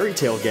join the Fairy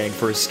Tail gang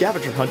for a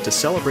scavenger hunt to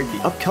celebrate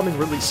the upcoming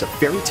release of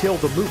Fairy Tail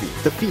the movie,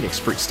 The Phoenix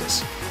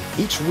Priestess.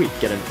 Each week,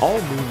 get an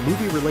all-new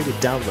movie-related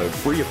download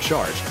free of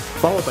charge,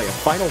 followed by a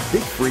final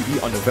big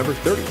freebie on November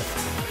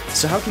 30th.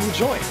 So how can you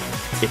join?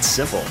 It's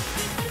simple.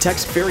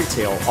 Text Fairy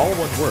Tail, all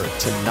one word,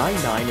 to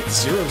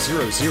 99000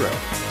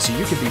 so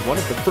you can be one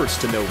of the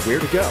first to know where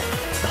to go.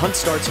 The hunt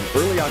starts in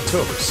early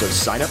October, so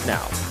sign up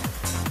now.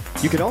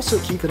 You can also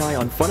keep an eye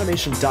on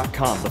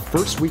Funimation.com the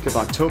first week of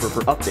October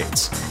for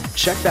updates.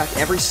 Check back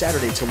every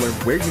Saturday to learn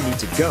where you need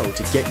to go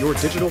to get your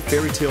digital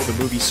Fairy Tail the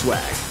movie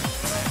swag.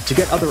 To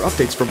get other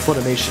updates from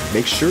Funimation,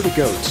 make sure to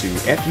go to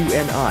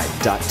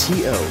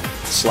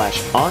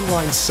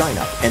funi.to/online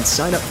sign-up and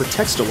sign up for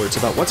text alerts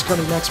about what's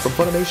coming next from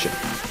Funimation.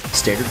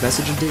 Standard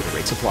message and data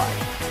rates apply.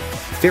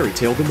 Fairy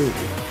Tail the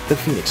movie, The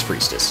Phoenix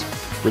Priestess,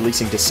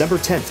 releasing December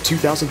 10th,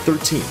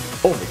 2013,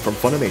 only from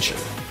Funimation.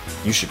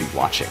 You should be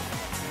watching.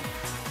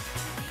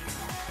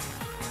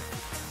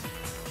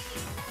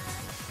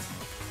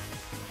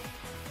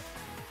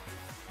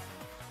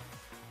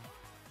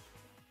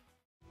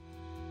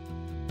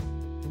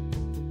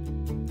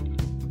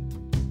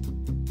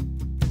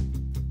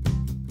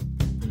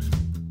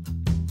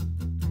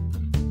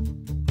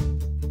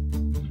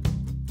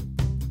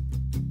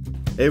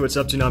 Hey, what's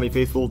up, Toonami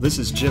Faithful? This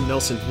is Jim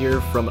Nelson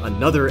here from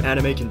another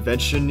anime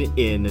convention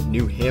in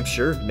New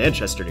Hampshire,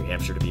 Manchester, New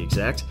Hampshire to be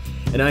exact.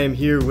 And I am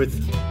here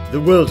with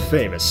the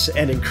world-famous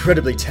and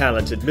incredibly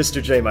talented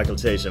Mr. J. Michael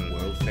Tatum.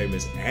 World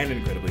famous and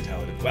incredibly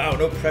talented. Wow,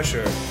 no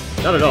pressure.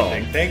 Not at all.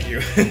 Thank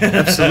you.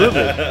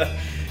 Absolutely.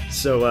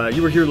 So,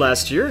 you were here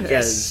last year.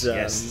 Yes,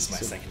 this is my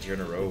second year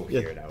in a row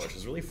here now, which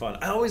is really fun.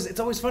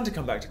 It's always fun to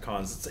come back to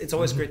cons. It's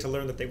always great to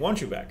learn that they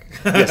want you back.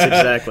 Yes,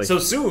 exactly. So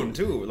soon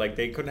too. Like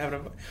they couldn't have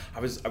enough.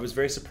 I was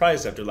very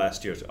surprised after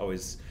last year.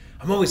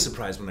 I'm always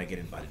surprised when I get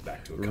invited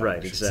back to a con.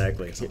 Right,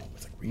 exactly. It's like,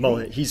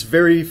 really? He's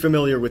very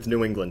familiar with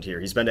New England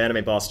here. He's been to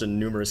Anime Boston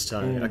numerous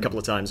times, a couple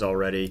of times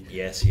already.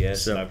 Yes.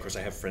 So, and of course,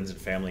 I have friends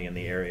and family in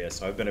the area,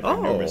 so I've been up here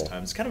numerous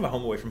times. It's kind of a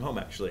home away from home,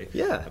 actually.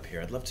 Yeah. Up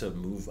here, I'd love to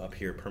move up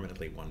here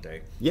permanently one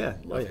day. Yeah,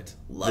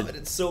 Love it.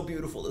 It's so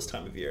beautiful this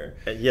time of year.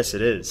 Yes,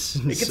 it is.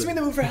 It gets me in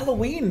the mood for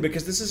Halloween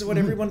because this is what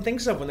everyone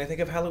thinks of when they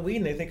think of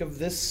Halloween. They think of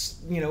this,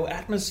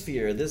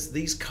 atmosphere,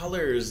 these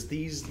colors,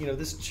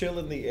 this chill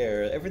in the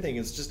air. Everything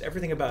is just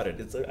everything about it.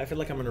 I feel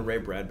like I'm in a Ray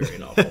Bradbury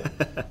novel,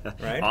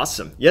 right?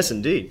 Awesome. Yes,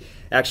 indeed.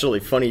 Actually,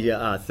 funny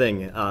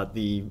thing.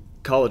 The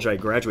college I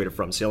graduated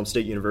from, Salem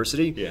State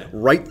University,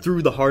 right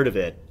through the heart of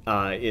it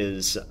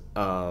is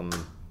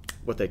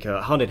what they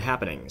call Haunted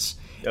Happenings.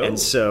 Oh. And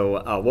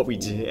so what we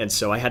did, and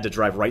so I had to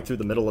drive right through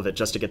the middle of it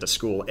just to get to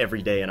school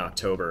every day in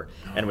October,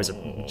 and it was a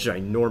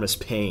ginormous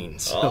pain.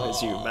 So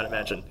as you might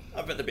imagine, I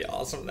bet that'd be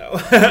awesome, though.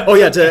 Oh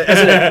yeah,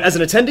 as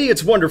an attendee,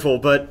 it's wonderful,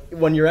 but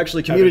when you're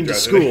actually commuting to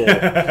school,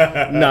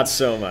 not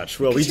so much.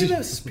 Well, we do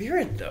the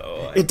spirit,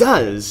 though. It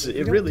does.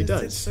 It really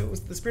does. So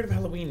the spirit of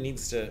Halloween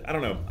needs to. I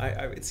don't know.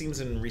 It seems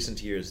in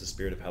recent years the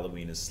spirit of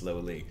Halloween is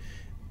slowly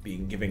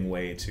giving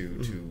way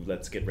to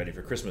let's get ready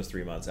for Christmas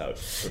 3 months out.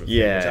 Sort of thing,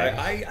 which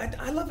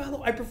I love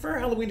Halloween. I prefer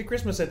Halloween to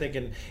Christmas, I think,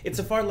 and it's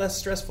a far less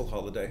stressful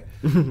holiday.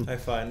 I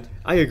find.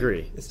 I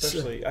agree.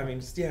 Especially, I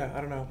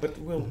don't know, but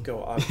we'll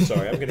go. I'm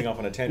sorry, I'm getting off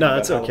on a tangent. No,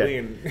 that's about okay.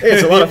 Halloween.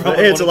 It's a lot of fun.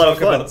 It's a lot of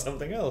fun. About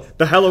something else.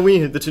 The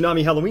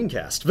Toonami Halloween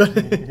cast.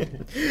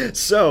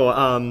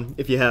 So,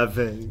 if you have,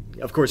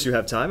 of course, you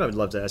have time, I would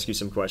love to ask you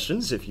some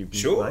questions. If you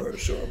Sure.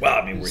 Well,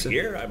 I mean, we're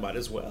here. I might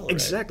as well. Right?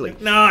 Exactly.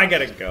 No, I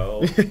gotta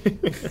go.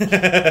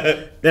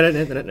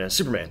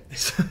 Superman.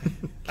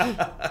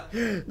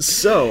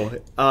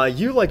 So,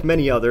 you, like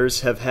many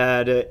others, have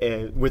had,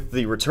 with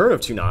the return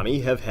of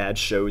Toonami, have had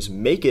shows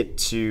make it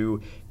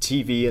to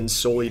TV, and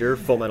Soul Eater,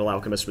 Full Metal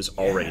Alchemist was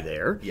already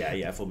there.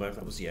 Yeah, Full Metal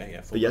Alchemist,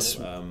 Full yes.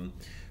 Metal.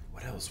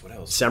 What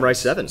else? Samurai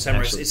 7.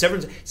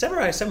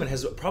 Samurai 7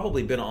 has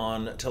probably been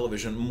on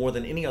television more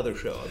than any other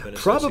show I've been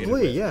associated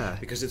Probably, with, yeah.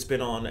 because it's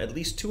been on at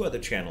least 2 other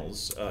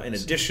channels in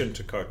addition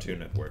to Cartoon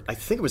Network. I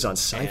think it was on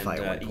Sci-Fi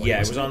at one point. Yeah,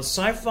 it was on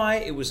Sci-Fi.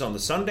 It was on the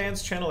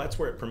Sundance Channel. That's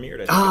where it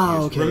premiered.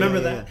 Okay. Remember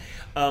that?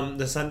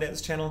 The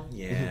Sundance Channel?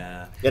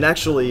 Yeah. And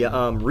actually,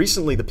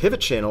 recently the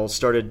Pivot Channel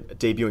started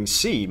debuting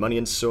C, Money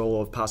and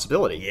Soul of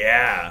Possibility.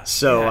 Yeah.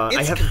 So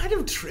it's kind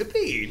of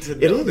trippy to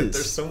know that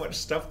there's so much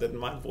stuff that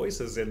my voice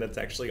is in that's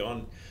actually on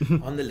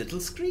the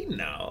little screen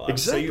now. I'm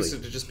so used to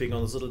just being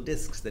on those little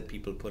discs that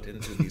people put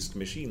into these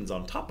machines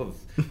on top of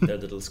their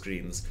little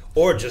screens,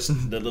 or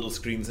just the little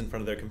screens in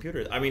front of their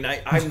computers. I mean,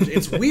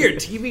 it's weird.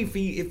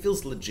 TV, it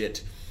feels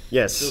legit.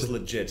 Yes. It feels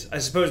legit. I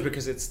suppose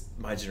because it's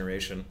my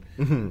generation.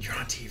 You're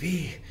on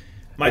TV.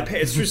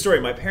 It's a true story.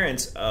 My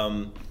parents,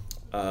 God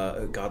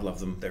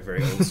love them, they're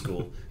very old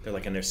school. They're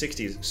like in their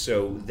 60s,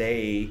 so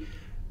they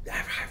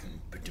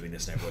haven't been doing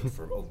this now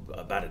for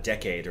about a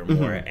decade or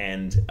more,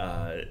 and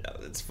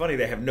it's funny,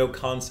 they have no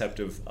concept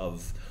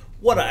of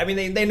what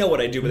they know what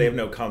I do, but they have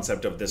no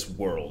concept of this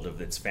world, of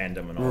its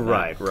fandom and all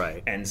that.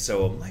 Right. And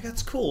so I'm like,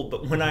 that's cool.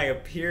 But when I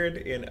appeared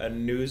in a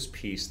news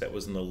piece that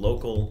was in the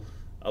local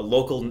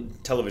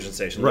television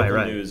station,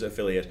 local news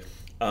affiliate,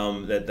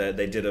 that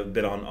they did a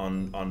bit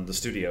on the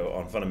studio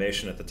on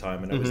Funimation at the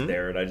time, and I was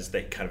there, and I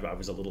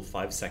was a little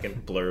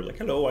 5-second blur, like,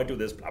 hello, I do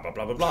this, blah blah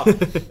blah blah blah.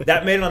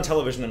 That made it on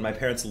television, and my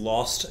parents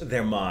lost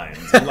their minds.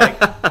 I'm like,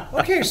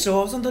 okay, so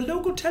I was on the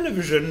local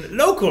television,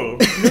 local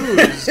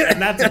news, and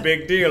that's a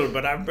big deal.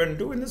 But I've been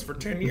doing this for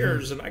 10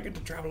 years, and I get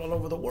to travel all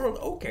over the world.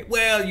 Okay,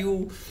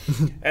 well,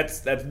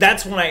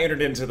 that's when I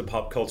entered into the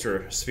pop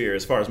culture sphere,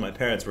 as far as my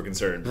parents were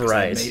concerned.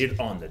 Right, I made it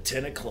on the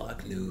 10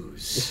 o'clock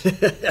news,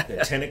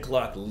 the 10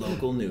 o'clock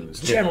local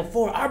news. Channel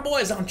 4. Our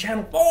boy's on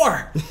Channel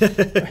 4.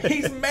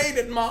 He's made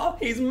it, Ma.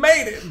 He's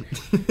made it.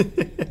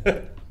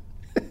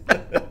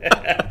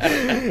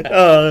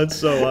 Oh, that's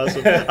so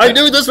awesome. I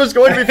knew this was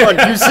going to be fun.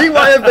 You see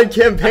why I've been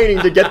campaigning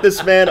to get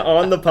this man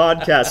on the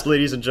podcast,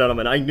 ladies and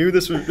gentlemen. I knew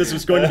this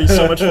was going to be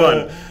so much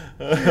fun.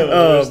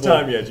 There's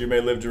time yet. You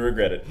may live to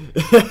regret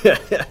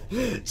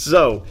it.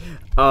 So,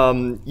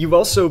 you've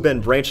also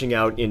been branching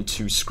out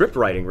into script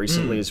writing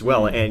recently as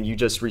well, and you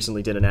just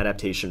recently did an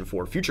adaptation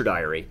for Future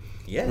Diary,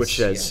 which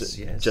has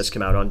just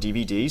come out on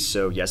DVD,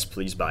 so yes,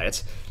 please buy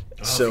it.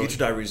 Future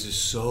Diaries is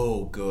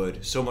so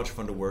good, so much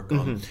fun to work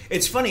on.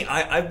 It's funny,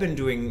 I've been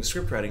doing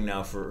script writing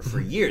now for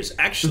years.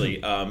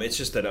 Actually, it's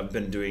just that I've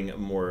been doing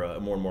more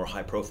and more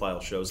high profile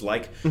shows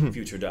like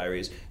Future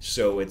Diaries.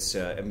 So it's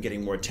I'm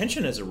getting more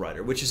attention as a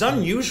writer, which is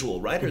unusual.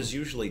 Writers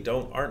usually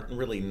aren't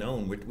really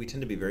known. We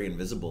tend to be very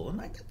invisible,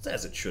 and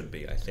as it should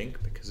be, I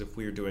think, because if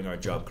we're doing our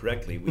job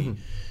correctly,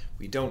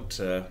 we don't.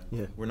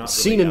 We're not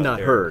seen really and not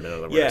there. heard. In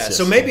other words, yes.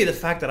 So maybe the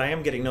fact that I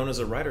am getting known as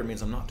a writer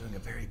means I'm not doing a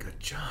very good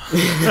job.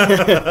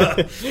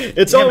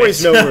 It's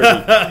always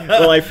noteworthy.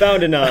 Well, I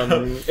found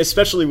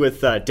especially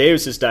with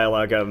Deus's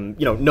dialogue,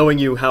 knowing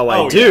you how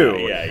I do,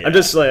 yeah. I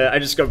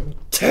just go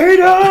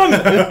Tatum.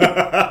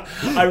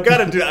 I've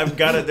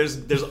got to.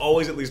 There's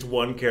always at least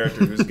one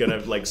character who's gonna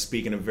like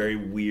speak in a very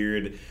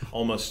weird,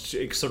 almost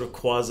sort of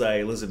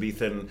quasi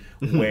Elizabethan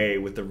way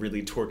with the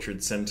really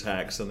tortured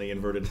syntax and the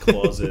inverted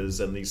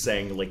clauses and the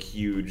saying like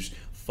huge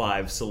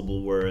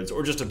 5-syllable words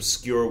or just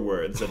obscure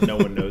words that no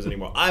one knows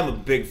anymore. I'm a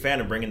big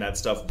fan of bringing that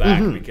stuff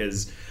back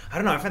because I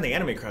don't know. I find the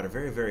anime crowd are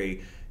very,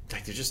 very.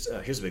 Like they're just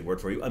here's a big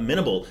word for you,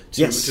 amenable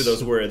to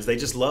those words. They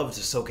just love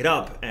to soak it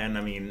up, and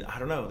I mean, I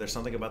don't know. There's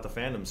something about the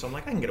fandom, so I'm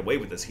like, I can get away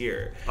with this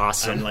here.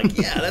 Awesome. And I'm like,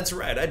 yeah, that's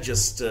right. I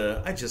just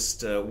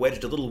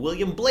wedged a little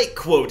William Blake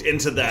quote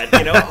into that.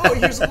 You know, oh,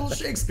 here's a little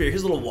Shakespeare.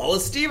 Here's a little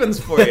Wallace Stevens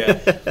for you.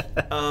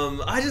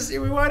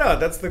 Why not?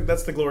 That's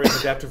the glory of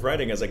adaptive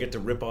writing, as I get to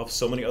rip off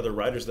so many other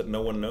writers that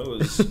no one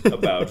knows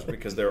about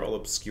because they're all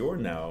obscure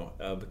now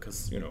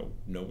because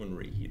no one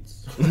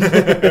reads.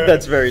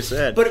 That's very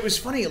sad. But it was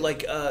funny,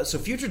 like so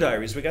Future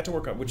Diaries we got to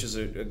work on, which is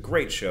a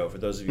great show for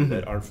those of you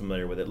that aren't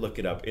familiar with it. Look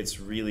it up. It's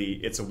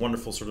a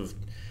wonderful sort of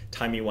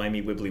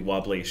timey-wimey wibbly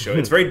wobbly show.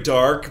 It's very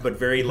dark but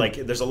very like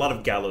there's a lot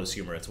of gallows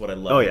humor. It's what I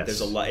love. Oh, yes.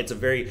 There's a lot. It's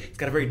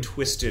got a very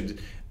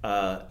twisted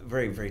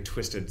very, very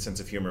twisted sense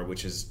of humor,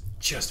 which is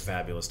just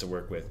fabulous to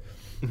work with.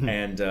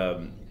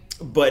 And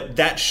but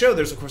that show,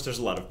 there's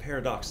a lot of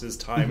paradoxes,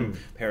 time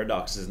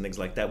paradoxes, and things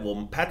like that.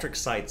 Well, Patrick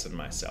Seitz and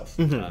myself,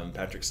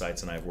 Patrick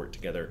Seitz and I have worked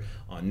together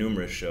on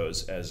numerous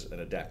shows as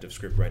an adaptive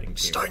script writing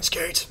team. Steins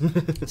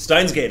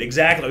Gate,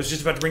 exactly. I was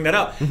just about to bring that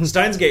up.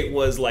 Steins Gate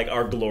was like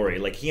our glory.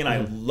 Like he and I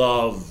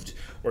loved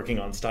working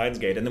on Steins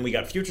Gate, and then we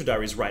got Future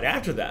Diaries right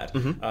after that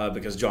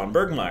because John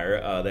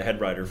Bergmeyer, the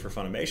head writer for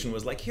Funimation,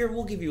 was like, "Here,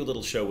 we'll give you a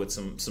little show with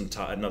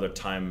another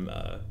time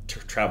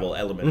travel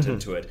element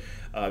into it,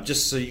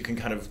 just so you can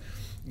kind of."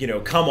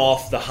 Come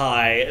off the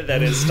high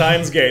that is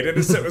Steins Gate." And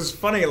it was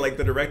funny. Like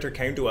the director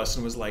came to us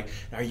and was like,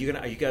 "Are you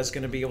guys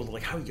gonna be able to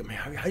how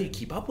do you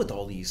keep up with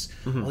all these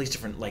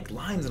different like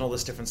lines and all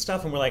this different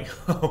stuff?" And we're like,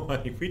 "Oh,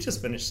 honey, we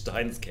just finished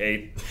Steins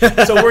Gate."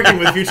 So working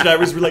with Future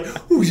Diaries, we're like,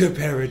 "Who's a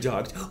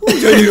paradox?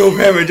 Who's a little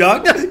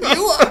paradox?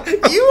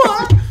 You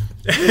are."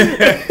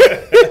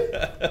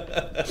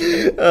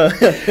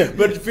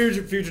 But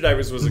Future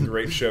Diaries was a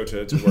great show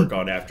to work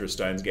on after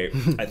Steins Gate.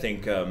 I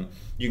think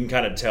you can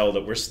kind of tell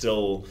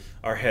that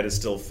our head is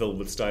still filled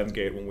with Steins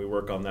Gate when we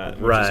work on that,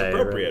 which is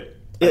appropriate.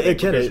 Right.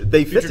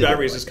 They fit Future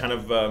Diaries is kind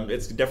of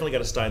it's definitely got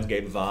a Steins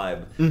Gate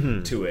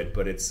vibe to it,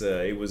 but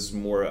it was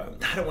more.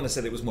 I don't want to say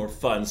that it was more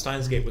fun.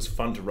 Steins Gate was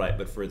fun to write,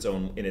 but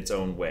in its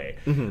own way.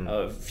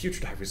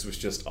 Future Diaries was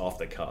just off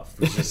the cuff.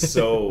 It was just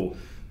so.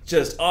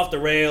 Just off the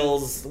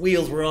rails, the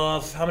wheels were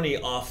off. How many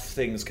off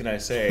things can I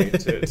say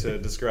to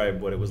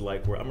describe what it was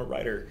like? Where I'm a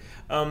writer,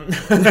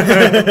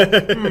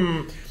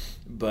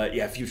 but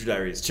yeah, Future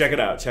Diaries. Check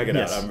it out.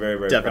 Yes, I'm very,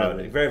 very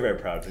definitely. proud. Very, very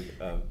proud to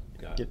have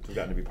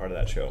gotten to be part of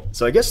that show.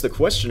 So I guess the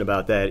question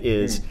about that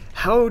is,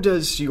 how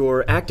does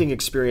your acting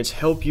experience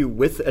help you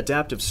with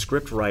adaptive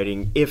script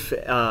writing, if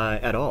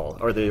at all?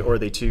 Are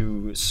they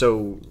two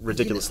so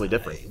ridiculously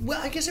different?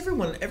 Well, I guess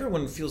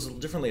everyone feels a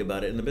little differently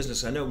about it in the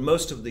business. I know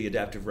most of the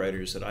adaptive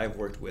writers that I've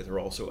worked with are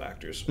also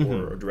actors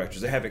or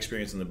directors. They have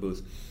experience in the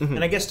booth.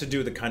 And I guess to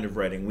do the kind of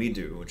writing we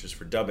do, which is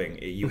for dubbing,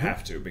 you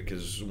have to,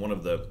 because one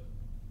of the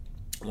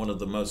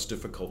most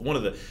difficult,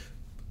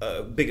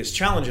 biggest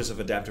challenges of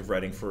adaptive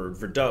writing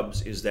for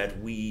dubs is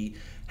that we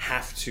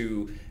have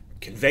to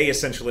convey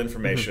essential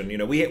information.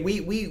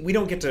 We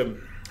don't get to.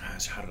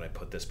 How did I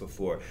put this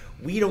before?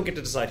 We don't get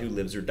to decide who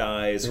lives or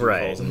dies, who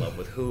falls in love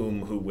with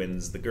whom, who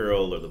wins the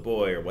girl or the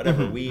boy or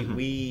whatever.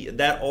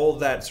 All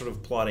that sort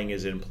of plotting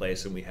is in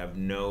place, and we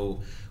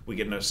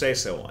get no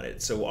say-so on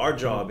it. So our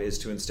job is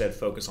to instead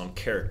focus on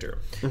character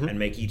and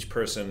make each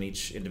person,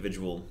 each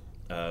individual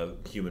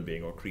human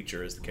being or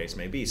creature, as the case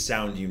may be,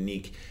 sound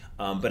unique.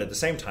 But at the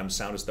same time,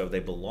 sound as though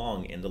they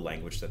belong in the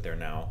language that they're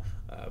now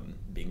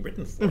being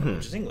written for,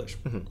 which is English.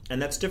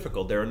 And that's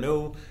difficult. There are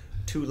no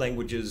two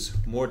languages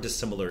more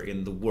dissimilar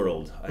in the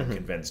world, I'm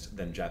convinced,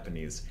 than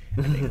Japanese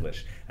and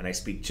English. And I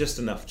speak just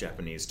enough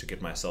Japanese to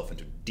get myself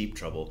into deep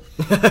trouble.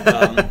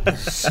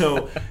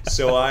 So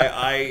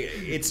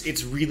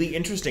it's really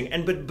interesting.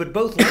 And but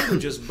both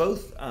languages,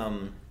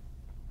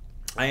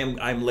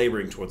 I'm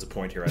laboring towards a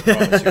point here, I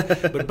promise you.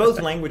 But both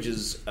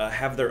languages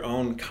have their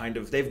own kind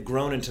of, they've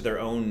grown into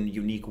their own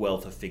unique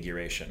wealth of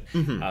figuration.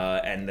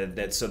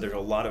 And so there's a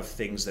lot of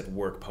things that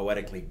work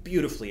poetically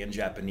beautifully in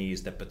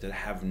Japanese that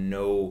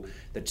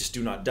just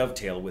do not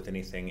dovetail with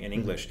anything in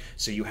English.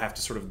 So you have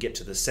to sort of get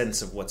to the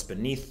sense of what's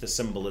beneath the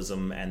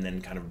symbolism and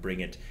then kind of bring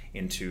it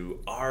into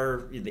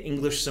the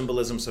English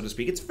symbolism, so to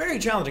speak. It's very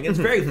challenging. It's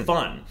very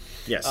fun.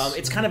 Yes.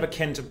 It's kind of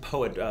akin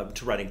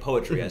to writing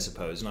poetry, I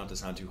suppose, not to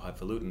sound too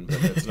highfalutin,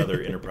 but that's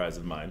another enterprise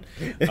of mine.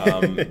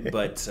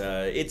 But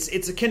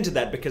it's akin to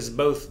that because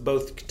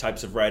both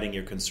types of writing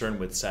you're concerned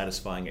with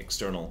satisfying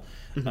external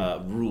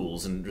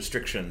rules and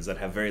restrictions that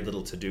have very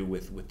little to do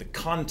with the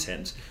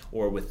content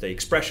or with the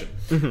expression.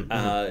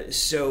 But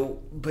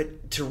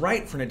to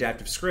write for an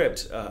adaptive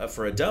script,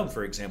 for a dub,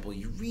 for example,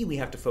 you really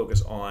have to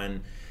focus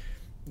on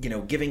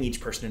giving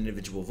each person an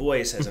individual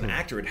voice. As an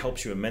actor, it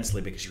helps you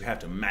immensely because you have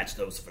to match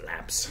those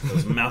flaps,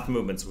 those mouth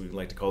movements, we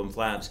like to call them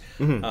flaps.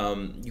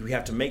 You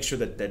have to make sure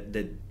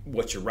that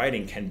what you're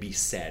writing can be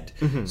said.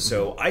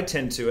 So I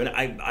tend to, and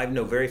I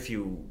know very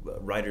few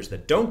writers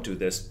that don't do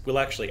this, will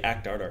actually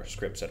act out our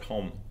scripts at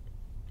home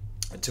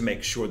to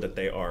make sure that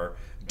they are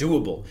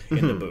doable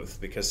in the booth,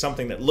 because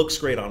something that looks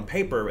great on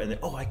paper and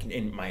I can,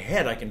 in my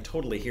head, I can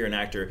totally hear an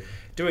actor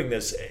doing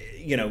this,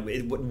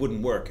 it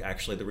wouldn't work.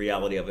 Actually, the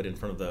reality of it in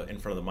front of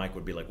the mic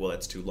would be like, well,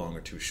 that's too long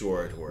or too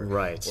short or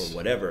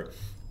whatever.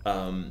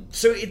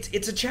 So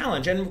it's a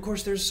challenge, and of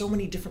course there's so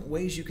many different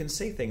ways you can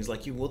say things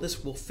like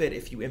this will fit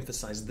if you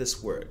emphasize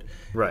this word,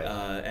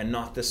 and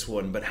not this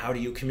one. But how do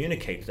you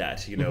communicate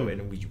that? And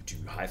do you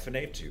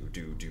hyphenate?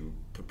 Do you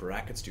put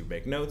brackets? Do you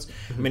make notes?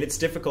 I mean, it's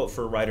difficult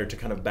for a writer to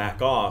kind of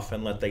back off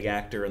and let the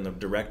actor and the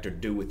director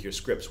do with your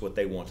scripts what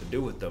they want to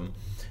do with them.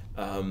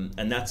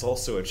 And that's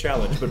also a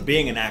challenge. But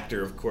being an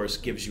actor, of course,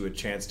 gives you a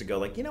chance to go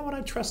like, you know what,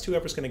 I trust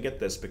whoever's going to get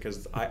this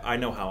because I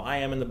know how I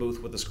am in the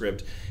booth with the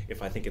script.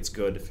 If I think it's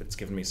good, if it's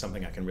given me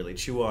something I can really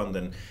chew on,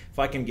 then if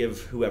I can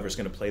give whoever's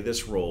going to play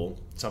this role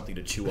something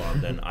to chew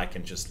on, then I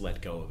can just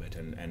let go of it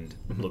and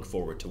look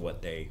forward to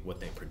what they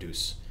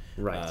produce.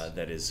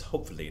 That is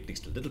hopefully at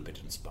least a little bit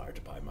inspired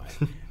by my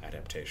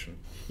adaptation.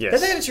 Yes.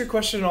 Did that answer your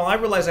question at all? I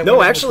realize I No,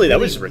 went on actually, this that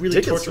was really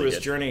ridiculously torturous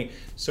good. journey.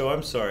 So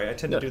I'm sorry. I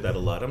tend to do that a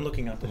lot. I'm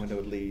looking out the window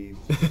at leaves.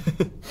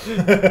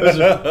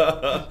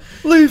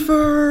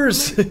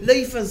 Leafers!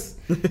 Leafers.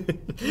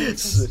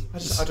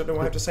 I don't know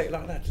why I have to say it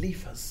like that.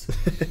 Leafers.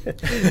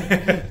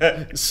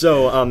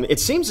 So it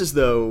seems as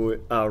though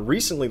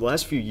recently, the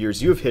last few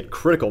years, you have hit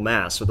critical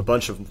mass with a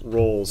bunch of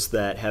roles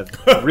that have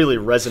really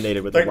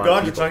resonated with a Thank lot God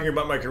of you're people. talking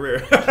about my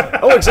career.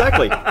 Oh,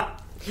 exactly.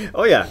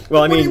 Oh, yeah.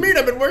 Well, I What mean... do you mean?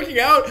 I've been working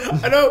out.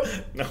 I know.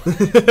 No.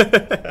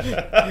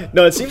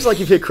 No, it seems like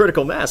you've hit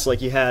critical mass.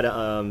 Like you had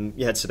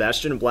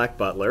Sebastian and Black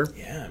Butler,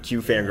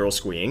 Q Fangirl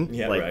Squeeing,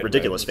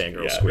 ridiculous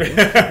fangirl squeeing.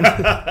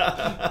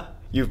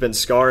 You've been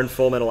Scar in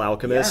Full Metal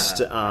Alchemist.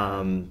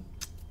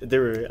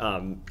 There were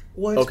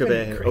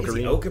Okabe,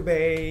 Okarine,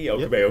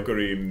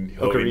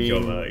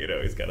 Koma.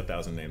 He's got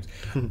 1,000 names.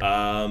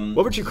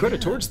 What would you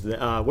credit towards?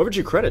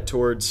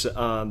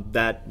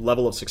 That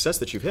level of success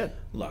that you've hit?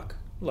 Luck,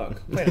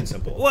 plain and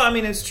simple. Well, I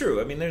mean, it's true.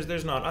 I mean,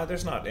 there's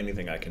not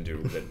anything I can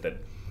do that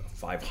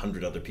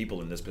 500 other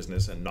people in this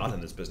business and not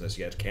in this business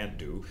yet can't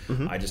do.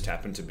 I just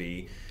happen to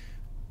be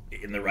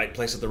in the right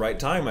place at the right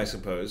time, I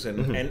suppose.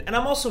 And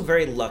I'm also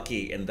very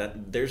lucky in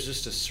that there's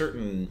just a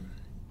certain...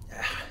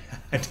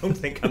 I don't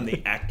think I'm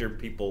the actor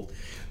people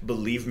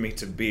believe me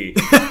to be.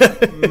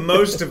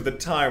 Most of the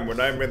time when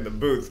I'm in the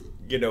booth,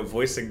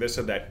 voicing this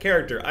or that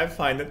character, I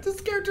find that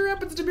this character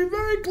happens to be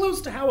very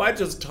close to how I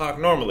just talk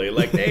normally.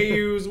 Like they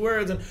use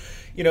words and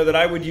that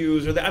I would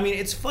use, or that, I mean,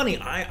 it's funny.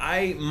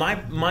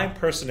 My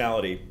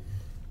personality,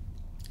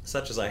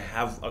 such as I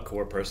have a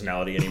core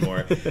personality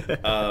anymore,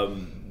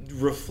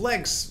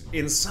 reflects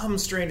in some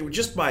strange,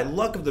 just by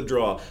luck of the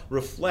draw,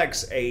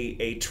 reflects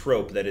a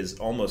trope that is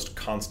almost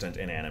constant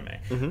in anime.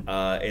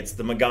 It's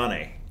the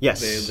Megane.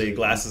 Yes. The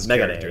glasses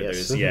Megane, character.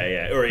 yes.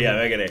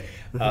 Megane.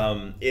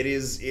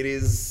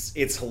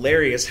 It's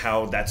hilarious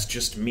how that's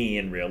just me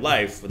in real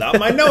life. Without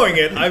my knowing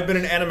it, I've been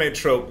an anime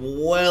trope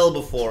well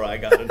before I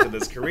got into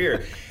this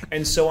career.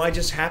 And so I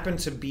just happen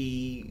to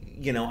be,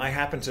 I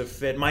happen to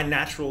fit my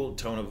natural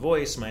tone of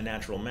voice, my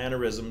natural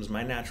mannerisms,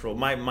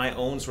 my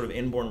own sort of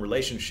inborn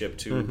relationship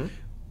to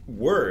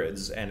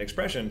words and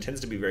expression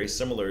tends to be very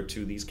similar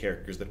to these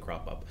characters that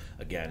crop up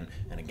again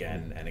and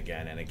again and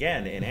again and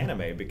again in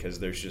anime, because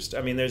there's just,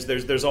 I mean,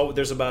 there's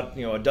about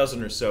a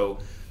dozen or so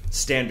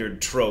standard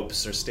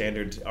tropes or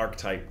standard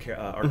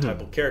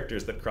archetypal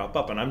characters that crop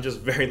up, and I'm just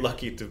very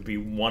lucky to be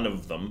one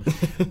of them.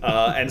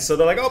 And so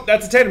they're like, "Oh,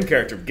 that's a Tatum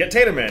character. Get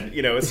Tatum in."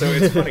 So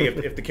it's funny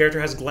if the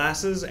character has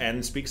glasses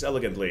and speaks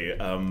elegantly.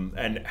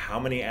 And how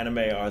many anime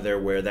are there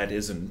where that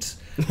isn't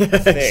a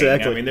thing?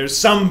 Exactly. I mean, there's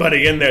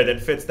somebody in there that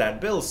fits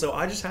that bill. So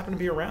I just happen to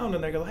be around,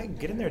 and they go, "Hey,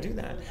 get in there, do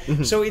that."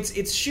 So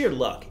it's sheer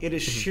luck. It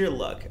is sheer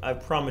luck. I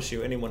promise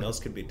you, anyone else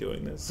could be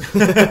doing this.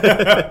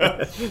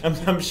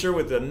 I'm sure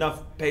with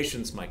enough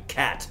patience, my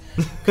cat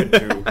could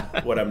do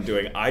what I'm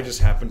doing. I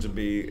just happen to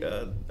be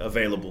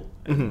available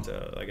and,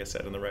 like I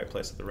said, in the right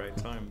place at the right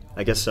time.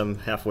 I guess I'm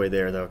halfway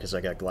there, though, because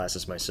I got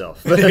glasses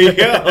myself.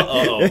 Yeah.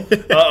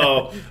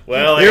 Uh-oh.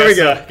 Well, Here we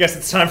go. I guess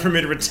it's time for me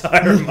to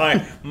retire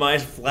my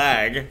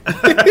flag.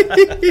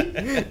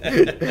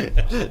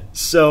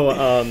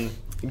 So,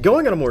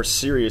 going on a more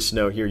serious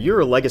note here, you're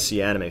a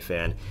legacy anime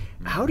fan.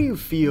 How do you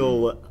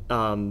feel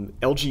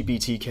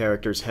LGBT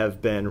characters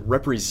have been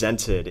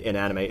represented in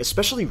anime,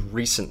 especially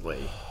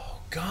recently?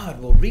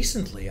 God, well,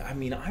 recently, I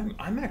mean,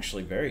 I'm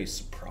actually very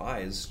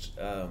surprised.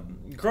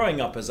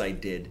 Growing up as I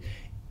did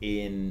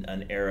in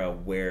an era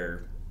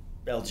where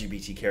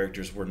LGBT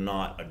characters were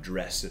not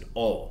addressed at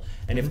all,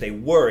 and if they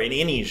were in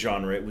any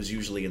genre, it was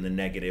usually in the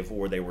negative,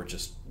 or they were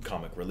just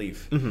comic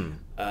relief.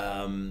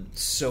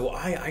 So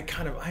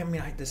I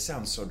mean, this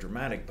sounds so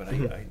dramatic, but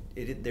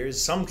there is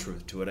some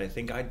truth to it. I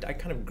think I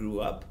kind of grew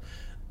up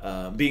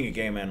being a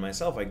gay man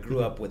myself. I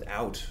grew up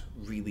without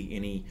really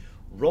any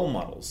role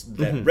models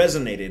that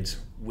resonated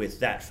with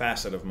that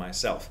facet of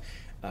myself.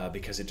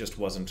 Because it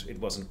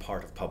wasn't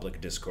part of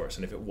public discourse,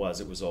 and if it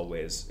was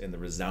always in the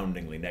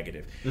resoundingly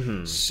negative.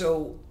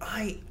 So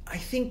I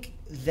think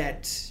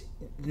that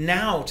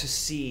now to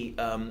see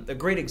a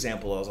great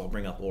example is I'll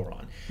bring up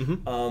Oron.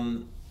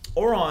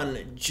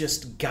 Oron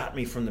just got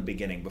me from the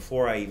beginning.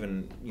 Before I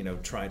even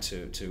tried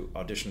to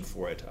audition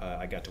for it,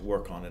 I got to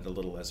work on it a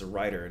little as a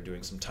writer,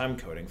 doing some time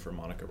coding for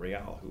Monica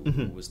Real,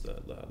 who was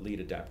the lead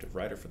adaptive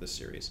writer for the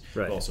series,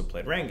 right. who also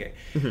played Renge.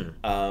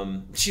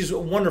 She's a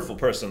wonderful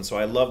person, so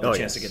I loved the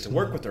chance to get to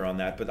work with her on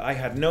that. But I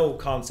had no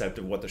concept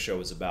of what the show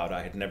was about.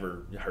 I had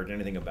never heard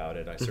anything about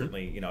it. I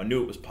certainly I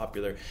knew it was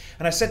popular,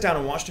 and I sat down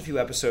and watched a few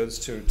episodes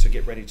to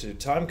get ready to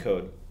time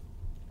code,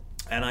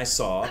 and I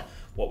saw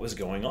what was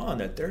going on,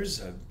 that there's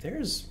a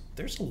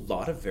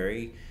lot of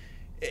very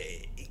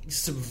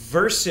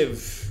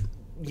subversive,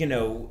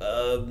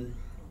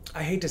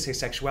 I hate to say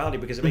sexuality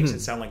because it makes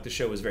it sound like the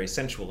show is very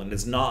sensual, and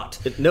it's not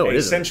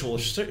a sensual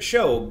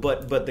show,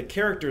 but the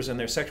characters and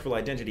their sexual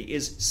identity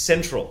is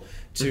central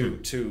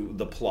to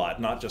the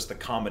plot, not just the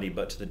comedy,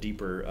 but to the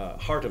deeper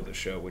heart of the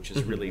show, which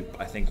is really,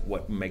 I think,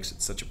 what makes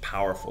it such a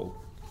powerful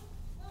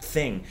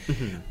thing.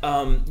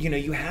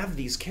 You have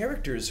these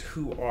characters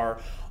who are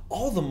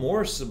all the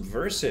more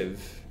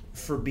subversive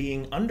for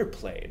being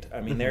underplayed.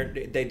 I mean,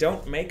 they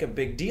don't make a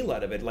big deal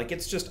out of it. Like,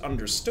 it's just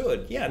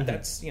understood. Yeah,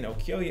 that's,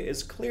 Kyoya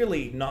is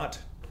clearly not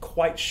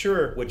quite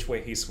sure which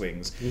way he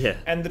swings. Yeah.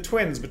 And the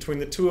twins, between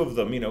the two of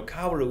them,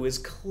 Kaoru is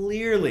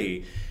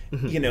clearly,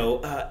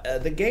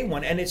 the gay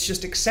one, and it's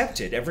just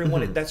accepted.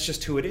 Everyone, that's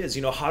just who it is.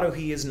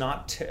 Haruhi is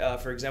not,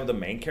 for example, the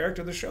main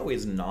character of the show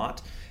is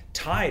not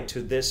tied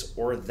to this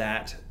or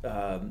that,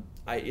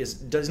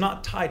 does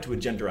not tied to a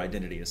gender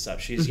identity as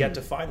such. She's yet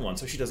to find one,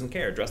 so she doesn't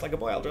care. Dress like a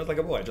boy, I'll dress like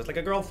a boy. Dress like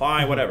a girl,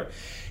 fine, whatever.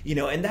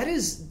 And that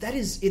is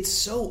it's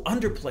so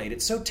underplayed,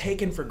 it's so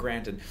taken for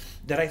granted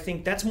that I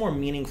think that's more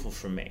meaningful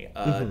for me,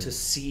 to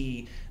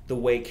see the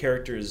way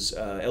characters,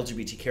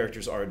 LGBT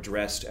characters, are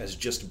addressed as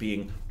just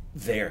being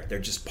there. They're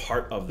just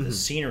part of the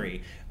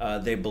scenery.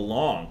 They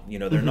belong.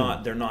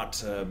 They're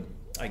not.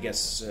 I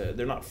guess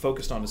they're not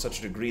focused on to such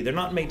a degree. They're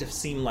not made to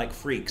seem like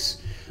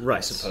freaks, right.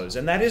 I suppose.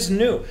 And that is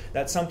new.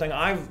 That's something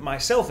I've,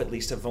 myself at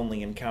least, have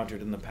only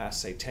encountered in the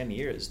past, say, 10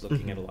 years,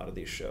 looking at a lot of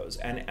these shows.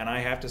 And I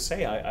have to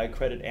say, I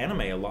credit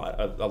anime a lot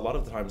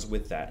of the times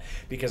with that,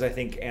 because I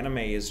think anime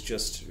is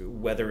just,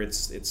 whether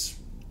it's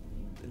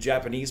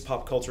Japanese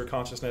pop culture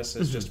consciousness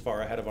is just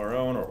far ahead of our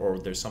own, or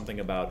there's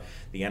something about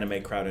the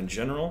anime crowd in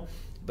general,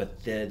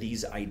 but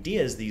these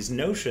ideas, these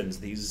notions,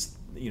 these,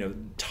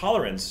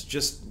 tolerance,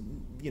 just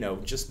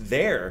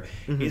there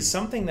is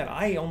something that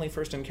I only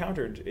first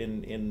encountered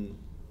in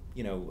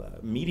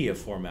media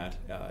format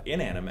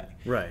in anime.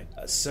 Right.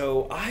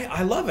 So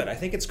I love it. I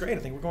think it's great.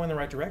 I think we're going in the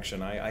right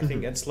direction. I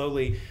think, and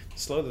slowly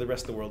the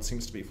rest of the world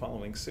seems to be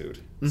following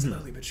suit.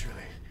 Slowly but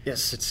surely.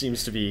 Yes, it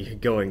seems to be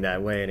going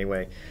that way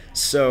anyway.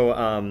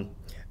 So,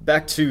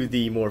 back to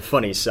the more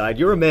funny side.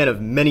 You're a man of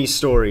many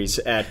stories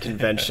at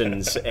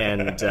conventions,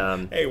 and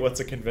hey, what's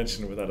a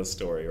convention without a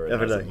story? Or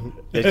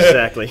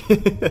exactly.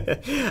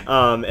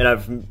 And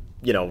I've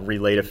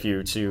relayed a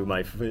few to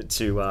my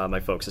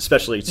folks,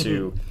 especially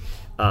to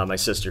my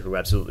sister, who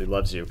absolutely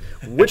loves you.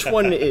 Which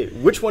one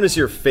is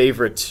your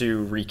favorite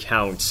to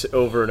recount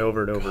over and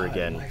over and over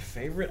again? My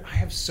favorite? I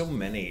have so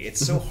many.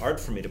 It's so hard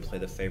for me to play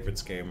the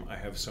favorites game. I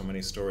have so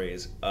many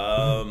stories.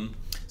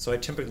 so I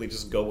typically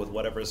just go with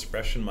whatever is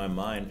fresh in my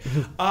mind.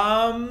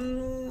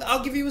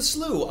 I'll give you a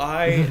slew.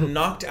 I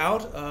knocked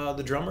out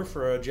the drummer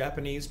for a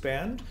Japanese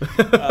band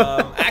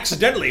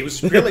accidentally. It was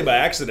purely by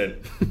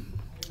accident.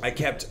 I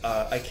kept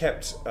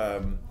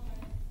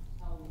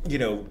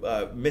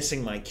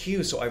missing my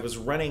cue, so I was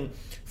running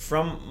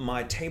from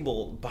my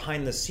table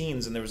behind the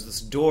scenes, and there was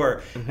this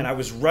door, and I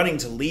was running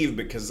to leave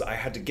because I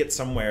had to get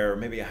somewhere.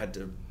 Maybe I had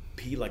to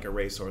pee like a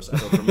racehorse. I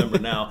don't remember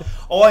now.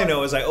 All I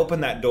know is I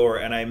opened that door,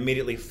 and I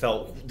immediately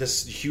felt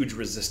this huge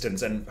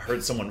resistance and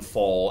heard someone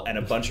fall, and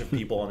a bunch of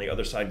people on the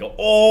other side go,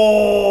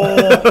 "Oh!"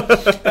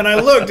 And I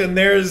looked, and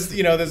there's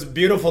this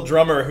beautiful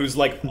drummer who's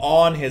like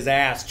on his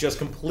ass, just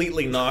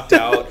completely knocked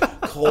out,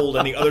 cold,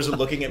 and the others are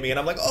looking at me, and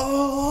I'm like,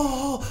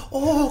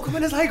 "Oh, come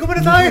inside."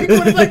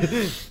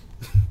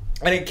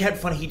 And it kept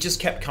funny. He just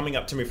kept coming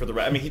up to me for the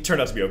rest. I mean, he turned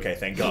out to be okay,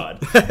 thank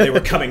God. They were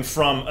coming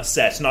from a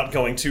set, not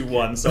going to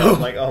one. So I'm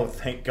like, oh,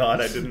 thank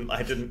God, I didn't.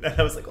 And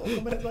I was like,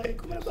 oh,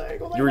 come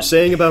on. You were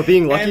saying about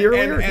being lucky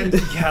earlier? And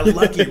yeah,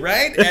 lucky,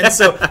 right? And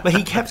so, but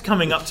he kept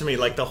coming up to me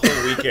like the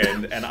whole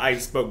weekend, and I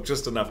spoke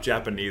just enough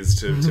Japanese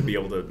to be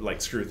able to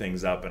like screw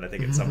things up. And I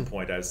think at some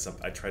point I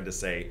tried to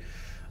say,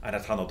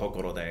 "Anata no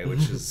tokoro de,"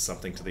 which is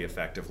something to the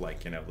effect of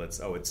like,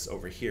 it's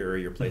over here,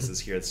 your place is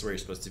here, it's where you're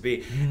supposed to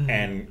be.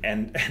 And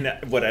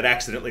what I'd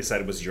accidentally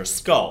said was your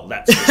skull.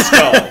 That's your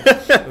skull.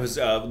 It was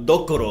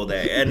dokoro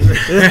de.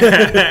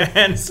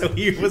 And so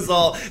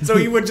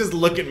he would just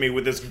look at me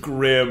with this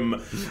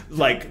grim,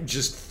 like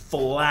just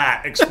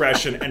flat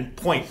expression and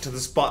point to the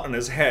spot on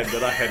his head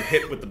that I had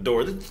hit with the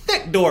door. The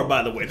thick door,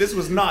 by the way. This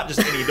was not just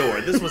any door.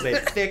 This was a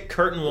thick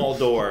curtain wall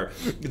door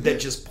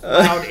that just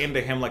plowed into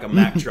him like a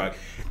Mack truck.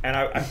 And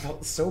I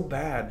felt so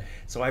bad.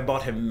 So I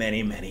bought him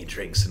many, many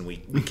drinks, and we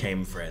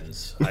became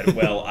friends.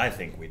 I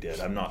think we did.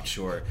 I'm not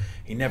sure.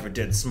 He never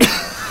did smile.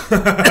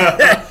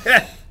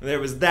 There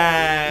was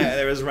that.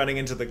 There was running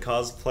into the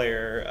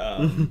cosplayer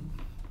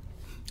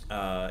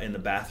in the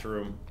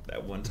bathroom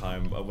at one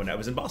time when I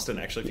was in Boston,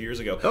 actually, a few years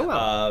ago. Oh,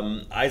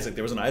 wow. Isaac,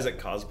 there was an Isaac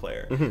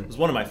cosplayer. It was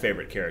one of my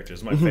favorite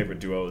characters. My favorite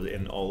duo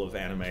in all of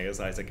anime is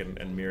Isaac and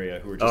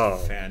Miria, who were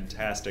just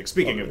fantastic.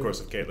 Speaking, of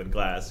course, of Caitlin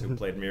Glass, who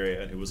played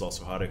Miria and who was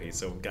also Haruhi,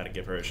 so got to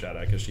give her a shout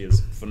out because she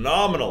is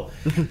phenomenal.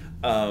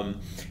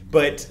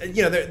 But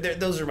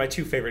those are my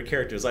two favorite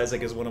characters.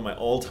 Isaac is one of my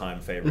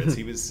all-time favorites.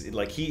 He was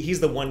like he's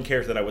the one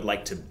character that I would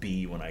like to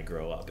be when I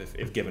grow up,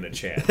 if given a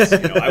chance.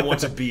 I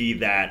want to be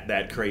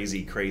that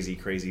crazy,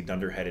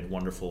 dunderheaded,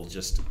 wonderful,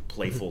 just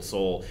playful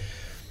soul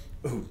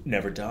who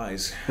never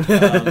dies.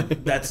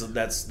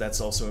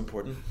 That's also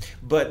important.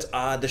 But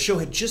the show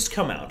had just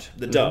come out.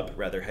 The dub,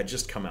 rather, had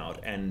just come out,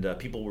 and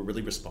people were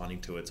really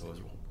responding to it, so I was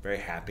very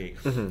happy.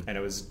 And I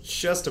was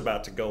just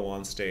about to go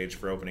on stage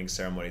for opening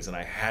ceremonies, and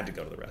I had to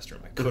go to the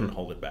restroom. I couldn't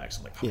hold it back,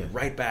 so I'm like, I'll be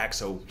right back,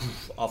 so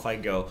off I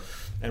go.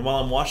 And while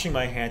I'm washing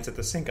my hands at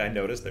the sink, I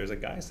notice there's a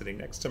guy sitting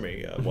next to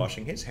me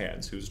washing his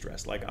hands who's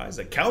dressed like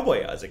Isaac,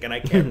 Cowboy Isaac, and I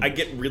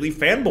get really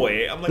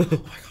fanboy. I'm like, oh my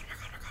God.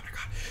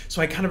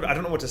 So I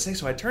don't know what to say,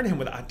 so I turn to him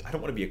with, I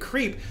don't want to be a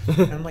creep,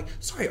 and I'm like,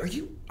 sorry, are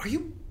you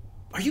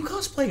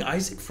cosplaying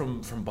Isaac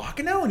from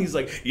Baccano? And he's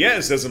like,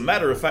 yes, as a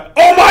matter of fact.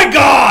 Oh my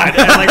God!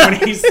 And like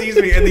when he sees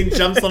me, and he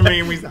jumps on me,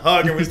 and we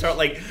hug, and we start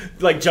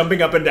like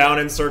jumping up and down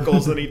in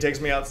circles, and he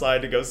takes me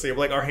outside to go see him.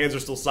 Like our hands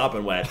are still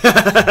sopping wet,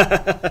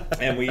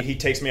 and he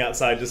takes me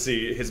outside to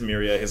see his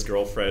Miria, his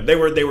girlfriend. They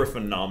were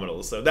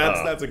phenomenal. So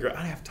that's a great.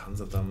 I have tons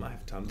of them.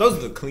 Those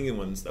are the clean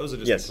ones. Those are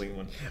just the clean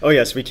ones. Oh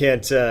yes, we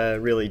can't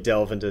really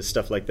delve into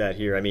stuff like that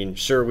here. I mean,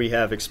 sure, we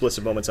have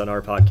explicit moments on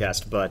our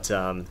podcast, but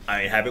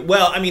I have it.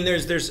 Well, I mean,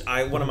 there's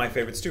one of my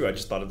favorites too. I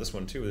just thought of this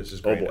one too. This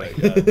is great. Oh boy.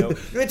 No,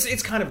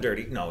 it's kind of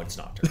dirty. No, it's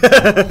not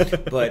dirty.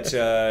 But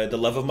the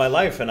love of my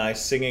life, and I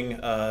singing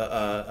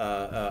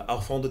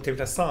Au fond de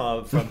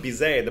Temptation from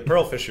Bizet, the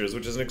Pearl Fishers,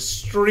 which is an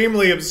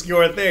extremely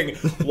obscure thing,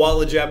 while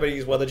the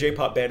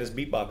J-pop band is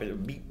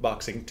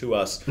beatboxing to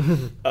us,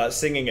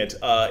 singing it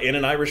in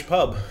an Irish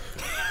pub.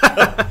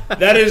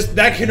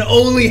 That can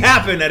only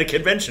happen at a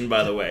convention,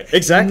 by the way.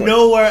 Exactly.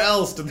 Nowhere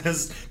else do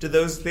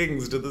those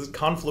things, do this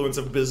confluence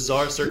of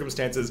bizarre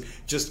circumstances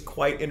just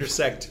quite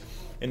intersect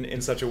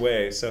in such a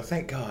way. So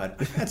thank God.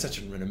 I've had such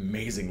an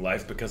amazing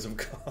life because of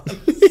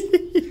cons.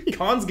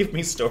 Cons give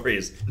me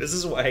stories. This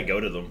is why I go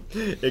to them.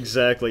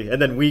 Exactly.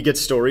 And then we get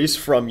stories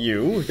from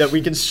you that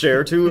we can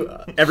share to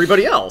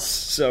everybody else.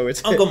 So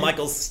it's Uncle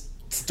Michael's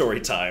story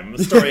time,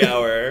 story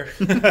hour.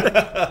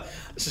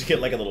 Just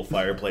get like a little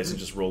fireplace and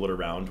just roll it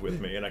around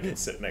with me, and I can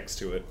sit next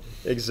to it.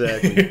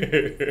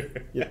 Exactly.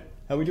 Yeah.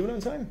 How are we doing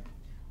on time?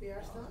 We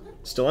are still on time.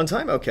 Still on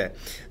time? Okay.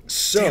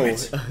 So Damn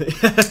it.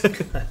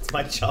 It's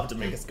my job to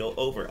make us go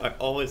over. I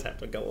always have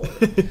to go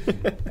over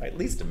by at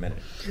least a minute.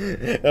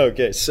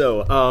 Okay,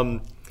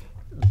 so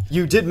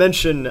you did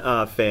mention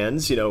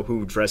fans,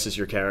 who dress as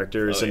your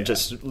characters and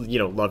just,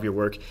 love your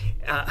work.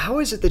 How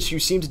is it that you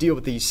seem to deal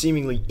with the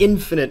seemingly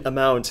infinite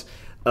amount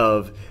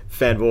of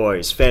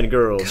fanboys,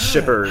 fangirls,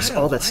 shippers,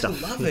 all that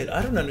stuff? I love it.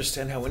 I don't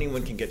understand how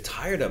anyone can get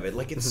tired of it.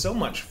 Like, it's so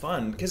much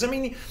fun. Because, I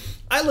mean,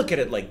 I look at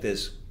it like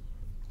this.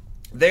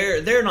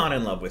 they're not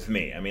in love with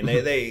me. I mean,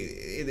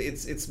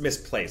 it's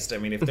misplaced. I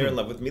mean, if they're in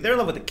love with me, they're in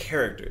love with the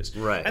characters,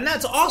 Right. And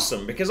that's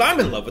awesome because I'm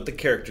in love with the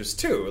characters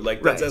too.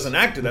 Like that's, Right. as an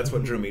actor, that's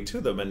what drew me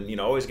to them, and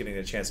always getting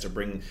a chance to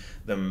bring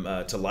them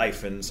to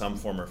life in some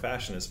form or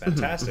fashion is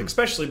fantastic.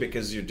 Especially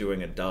because you're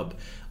doing a dub,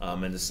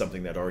 and it's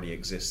something that already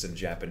exists in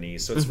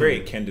Japanese, so it's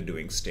very akin to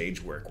doing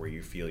stage work, where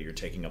you feel you're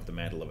taking up the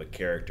mantle of a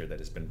character that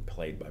has been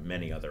played by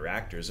many other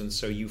actors, and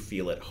so you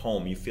feel at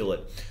home. You feel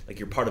it like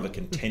you're part of a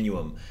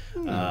continuum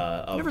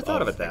of Never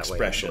thought of it that way,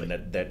 expression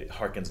actually. that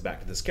harkens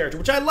back to this character,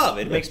 which I love.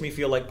 It makes me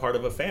feel like part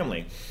of a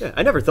family. Yeah,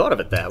 I never thought of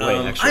it that way,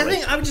 actually. I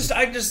think I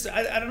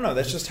don't know.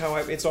 That's just how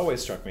it's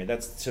always struck me.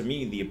 That's to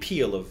me the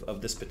appeal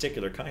of this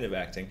particular kind of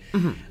acting.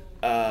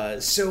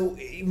 So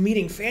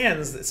meeting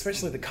fans,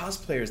 especially the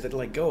cosplayers that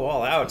like go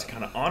all out to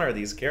kind of honor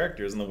these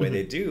characters in the way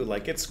they do,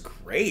 like it's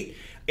great.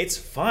 It's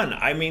fun.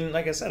 I mean,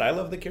 like I said, I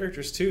love the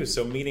characters too.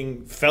 So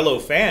meeting fellow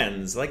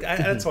fans, like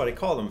that's what I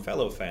call them,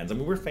 fellow fans. I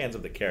mean, we're fans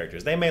of the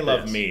characters. They may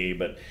love me,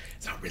 but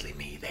it's not really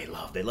me. They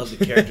love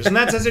the characters, and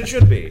that's as it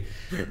should be.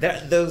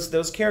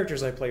 Those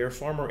characters I play are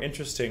far more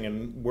interesting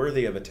and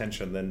worthy of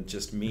attention than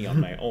just me on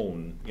my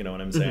own. You know what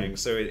I'm saying?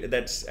 So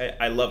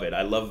I love it.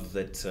 I love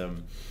that.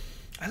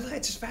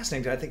 It's just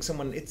fascinating. I think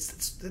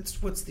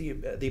it's what's the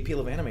appeal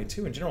of anime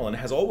too in general, and it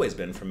has always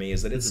been for me,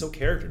 is that it's so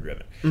character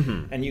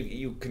driven. And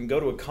you can go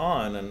to a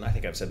con, and I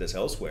think I've said this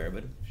elsewhere,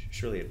 but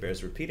surely it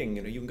bears repeating.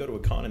 You can go to a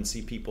con and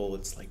see people.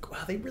 It's like,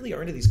 wow, they really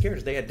are into these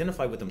characters. They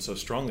identify with them so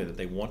strongly that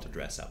they want to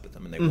dress up with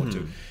them, and they want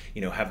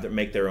to,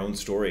 make their own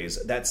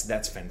stories.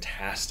 That's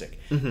fantastic.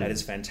 That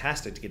is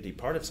fantastic to get to be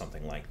part of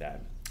something like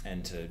that,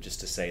 and to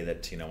say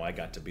that I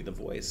got to be the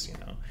voice.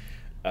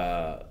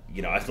 I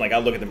feel like I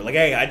look at them and like,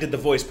 hey, I did the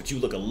voice, but you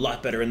look a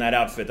lot better in that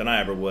outfit than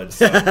I ever would.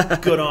 So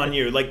good on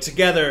you. Like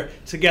together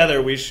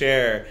we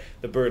share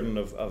the burden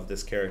of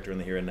this character in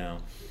the here and now.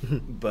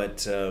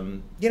 But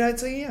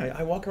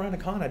I walk around a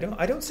con.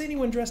 I don't see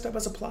anyone dressed up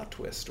as a plot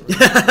twist or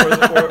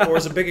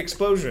as a big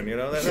explosion.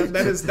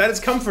 That is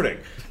comforting.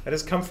 That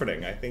is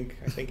comforting. I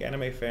think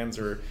anime fans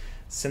are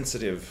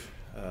sensitive,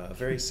 a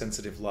very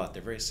sensitive lot.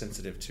 They're very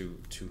sensitive to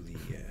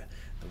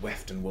the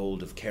weft and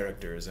wold of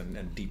characters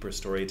and deeper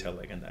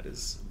storytelling, and that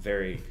is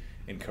very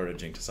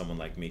encouraging to someone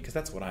like me, because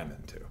that's what I'm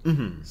into.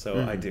 So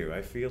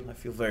I feel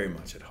very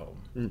much at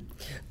home.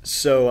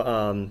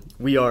 So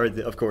we are,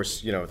 of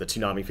course, the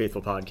Toonami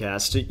Faithful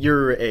podcast.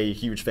 You're a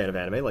huge fan of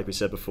anime, like we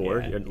said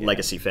before. You're a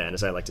legacy fan,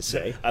 as I like to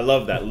say. I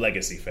love that,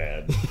 legacy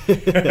fan.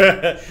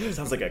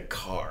 Sounds like a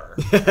car.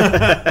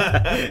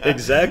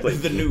 Exactly.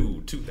 The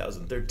new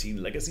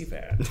 2013 legacy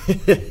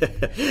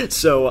fan.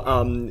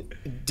 So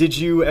did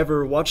you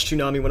ever watch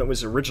Toonami when it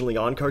was originally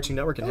on Cartoon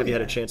Network, and have you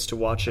had a chance to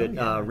watch it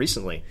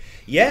recently?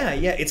 Yeah.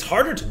 It's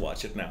harder to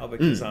watch it now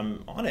because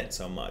I'm on it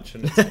so much,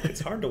 and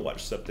it's hard to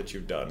watch stuff that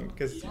you've done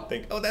because you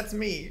think, oh, that's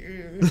me.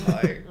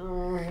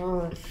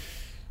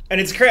 And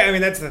it's crazy. I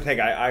mean, that's the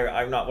thing.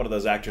 I'm not one of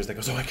those actors that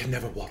goes, oh, I can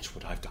never watch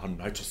what I've done.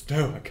 I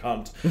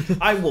can't.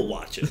 I will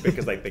watch it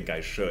because I think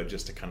I should,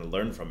 just to kind of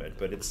learn from it.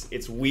 But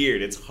it's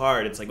weird. It's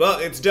hard. It's like, well,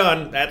 it's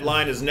done. That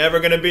line is never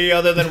going to be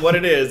other than what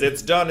it is.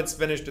 It's done. It's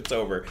finished. It's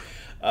over.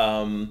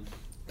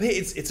 But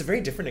it's a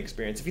very different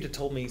experience. If you'd have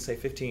told me, say,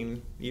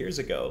 15 years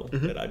ago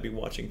that I'd be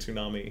watching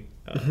Toonami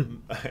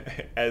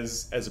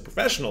as a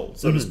professional,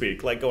 so to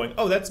speak, like going,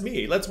 oh, that's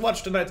me. Let's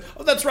watch tonight.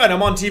 Oh, that's right.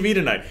 I'm on TV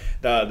tonight.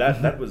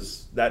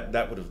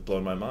 That would have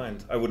blown my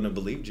mind. I wouldn't have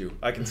believed you.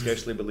 I can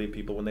scarcely believe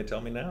people when they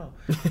tell me now.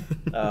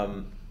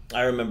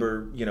 I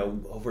remember,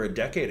 over a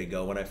decade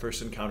ago when I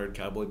first encountered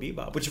Cowboy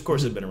Bebop, which of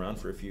course had been around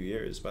for a few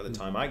years by the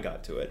time I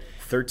got to it.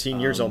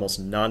 13 years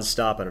almost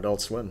nonstop on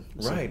Adult Swim.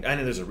 So. Right, and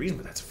there's a reason,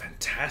 but that's a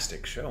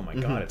fantastic show. My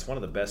God, it's one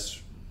of the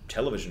best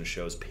television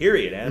shows,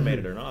 period,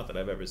 animated or not, that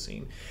I've ever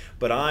seen.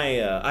 But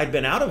I'd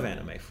been out of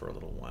anime for a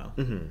little while.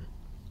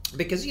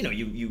 Because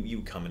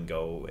you come and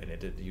go,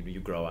 and you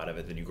grow out of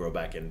it, then you grow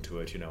back into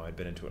it. I'd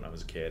been into it when I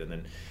was a kid,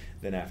 and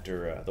then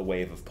after the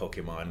wave of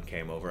Pokemon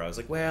came over, I was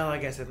like, well, I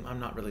guess I'm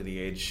not really the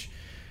age,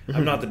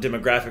 I'm not the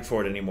demographic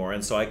for it anymore,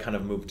 and so I kind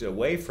of moved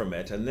away from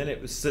it. And then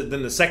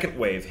then the second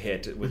wave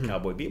hit with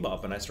Cowboy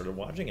Bebop, and I started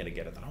watching it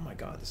again. I thought, oh my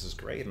God, this is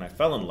great, and I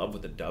fell in love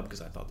with the dub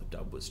because I thought the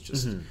dub was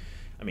just.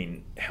 I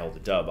mean, hell, the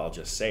dub, I'll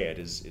just say it,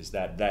 is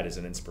that is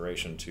an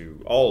inspiration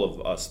to all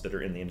of us that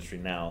are in the industry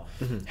now,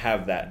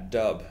 have that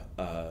dub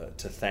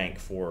to thank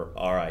for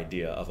our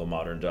idea of a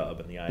modern dub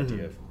and the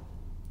idea of,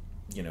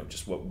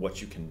 just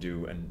what you can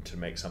do and to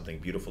make something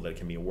beautiful that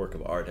can be a work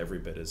of art every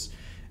bit as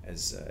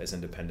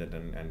independent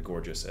and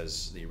gorgeous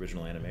as the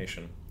original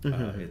animation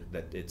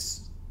that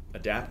it's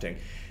adapting.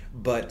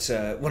 But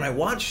when I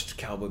watched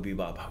Cowboy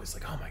Bebop, I was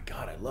like, oh my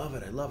God, I love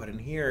it.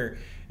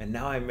 And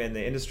now I'm in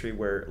the industry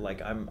where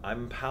like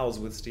I'm pals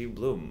with Steve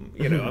Blum.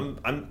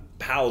 I'm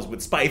pals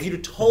with Spike. If you'd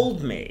have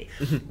told me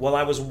while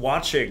I was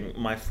watching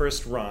my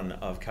first run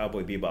of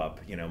Cowboy Bebop,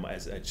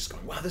 as just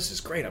going, wow, this is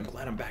great. I'm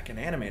glad I'm back in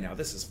anime now.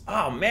 This is,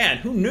 oh man,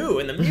 who knew?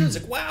 And the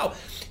music, wow.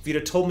 If you'd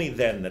have told me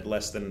then that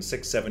less than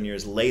 6-7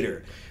 years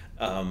later,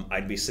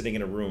 I'd be sitting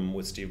in a room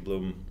with Steve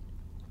Blum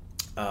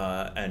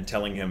and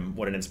telling him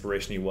what an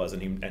inspiration he was,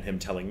 and him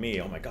telling me,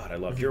 "Oh my God, I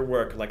love your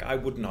work." Like, I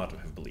would not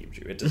have believed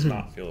you. It does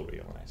not feel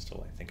real, and I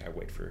think I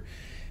wait for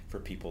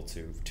people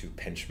to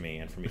pinch me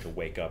and for me to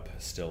wake up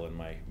still in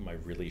my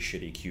really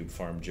shitty cube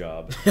farm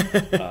job,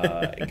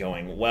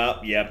 going,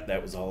 "Well, yep,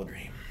 that was all a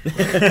dream."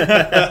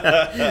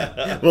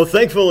 Well,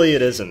 thankfully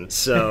it isn't.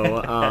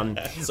 So,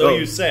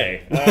 You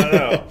say. I don't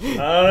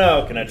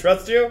know. Can I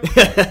trust you?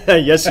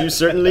 Yes, you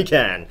certainly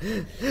can.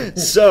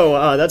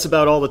 So that's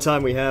about all the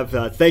time we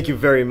have. Thank you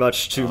very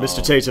much to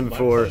Mr. Tatum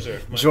for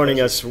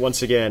joining us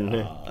once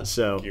again.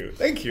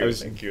 Thank you.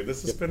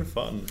 This has been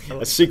fun.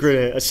 A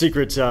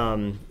secret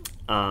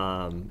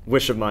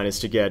wish of mine is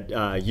to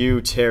get you,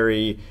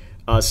 Terry,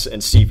 us,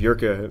 and Steve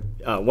Yurko,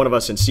 one of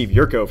us and Steve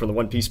Yurko from the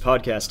One Piece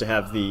podcast, to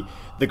have the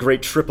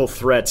great triple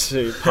threat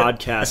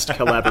podcast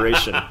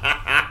collaboration.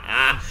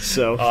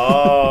 So,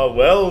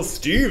 well,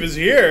 Steve is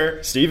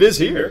here. Steve is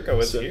here. Yurko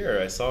is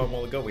here. I saw him a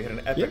while ago. We had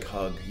an epic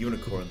hug.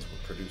 Unicorns were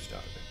produced out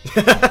of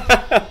it.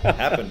 It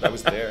happened. I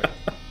was there.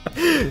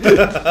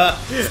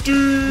 Steve!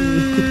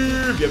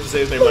 You have to say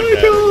his name like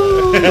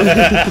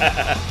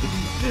that.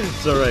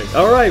 It's all right.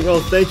 All right. Well,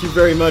 thank you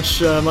very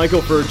much,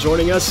 Michael, for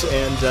joining us.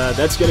 And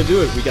that's going to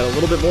do it. We got a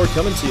little bit more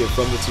coming to you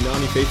from the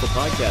Toonami Faithful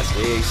Podcast,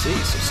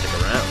 AAC, so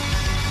stick around.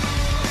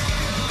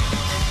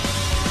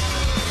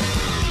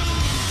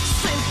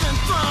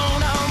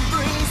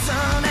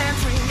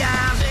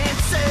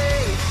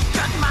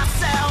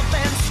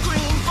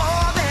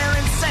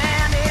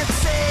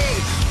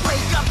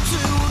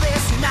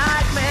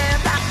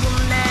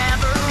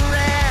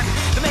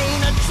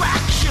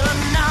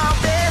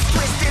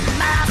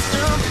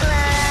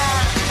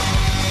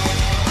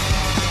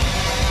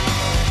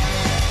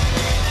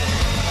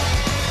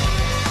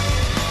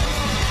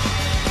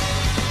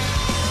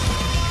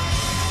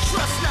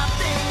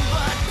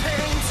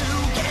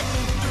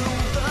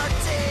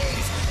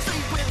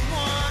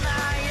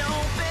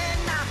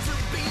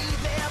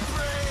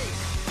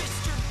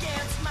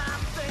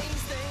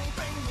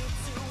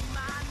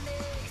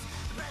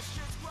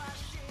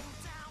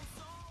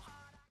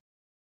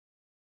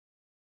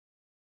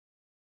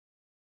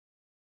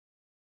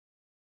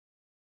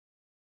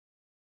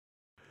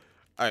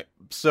 All right,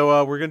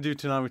 so we're going to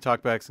do Toonami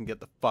Talkbacks and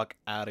get the fuck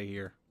out of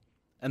here.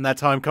 And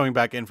that's how I'm coming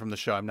back in from the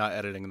show. I'm not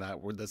editing that.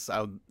 That's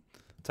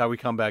how we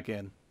come back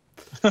in.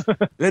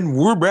 Then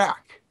we're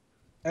back.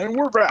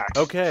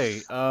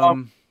 Okay.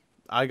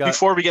 I got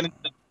before we get into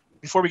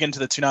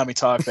the Toonami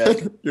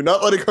Talkback. You're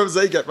not letting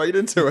Jose get right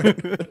into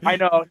it. I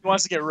know he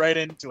wants to get right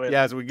into it.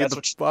 Yeah, so we get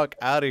the fuck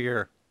out of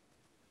here.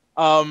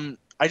 I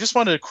just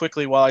wanted to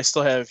quickly, while I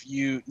still have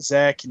you,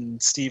 Zach,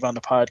 and Steve on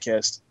the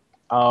podcast,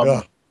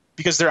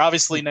 because they're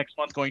obviously next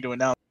month going to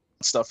announce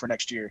stuff for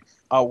next year.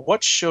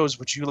 What shows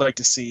would you like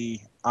to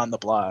see on the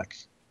block?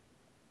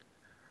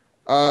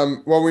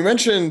 Well, we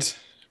mentioned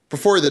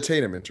before the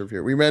Tatum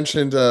interview, we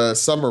mentioned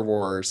Summer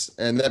Wars,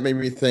 and that made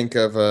me think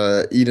of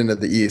Eden of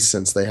the East,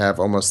 since they have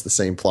almost the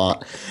same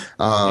plot.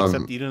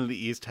 Except Eden of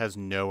the East has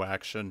no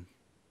action.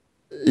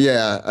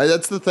 Yeah,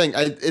 that's the thing.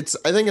 I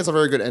think it's a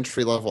very good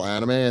entry level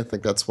anime. I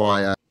think that's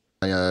why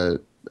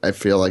I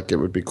feel like it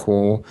would be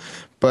cool.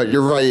 But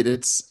you're right.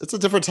 It's a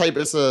different type.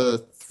 It's a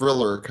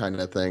thriller kind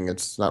of thing.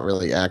 It's not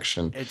really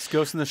action. It's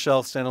Ghost in the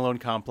Shell standalone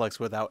complex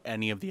without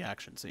any of the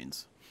action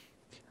scenes.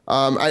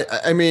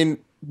 I mean,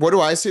 what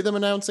do I see them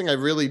announcing? I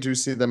really do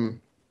see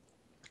them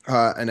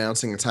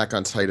announcing Attack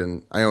on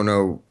Titan. I don't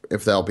know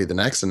if that'll be the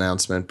next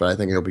announcement, but I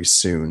think it'll be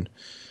soon.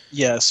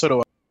 Yeah, so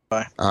do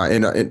I.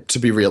 To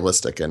be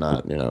realistic and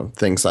not,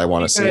 things I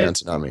want to see on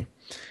Toonami.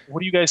 What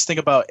do you guys think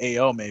about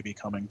AO maybe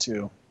coming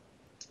too?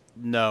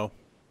 No.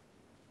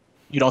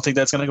 You don't think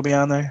that's going to be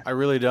on there? I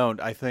really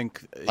don't. I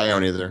think... I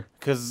don't either.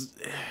 Because,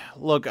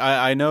 look,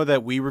 I know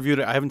that we reviewed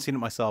it. I haven't seen it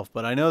myself,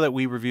 but I know that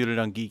we reviewed it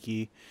on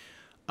Geeky.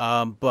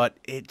 But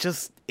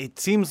it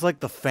seems like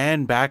the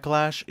fan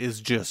backlash is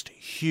just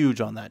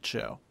huge on that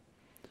show.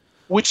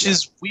 Which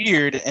is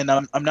weird, and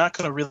I'm not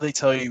going to really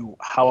tell you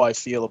how I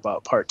feel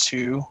about part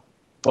 2,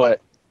 but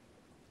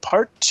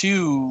part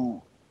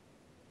 2,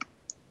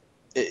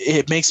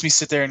 it makes me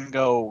sit there and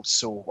go,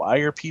 so why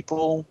are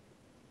people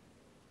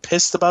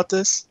pissed about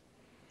this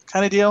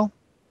kind of deal?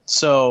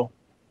 So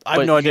I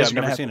have no idea. I've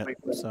never seen it,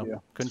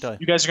 so couldn't tell you.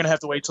 You guys are going to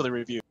have to wait till the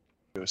review.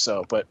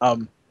 So, but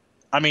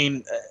I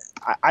mean,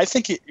 I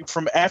think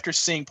from after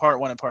seeing part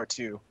 1 and part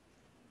 2,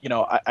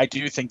 I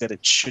do think that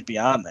it should be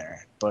on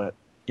there, but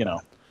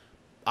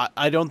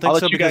I don't think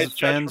so, because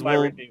fans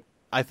will.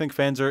 I think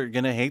fans are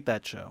going to hate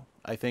that show.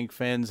 I think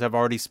fans have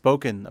already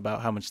spoken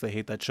about how much they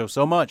hate that show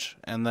so much,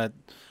 and that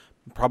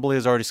probably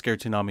has already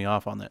scared Toonami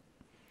off on it.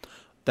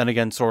 Then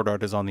again, Sword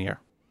Art is on the air.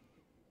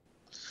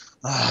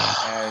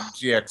 And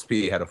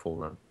GXP had a full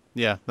run.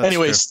 Yeah. That's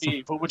anyway, true.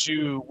 Steve, what do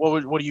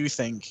you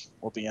think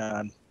will be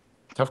on?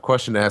 Tough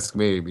question to ask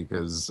me,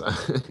 because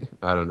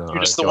I don't know.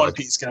 You're just the One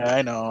Piece guy.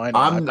 I know.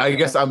 I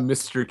guess I'm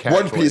Mr.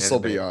 Casual. One Piece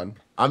anime. will be on.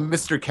 I'm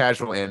Mr.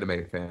 Casual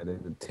anime fan,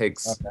 and it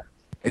takes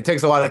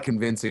a lot of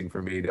convincing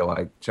for me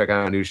to check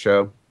out a new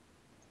show.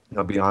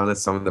 I'll be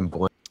honest, some of them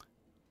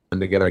blend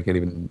together. I can't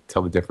even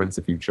tell the difference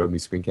if you showed me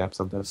screen caps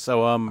sometimes.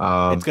 So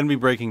it's gonna be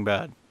Breaking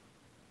Bad.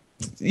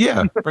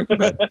 Yeah, Breaking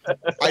Bad.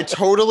 I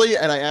totally,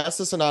 and I asked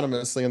this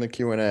anonymously in the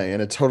Q&A,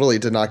 and it totally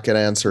did not get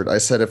answered. I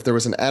said, if there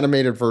was an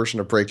animated version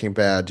of Breaking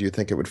Bad, do you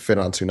think it would fit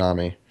on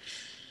Toonami?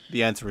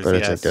 The answer is But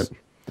yes.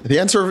 The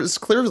answer is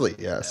clearly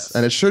yes,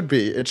 and it should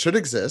be. It should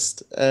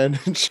exist, and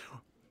it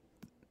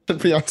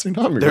should be on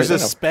Toonami. There's right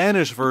a now.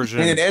 Spanish version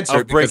And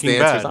answer of because Breaking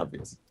the answer is Bad.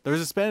 obvious. There's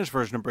a Spanish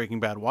version of Breaking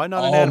Bad. Why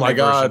not an Oh anime my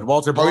God, version?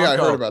 Walter Oh Blanco. yeah, I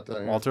heard about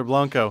that. yeah. Walter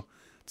Blanco.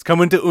 It's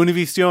coming to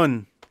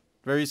Univision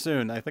very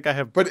soon. I think I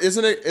have. But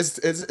isn't it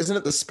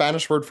the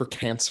Spanish word for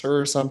cancer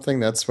or something?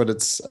 That's what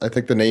it's. I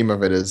think the name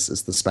of it is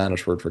the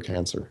Spanish word for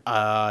cancer.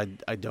 I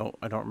don't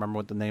remember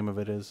what the name of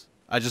it is.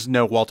 I just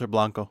know Walter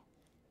Blanco,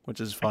 which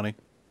is funny.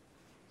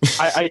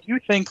 I do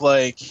think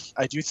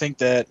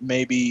that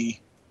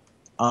maybe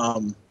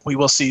we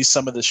will see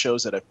some of the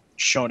shows that have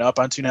shown up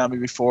on Toonami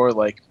before,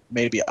 like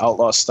maybe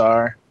Outlaw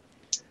Star,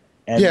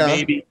 and Yeah.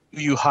 maybe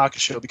Yu Yu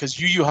Hakusho, because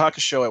Yu Yu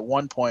Hakusho at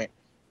one point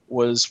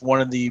was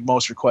one of the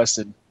most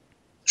requested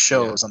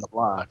shows on the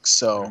block. I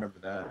So remember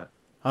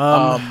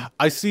that.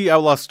 I see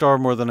Outlaw Star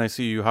more than I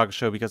see Yu Yu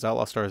Hakusho because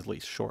Outlaw Star is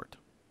least short.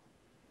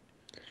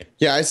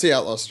 Yeah, I see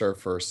Outlaw Star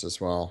first as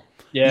well.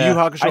 yeah, Yu Yu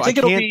Hakusho, I think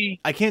it'll be.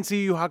 I can't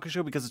see Yu Yu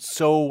Hakusho because it's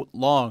so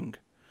long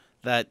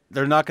that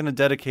they're not going to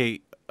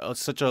dedicate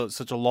such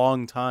a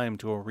long time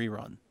to a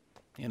rerun.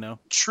 You know,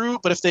 True,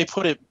 but if they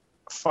put it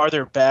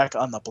farther back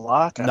on the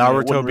block, I mean, it Naruto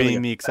wouldn't really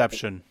being the affect it.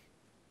 exception.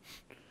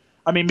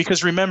 I mean,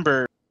 because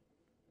remember,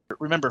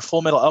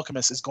 Full Metal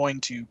Alchemist is going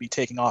to be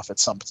taking off at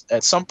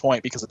some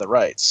point because of the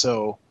rights.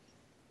 So,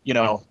 you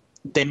know,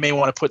 they may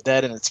want to put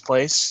that in its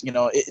place. You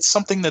know, it's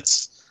something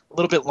that's a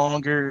little bit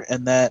longer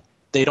and that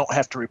they don't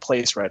have to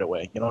replace right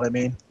away. You know what I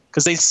mean?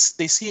 Because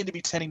they seem to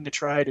be tending to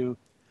try to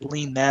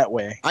lean that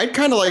way. I'd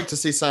kind of like to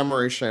see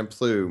Samurai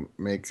Champloo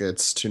make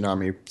its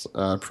Toonami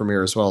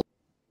premiere as well.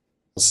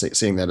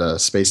 Seeing that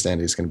Space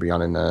Dandy is going to be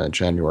on in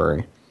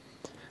January.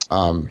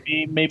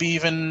 Maybe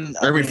even.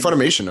 I mean,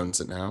 Funimation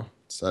owns it now.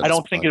 So I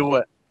don't think it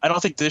would. I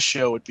don't think this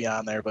show would be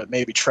on there, but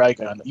maybe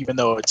Trigun, even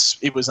though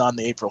it was on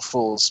the April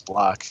Fool's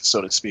block,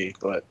 so to speak.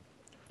 But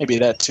maybe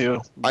that too.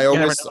 I You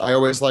never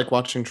always know. like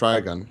watching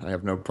Trigun. I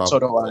have no problem So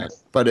do with I. that.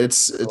 But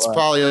it's I.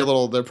 probably a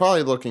little. They're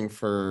probably looking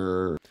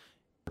for.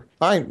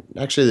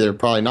 Actually, they're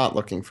probably not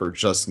looking for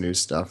just new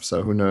stuff.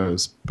 So who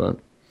knows? But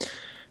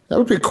that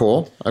would be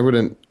cool. I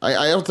wouldn't.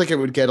 I don't think it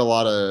would get a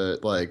lot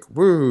of like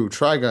woo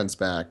Trigun's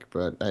back.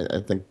 But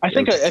I think. I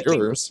think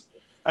yours.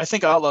 I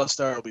think Outlaw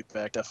Star will be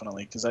back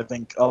definitely because I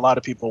think a lot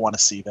of people want to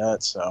see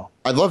that. So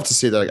I'd love to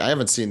see that. I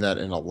haven't seen that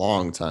in a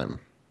long time.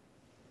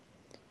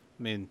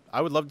 I mean,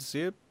 I would love to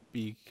see it,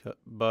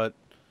 but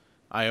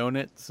I own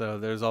it, so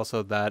there's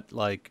also that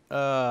like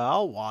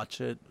I'll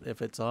watch it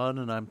if it's on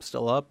and I'm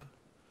still up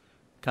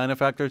kind of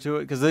factor to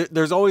it because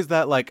there's always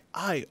that like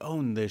I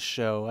own this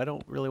show, I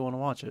don't really want to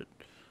watch it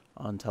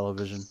on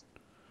television.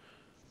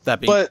 That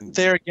being, but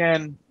there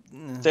again,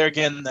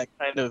 that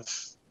kind of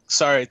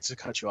sorry to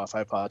cut you off.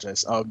 I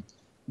apologize.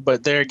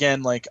 But there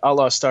again, like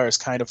Outlaw Star is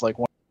kind of like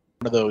one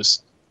of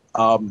those.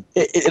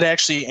 It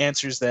actually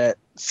answers that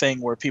thing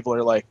where people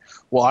are like,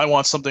 "Well, I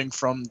want something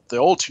from the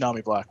old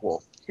Toonami Black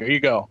Wolf. Here you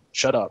go.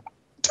 Shut up."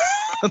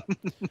 And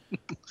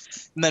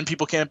then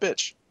people can't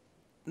bitch.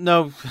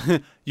 No,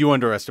 you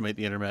underestimate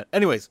the internet.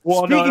 Anyways,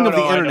 Well, speaking no, of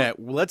the I know. internet,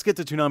 let's get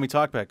to Toonami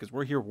Talkback because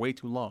we're here way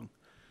too long.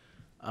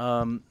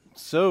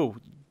 So,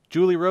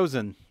 Julie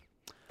Rosen,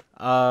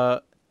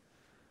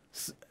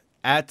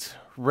 at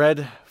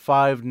Red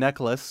 5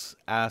 Necklace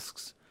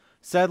asks,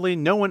 sadly,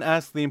 no one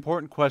asked the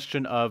important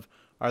question of,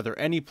 are there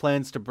any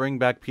plans to bring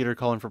back Peter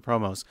Cullen for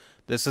promos?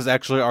 This has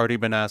actually already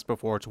been asked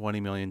before 20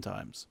 million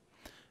times.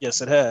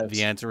 Yes, it has.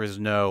 The answer is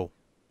no.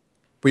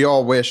 We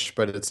all wish,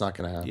 but it's not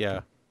going to happen.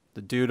 Yeah.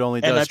 The dude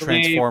only And does I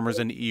believe- Transformers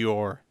and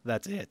Eeyore.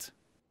 That's it.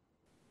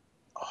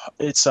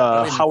 It's don't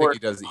even think Howard he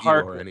does Eeyore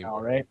Parker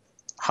anymore. now, right?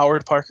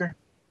 Howard Parker.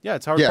 Yeah,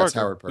 it's Howard Yeah, Parker. it's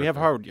Howard We have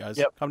Parker. Howard, guys.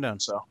 Yep. Calm down.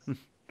 So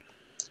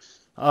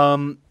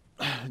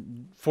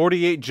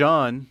 48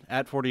 John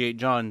at 48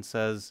 John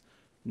says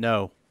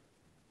no.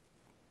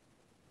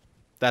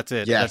 That's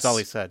it. Yes. That's all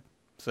he said.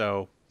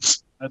 So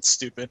that's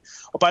stupid.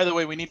 Oh, by the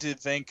way, we need to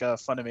thank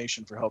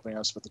Funimation for helping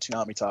us with the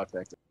Toonami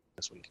Talkback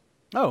this week.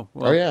 well,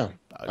 Oh yeah,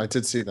 I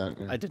did see that.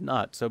 yeah. I did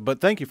not. So, but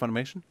thank you,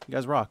 Funimation. You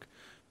guys rock.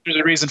 There's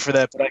a reason for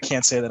that, but I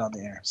can't say that on the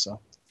air. So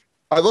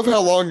I love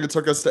how long it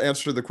took us to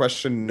answer the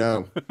question.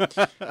 No,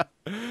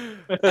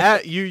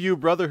 At UU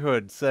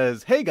Brotherhood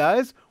says, "Hey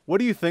guys, what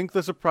do you think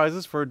the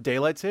surprises for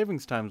daylight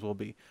savings times will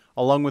be,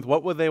 along with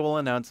what they will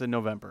announce in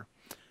November?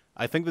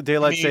 I think the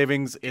daylight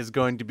savings is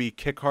going to be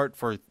Kickheart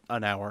for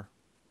an hour.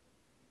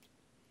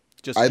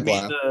 Just I'd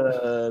mean laugh.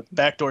 the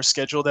backdoor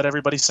schedule that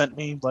everybody sent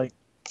me like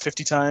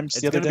 50 times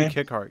it's the other going to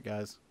day. be Kickheart,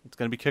 guys. It's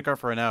going to be Kickheart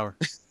for an hour,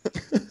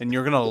 and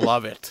you're going to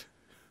love it.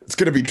 it's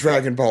gonna be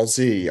Dragon Ball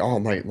Z all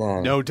night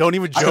long. No, don't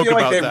even I joke feel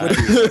like about they that.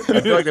 would do that.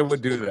 I feel like they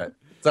would do that.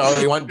 So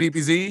you want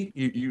DPZ?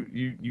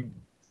 You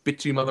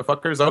bitchy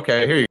motherfuckers?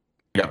 Okay, here you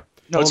go.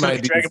 No, it's going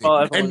to be Dragon Ball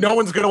Evolution. And no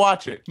one's going to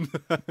watch it.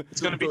 It's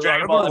going to be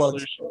Dragon Ball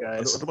Evolution, I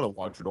guys. don't want to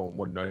watch it on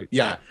one night.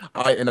 Yeah,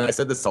 I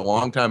said this a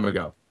long time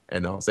ago,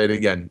 and I'll say it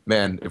again.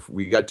 Man, if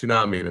we got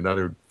Toonami in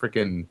another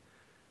freaking,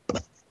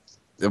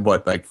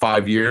 like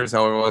 5 years,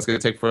 however long it's going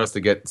to take for us to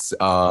get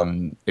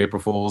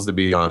April Fools to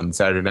be on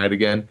Saturday night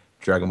again,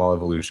 Dragon Ball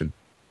Evolution.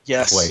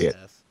 Yes. Play it.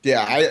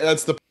 Yeah,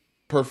 that's the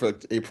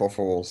perfect April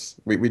Fools.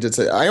 We did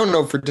say, I don't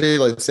know, for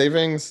daylight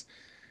savings,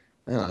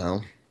 I don't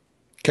know.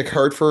 Kick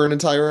hard for an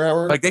entire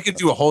hour? Like, they could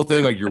do a whole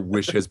thing like your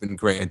wish has been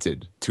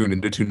granted. Tune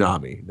into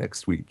Toonami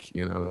next week.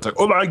 You know, it's like,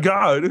 oh my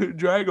God,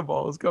 Dragon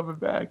Ball is coming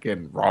back,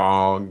 and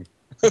wrong.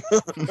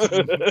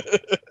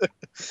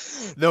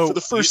 No, For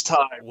the first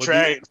time,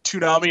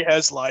 Toonami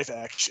has live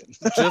action.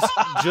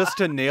 just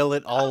to nail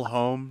it all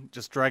home,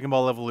 just Dragon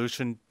Ball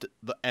Evolution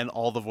and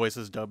all the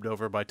voices dubbed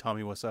over by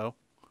Tommy Wiseau.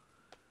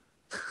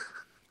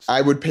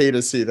 I would pay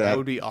to see that. That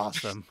would be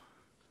awesome.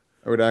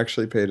 I would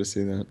actually pay to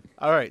see that.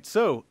 All right,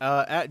 so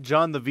at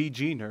John the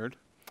VG Nerd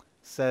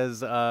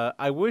says,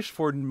 I wish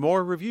for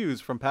more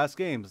reviews from past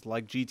games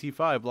like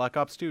GT5, Black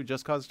Ops 2,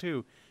 Just Cause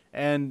 2,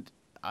 and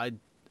I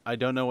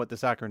don't know what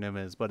this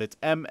acronym is, but it's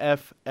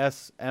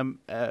MFSMW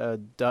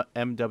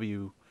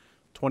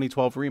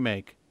 2012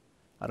 remake.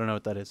 I don't know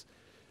what that is.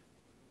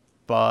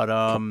 But,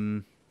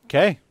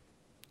 okay.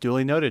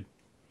 Duly noted.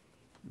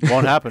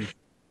 Won't happen.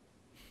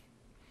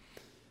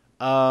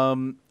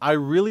 I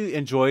really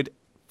enjoyed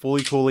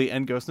Fully Cooley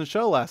and Ghost in the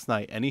Shell last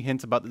night. Any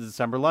hints about the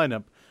December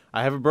lineup?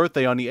 I have a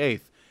birthday on the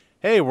 8th.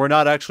 Hey, we're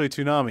not actually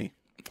Toonami.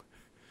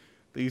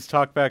 These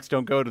talkbacks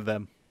don't go to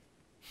them.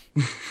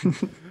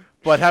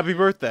 But happy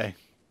birthday.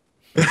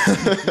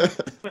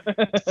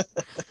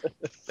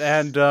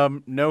 And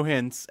no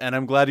hints, and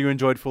I'm glad you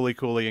enjoyed Fully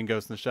Cooley and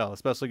Ghost in the Shell,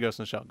 especially Ghost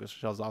in the Shell. Ghost in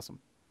the Shell is awesome.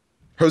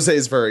 Jose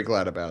is very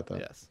glad about that.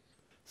 Yes.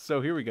 So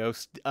here we go.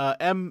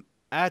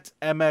 At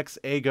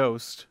MXA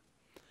Ghost.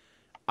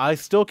 I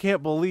still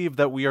can't believe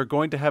that we are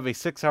going to have a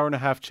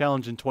 6.5-hour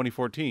challenge in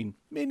 2014.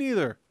 Me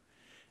neither.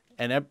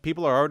 And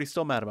people are already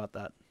still mad about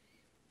that.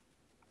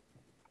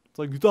 It's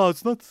like, no,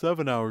 it's not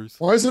 7 hours.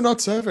 Why is it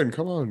not 7?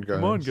 Come on, guys.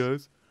 Come on,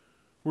 guys.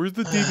 Where's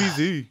the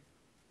DBZ?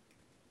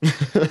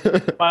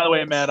 By the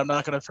way, Matt, I'm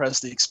not going to press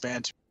the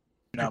expand.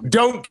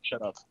 Don't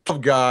shut up.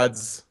 Of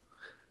gods.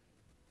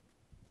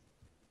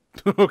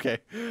 Okay.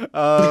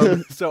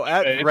 So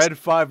at Red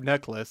 5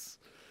 Necklace,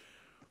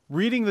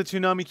 reading the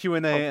Toonami Q&A,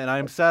 and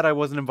I'm sad I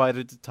wasn't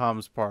invited to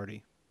Tom's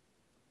party.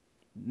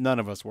 None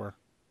of us were.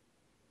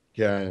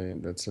 Yeah,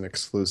 that's an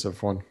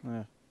exclusive one.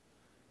 Yeah.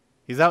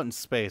 He's out in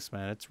space,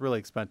 man. It's really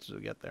expensive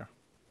to get there.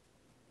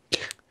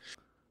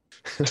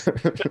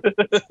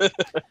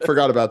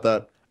 Forgot about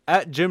that.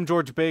 At Jim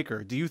George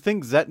Baker, do you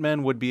think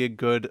Zetman would be a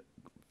good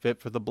fit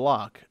for the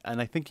block?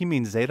 And I think he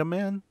means Zeta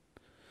Man?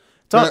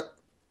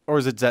 Or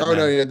is it Zetman? Oh,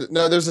 no, yeah,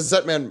 no, there's a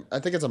Zetman. I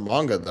think it's a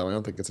manga, though. I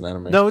don't think it's an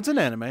anime. No, it's an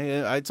anime.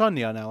 It's on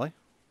Neon Alley.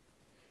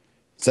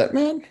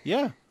 Zetman?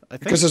 Yeah, I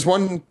think. Because there's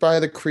one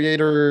by the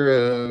creator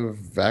of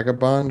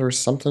Vagabond or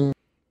something.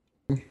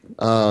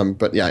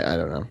 But yeah, I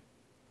don't know.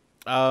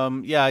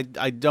 Yeah,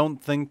 I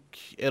don't think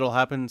it'll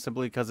happen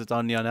simply because it's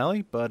on Neon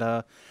Alley.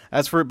 But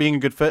as for it being a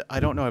good fit,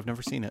 I don't know. I've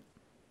never seen it.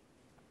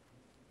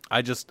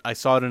 I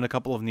saw it in a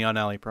couple of Neon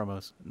Alley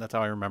promos. And that's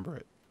how I remember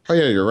it. Oh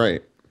yeah, you're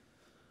right.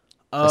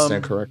 I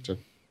stand corrected.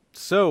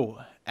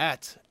 So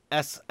at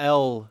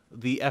SL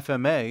the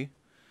FMA,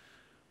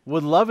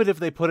 would love it if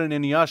they put an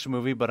Inuyasha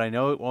movie, but I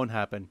know it won't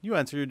happen. You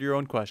answered your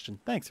own question.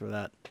 Thanks for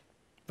that.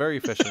 Very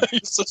efficient.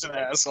 You're such an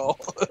asshole.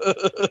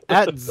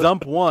 At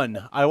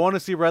Zump1, I want to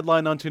see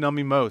Redline on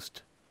Toonami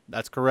most.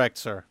 That's correct,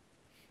 sir.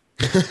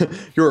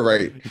 You're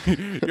right.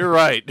 You're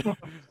right.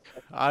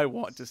 I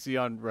want to see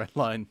on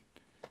Redline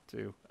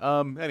too.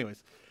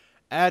 Anyways,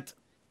 at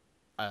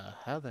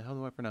how the hell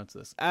do I pronounce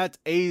this? At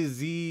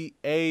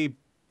AZA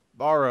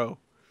Barrow.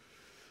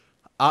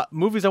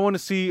 Movies I want to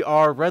see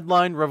are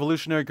Redline,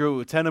 Revolutionary Girl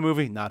Utena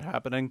movie, not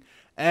happening,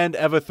 and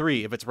Eva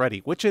 3 if it's ready,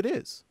 which it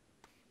is.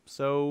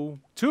 So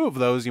 2 of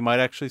those you might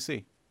actually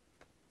see.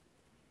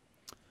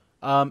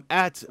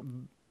 At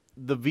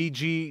the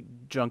VG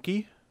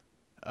Junkie,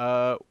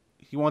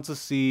 he wants to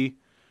see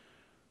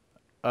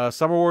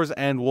Summer Wars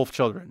and Wolf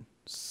Children.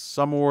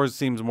 Summer Wars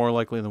seems more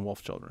likely than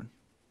Wolf Children.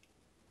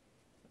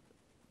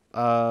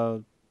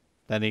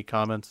 Any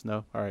comments?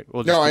 No? All right.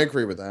 I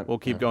agree with that. We'll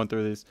keep going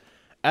through these.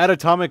 At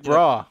Atomic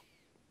Bra,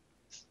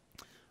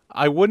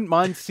 I wouldn't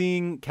mind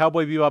seeing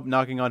Cowboy Bebop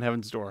knocking on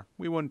Heaven's Door.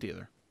 We wouldn't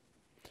either.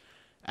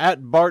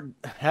 At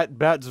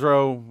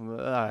Batzro,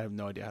 I have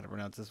no idea how to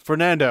pronounce this.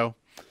 Fernando,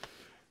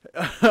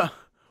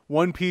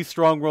 One Piece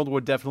Strong World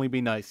would definitely be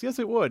nice. Yes,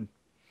 it would.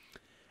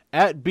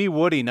 At B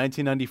Woody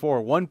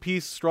 1994, One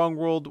Piece Strong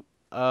World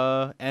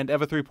and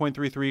Eva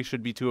 3.33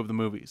 should be 2 of the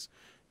movies.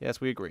 Yes,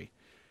 we agree.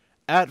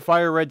 At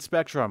Fire Red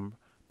Spectrum,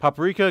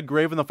 Paprika,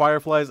 Grave and the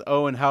Fireflies,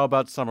 and how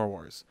about Summer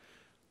Wars?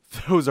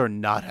 Those are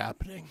not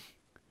happening.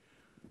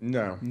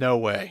 No. No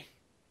way.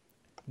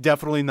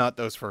 Definitely not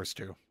those first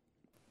 2.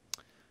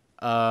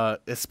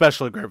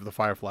 Especially Grave of the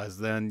Fireflies.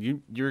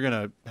 Then you're going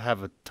to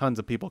have tons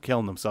of people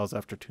killing themselves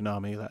after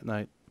Toonami that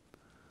night.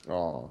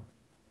 Oh.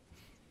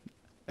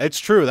 It's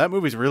true. That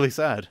movie's really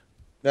sad.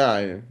 Yeah,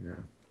 yeah.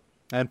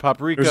 And It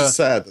Paprika. was just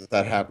sad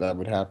that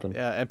would happen.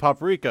 Yeah, and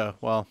Paprika.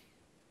 Well,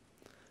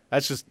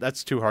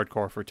 that's too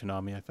hardcore for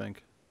Toonami, I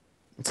think.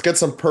 Let's get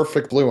some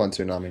Perfect Blue on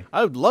Toonami.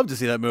 I would love to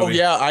see that movie. Oh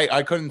yeah,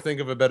 I couldn't think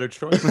of a better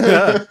choice.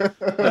 Yeah.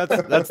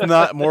 That's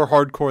not more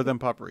hardcore than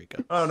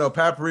Paprika. I don't know,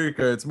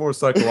 Paprika. It's more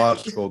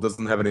psychological.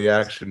 Doesn't have any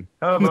action.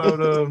 How about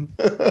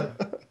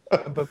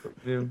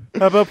yeah,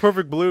 How about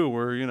Perfect Blue,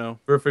 where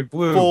Perfect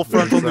Blue? full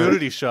frontal There's that.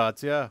 nudity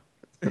shots? Yeah.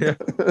 Yeah.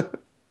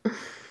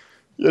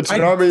 Yeah,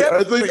 Toonami.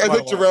 I think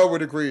definitely Jarrell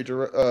would agree.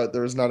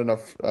 There was not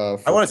enough.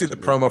 I want to see the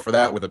promo for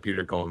that with a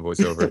Peter Cullen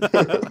voiceover.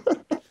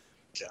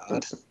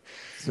 God.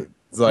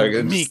 It's like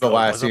it's Miko the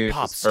last was a scene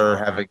pop is her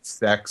star. having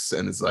sex,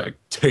 and it's like,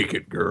 take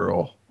it,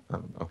 girl. I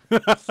don't know.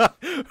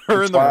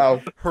 her in the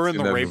Wow. rape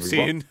That movie.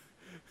 scene.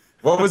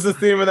 What was the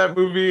theme of that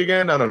movie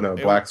again? I don't know.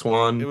 Black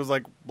Swan. It was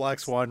like Black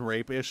Swan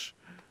rape-ish.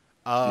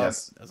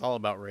 Yes. It's all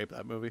about rape,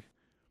 that movie.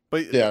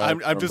 But Yeah,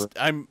 I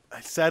I'm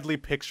sadly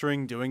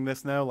picturing doing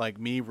this now, like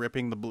me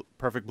ripping the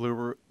Perfect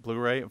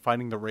Blu-ray and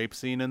finding the rape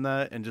scene in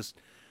that, and just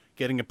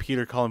getting a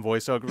Peter Cullen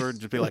voiceover,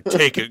 just be like,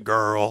 "Take it,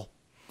 girl,"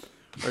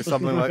 or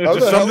something like How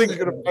just the hell something, are you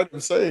gonna find him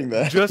saying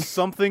that? just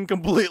something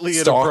completely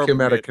Stalk him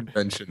at a inappropriate.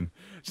 convention.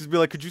 Just be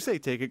like, "Could you say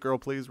 'take it, girl,'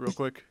 please, real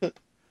quick?"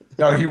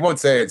 No, he won't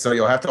say it, so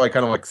you'll have to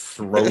kind of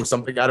throw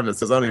something at him that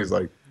says on it. He's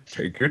like,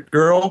 take it,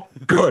 girl.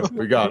 Good,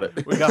 we got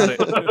it. We got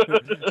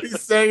it.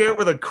 He's saying it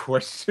with a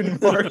question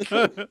mark.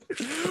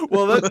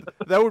 Well,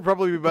 that would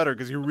probably be better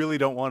because you really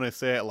don't want to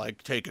say it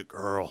like "take it,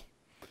 girl,"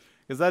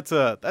 because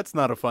that's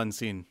not a fun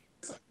scene.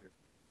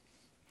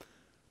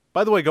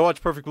 By the way, go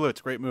watch Perfect Blue. It's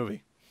a great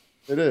movie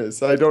It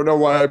is. I don't know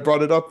why I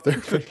brought it up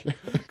there.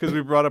 because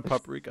we brought up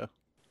Paprika.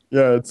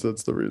 Yeah,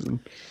 that's the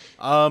reason.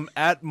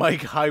 At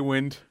Mike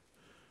Highwind,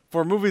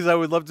 for movies I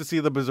would love to see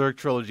the Berserk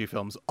trilogy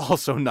films.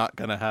 Also not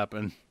gonna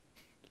happen.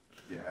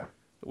 Yeah.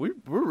 We're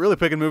really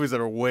picking movies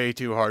that are way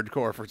too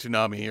hardcore for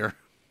Toonami here.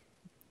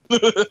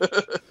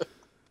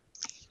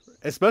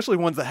 Especially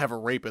ones that have a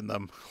rape in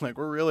them. Like,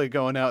 we're really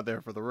going out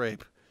there for the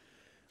rape.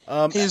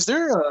 Hey, is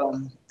there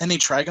any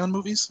Trigon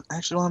movies?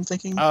 Actually, while I'm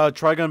thinking.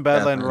 Trigun Badland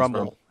Badlands Rumble.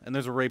 Rumble. And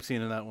there's a rape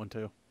scene in that one,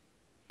 too.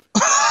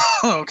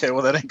 Okay,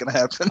 well that ain't gonna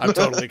happen. I'm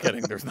totally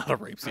kidding. There's not a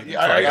rape scene. in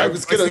I Trigun.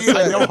 was gonna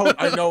say.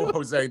 I know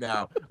Jose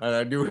now, and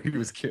I knew he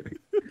was kidding.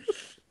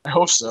 I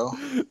hope so.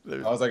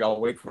 I was like, I'll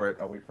wait for it.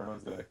 I'll wait for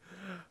Jose.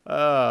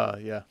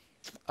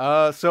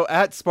 Yeah. So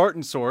at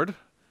Spartan Sword,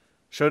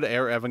 should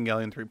air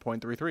Evangelion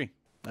 3.33.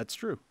 That's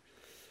true.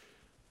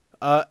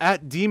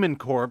 At Demon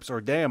Corpse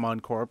or Daemon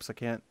Corpse,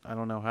 I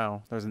don't know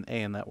how. There's an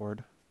A in that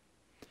word.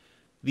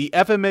 The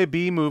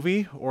FMAB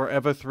movie or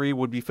Eva 3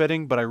 would be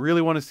fitting, but I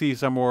really want to see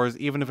Summer Wars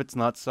even if it's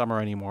not summer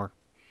anymore.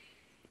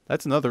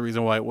 That's another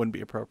reason why it wouldn't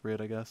be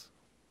appropriate, I guess.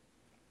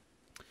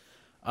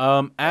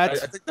 I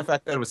think the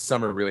fact that it was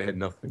summer really had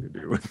nothing to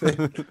do with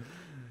it.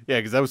 Yeah,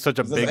 because that was such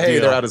a big Hey,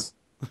 deal. they're out of.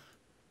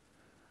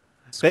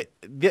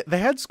 They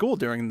had school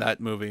during that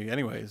movie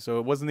anyway, so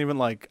it wasn't even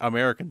like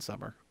American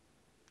summer.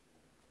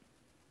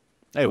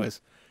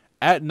 Anyways,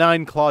 at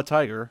 9 Claw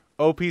Tiger,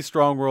 OP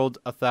Strong World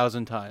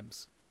 1,000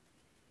 times.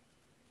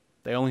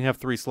 They only have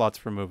 3 slots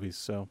for movies,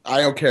 so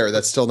I don't care.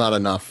 That's still not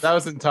enough.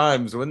 1,000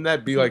 times. Wouldn't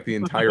that be like the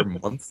entire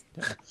month?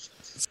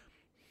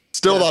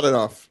 Still not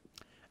enough.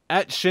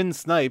 at Shin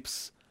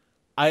Snipes,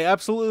 I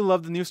absolutely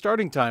love the new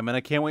starting time, and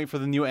I can't wait for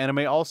the new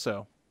anime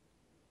also.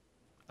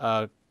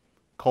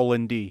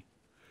 :D.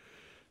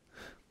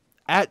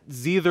 At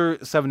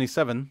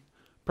Zeether77,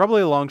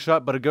 probably a long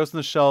shot, but a Ghost in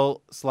the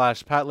Shell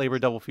 / Pat Labor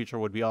double feature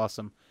would be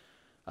awesome.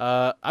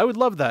 I would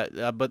love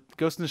that, but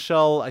Ghost in the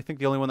Shell, I think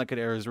the only one that could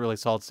air is really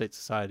Solid State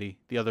Society.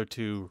 The other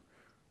two,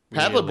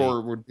 Pat really-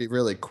 Labor would be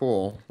really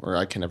cool, or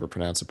I can never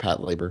pronounce it.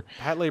 Pat Labor.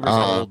 Pat Labor's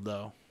old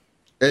though.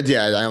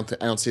 Yeah,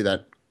 I don't see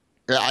that.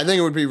 Yeah, I think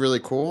it would be really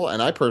cool,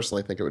 and I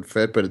personally think it would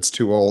fit, but it's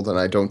too old, and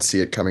I don't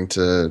see it coming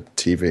to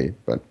TV.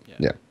 But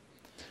yeah.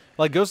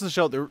 Like Ghost in the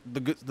Shell,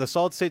 the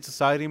Solid State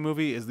Society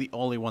movie is the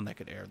only one that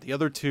could air. The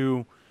other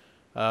two,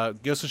 Ghost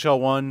in the Shell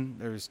 1,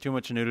 there's too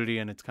much nudity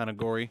and it's kind of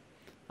gory.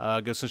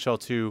 Ghost in the Shell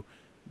 2,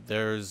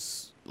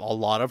 there's a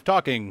lot of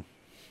talking.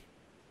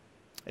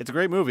 It's a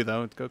great movie,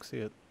 though. Go see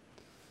it.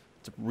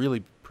 It's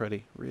really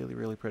pretty. Really,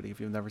 really pretty if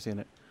you've never seen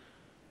it.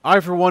 I,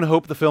 for one,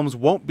 hope the films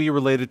won't be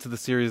related to the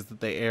series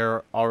that they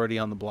air already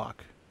on the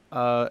block.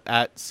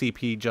 At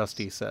CP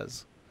Justy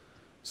says.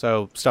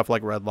 So, stuff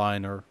like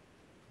Redline or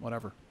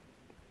whatever.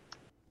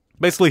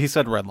 Basically, he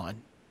said Redline.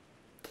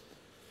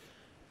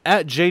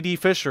 At JD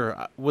Fisher,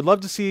 I would love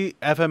to see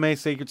FMA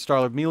Sacred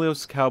Starlord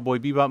Melios, Cowboy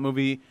Bebop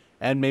movie,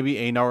 and maybe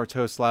a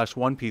Naruto /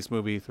 One Piece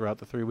movie throughout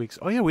the 3 weeks.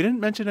 Oh yeah, we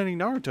didn't mention any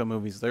Naruto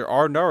movies. There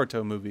are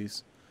Naruto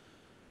movies.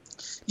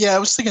 Yeah, I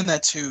was thinking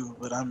that too,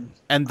 but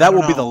And that I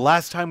don't will be the know.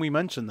 last time we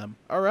mention them.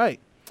 All right.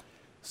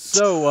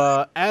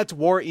 So, at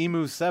War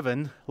Emu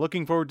 7,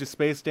 looking forward to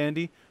Space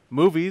Dandy.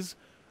 Movies,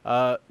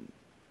 Rurouni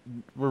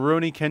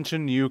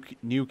Kenshin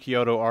New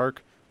Kyoto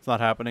Arc. It's not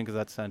happening because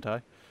that's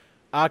Sentai.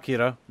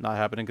 Akira, not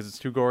happening because it's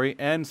too gory.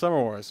 And Summer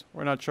Wars.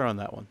 We're not sure on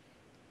that one.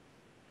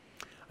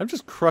 I'm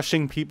just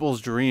crushing people's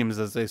dreams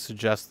as they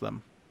suggest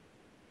them.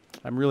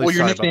 I'm really Well,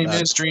 your sorry about nickname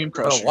that. is Dream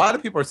But Crusher. a lot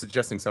of people are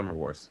suggesting Summer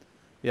Wars.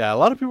 Yeah, a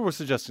lot of people were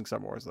suggesting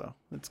Summer Wars, though.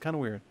 It's kind of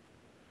weird.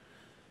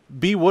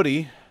 B.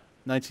 Woody,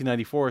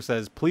 1994,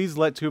 says, please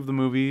let 2 of the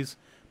movies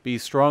be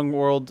Strong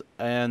World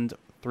and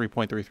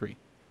 3.33.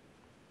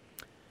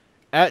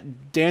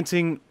 At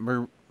Dancing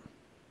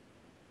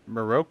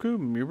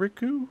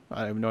Muraku?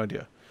 I have no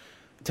idea.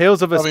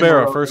 Tales of Probably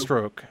Vespera, Moroku. First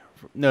Stroke.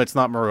 No, it's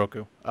not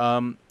Moroku.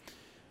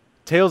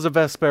 Tales of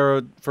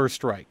Vespera, First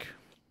Strike.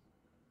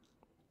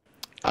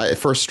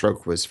 First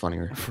Stroke was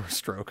funnier. First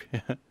Stroke.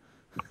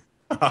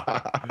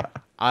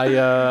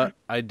 I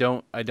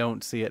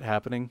don't see it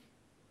happening.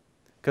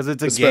 Because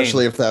it's a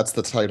Especially game. if that's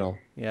the title.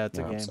 Yeah, it's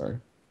a No, game. I'm sorry.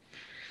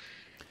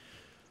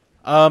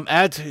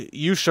 At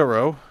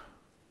Yushiro,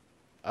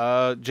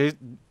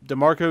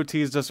 DeMarco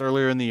teased us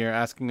earlier in the year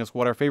asking us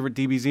what our favorite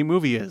DBZ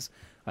movie is.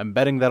 I'm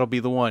betting that'll be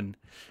the one.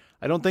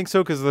 I don't think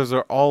so because those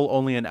are all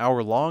only an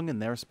hour long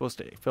and they're supposed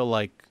to feel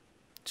like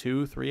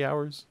 2-3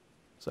 hours.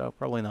 So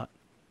probably not.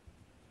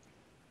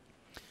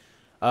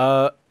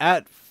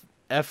 At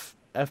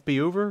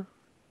FB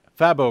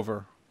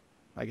Fabover,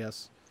 I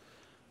guess.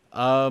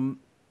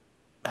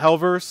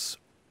 Hellverse,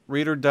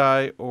 Read or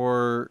Die,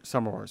 or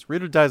Summer Wars.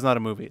 Read or Die is not a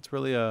movie. It's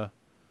really a.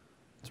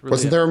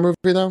 Wasn't there a movie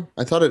though?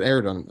 I thought it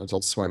aired on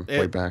Adult Swim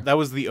way back. That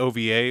was the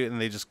OVA, and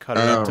they just cut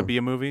it up to Oh. be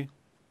a movie.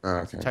 Oh,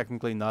 okay.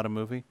 Technically not a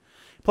movie.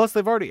 Plus,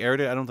 they've already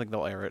aired it. I don't think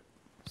they'll air it.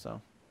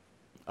 So,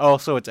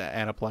 also it's at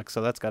Aniplex,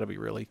 so that's got to be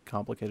really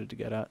complicated to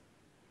get at.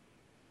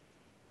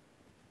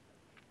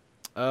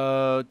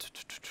 Oh,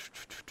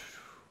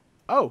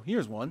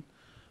 here's one.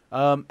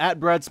 At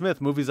Brad Smith,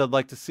 movies I'd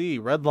like to see: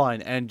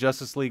 Redline and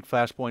Justice League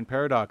Flashpoint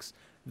Paradox.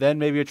 Then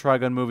maybe a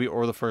Trigun movie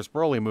or the first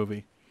Broly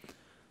movie.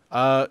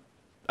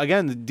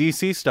 Again, the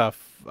DC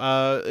stuff.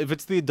 If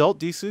it's the adult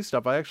DC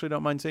stuff, I actually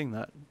don't mind seeing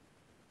that.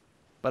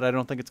 But I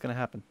don't think it's going to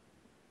happen.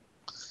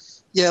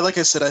 Yeah, like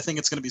I said, I think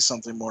it's going to be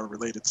something more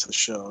related to the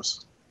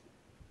shows.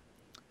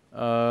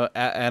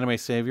 Anime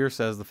Savior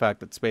says the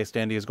fact that Space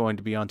Dandy is going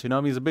to be on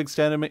Toonami is a big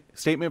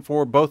statement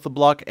for both the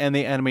block and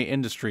the anime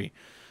industry.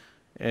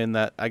 And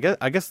that I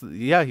guess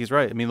yeah, he's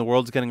right. I mean, the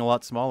world's getting a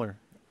lot smaller,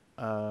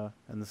 and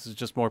this is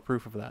just more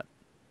proof of that.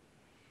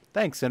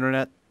 Thanks,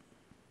 Internet.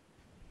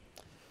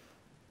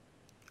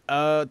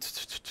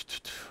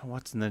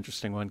 What's an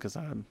interesting one? Because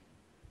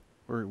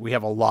we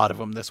have a lot of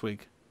them this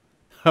week.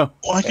 Well,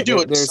 I could do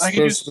it.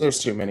 There's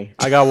too many.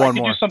 I got I one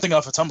could more. do something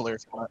off of Tumblr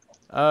if you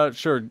want.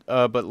 Sure.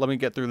 But let me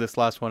get through this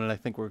last one, and I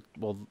think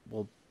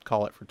we'll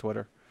call it for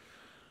Twitter.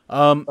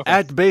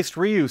 At Based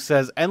Ryu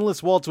says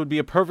Endless Waltz would be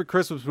a perfect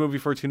Christmas movie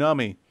for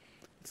Toonami.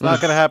 It's not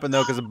going to happen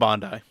though because of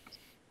Bandai.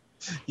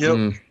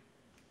 Yep.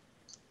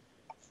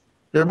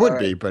 It would All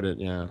be, right. but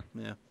yeah.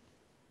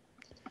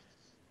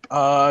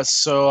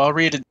 So I'll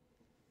read it.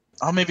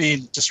 I'll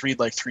maybe just read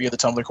like 3 of the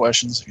Tumblr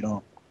questions if you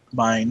don't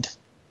mind.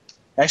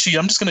 Actually,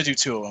 I'm just going to do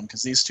 2 of them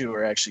because these 2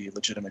 are actually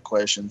legitimate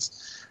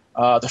questions.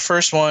 The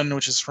first one,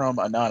 which is from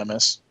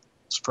Anonymous.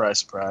 Surprise,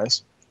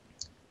 surprise.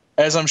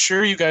 As I'm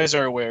sure you guys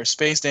are aware,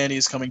 Space Dandy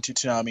is coming to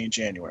Toonami in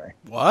January.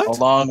 What?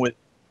 Along with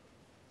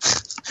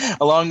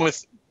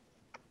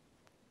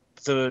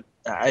the,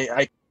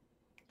 I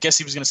guess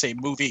he was going to say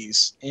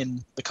movies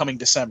in the coming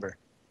December.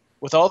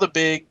 With all the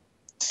big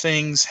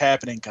things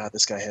happening, God,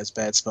 this guy has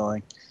bad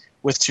spelling,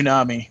 with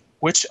Toonami,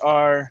 which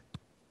are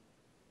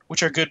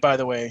good, by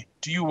the way.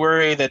 Do you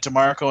worry that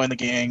DeMarco and the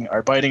gang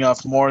are biting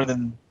off more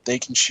than they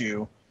can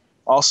chew?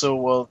 Also,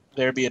 will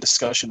there be a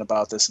discussion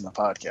about this in the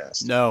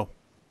podcast? No.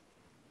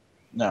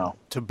 No.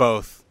 To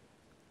both.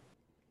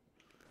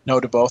 No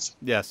to both?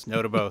 Yes,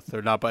 no to both.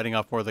 They're not biting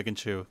off more than they can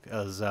chew.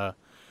 Because,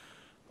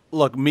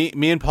 look, me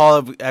and Paul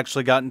have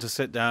actually gotten to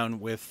sit down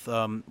with the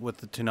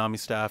Toonami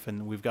staff,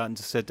 and we've gotten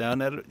to sit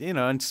down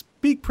and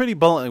speak pretty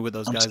bluntly with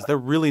those guys. They're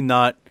really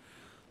not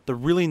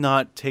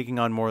taking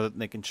on more than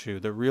they can chew.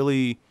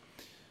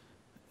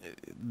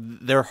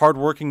 They're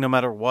hardworking no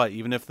matter what.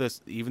 Even if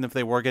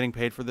they were getting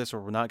paid for this or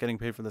were not getting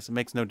paid for this, it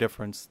makes no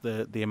difference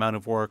the amount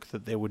of work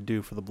that they would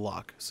do for the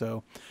block.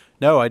 So,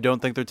 no, I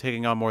don't think they're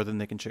taking on more than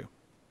they can chew.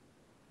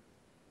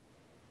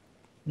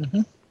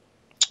 Mm-hmm.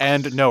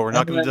 And no, we're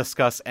not going to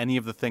discuss any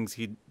of the things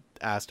he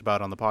asked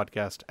about on the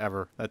podcast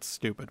ever. That's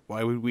stupid.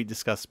 Why would we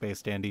discuss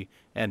Space Dandy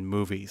and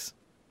movies?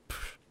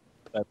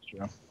 That's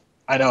true.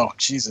 I know.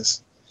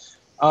 Jesus.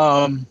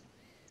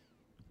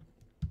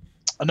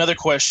 Another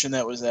question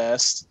that was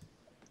asked.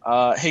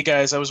 Hey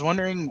guys, I was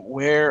wondering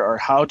where or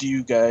how do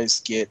you guys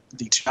get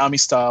the Toonami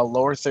style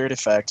lower third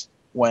effect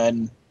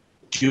when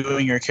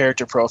doing your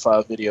character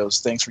profile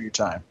videos? Thanks for your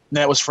time. And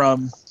that was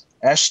from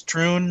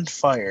Ashtrun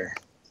Fire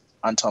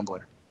on Tumblr.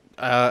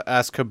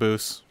 Ask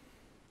Caboose.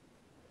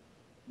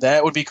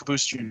 That would be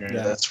Caboose Jr.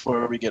 Yeah. That's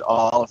where we get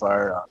all of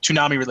our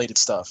Toonami related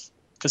stuff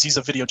because he's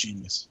a video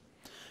genius.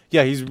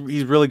 Yeah, he's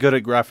really good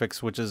at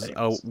graphics, which is a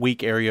Thanks.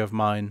 weak area of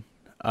mine.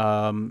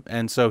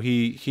 And so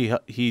he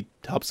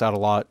helps out a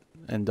lot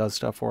and does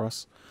stuff for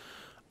us.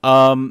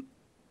 And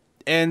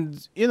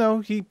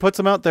he puts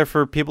them out there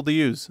for people to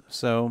use.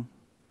 So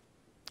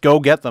go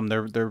get them.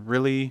 They're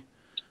really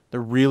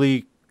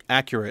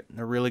accurate.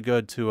 They're really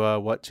good to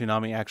what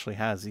Toonami actually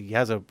has. He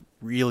has a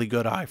really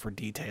good eye for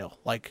detail,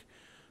 like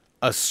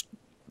a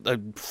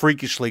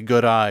freakishly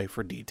good eye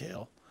for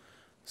detail.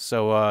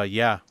 So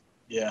yeah,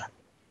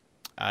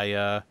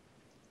 I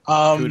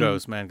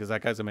kudos, man, because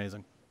that guy's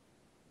amazing.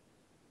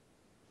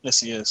 Yes,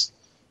 he is.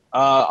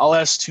 I'll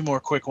ask 2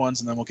 more quick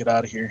ones, and then we'll get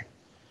out of here.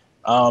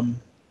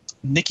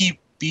 Nikki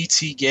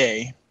BT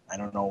Gay. I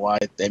don't know why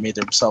they made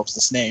themselves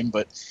this name,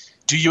 but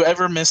do you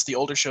ever miss the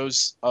older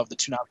shows of the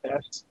Toonami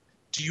past?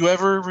 Do you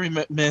ever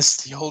miss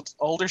the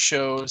older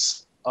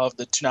shows of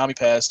the Toonami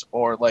past,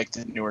 or like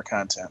the newer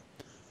content?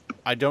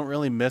 I don't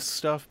really miss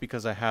stuff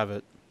because I have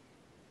it.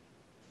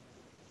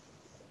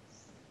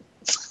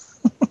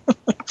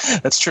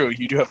 That's true.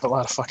 You do have a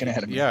lot of fucking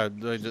anime. Yeah.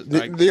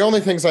 The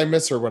only things I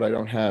miss are what I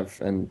don't have,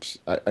 and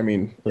I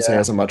mean, Jose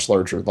has a much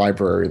larger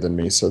library than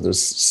me, so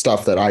there's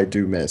stuff that I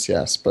do miss,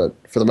 yes, but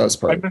for the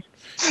most part,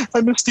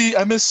 I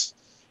miss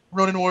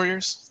Ronin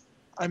Warriors.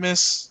 I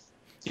miss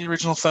the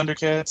original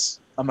Thundercats.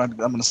 I'm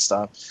gonna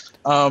stop.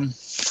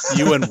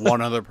 You and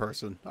one other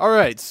person. All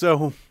right,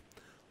 so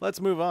let's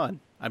move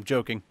on. I'm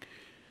joking.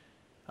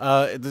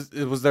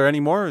 Was there any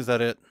more, or is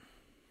that it?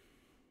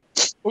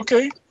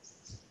 Okay.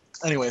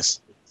 Anyways,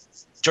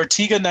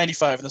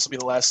 Jartiga95, and this will be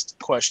the last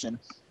question,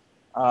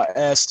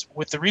 asked,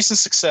 with the recent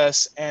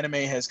success anime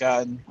has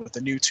gotten with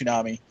the new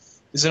Toonami,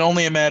 is it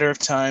only a matter of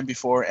time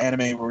before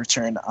anime will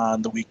return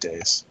on the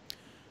weekdays?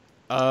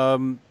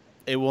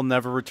 It will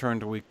never return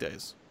to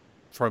weekdays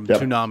from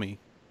Toonami.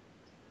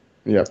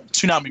 Yep.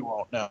 Toonami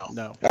won't, no.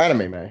 No.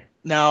 Anime may.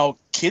 Now,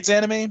 kids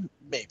anime,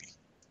 maybe.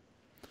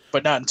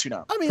 But not in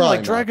Toonami. I mean, Probably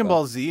like Dragon not,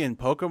 Ball Z and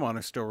Pokemon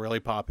are still really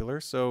popular,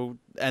 so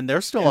and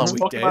they're still on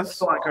weekdays. Pokemon's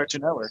still on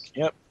Cartoon Network,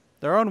 yep.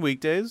 They're on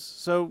weekdays,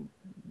 so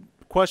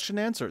question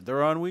answered.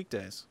 They're on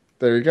weekdays.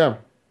 There you go.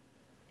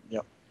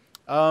 Yep.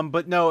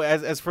 But no,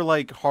 as for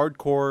like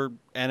hardcore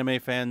anime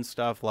fan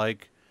stuff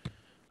like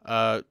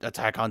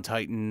Attack on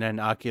Titan and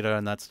Akira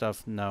and that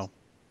stuff, no.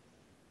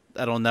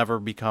 That'll never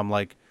become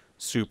like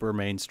super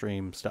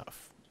mainstream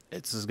stuff.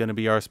 This is going to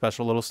be our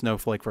special little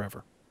snowflake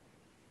forever.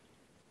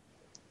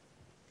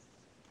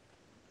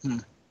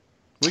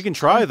 We can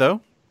try, though.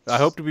 I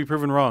hope to be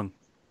proven wrong.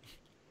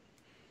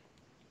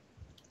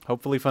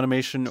 Hopefully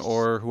Funimation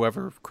or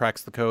whoever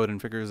cracks the code and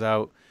figures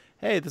out,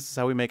 hey, this is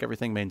how we make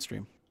everything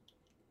mainstream.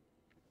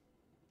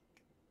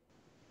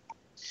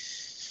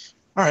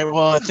 All right,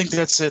 well, I think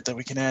that's it that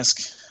we can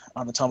ask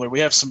on the Tumblr. We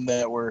have some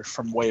that were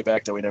from way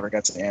back that we never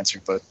got to answer,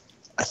 but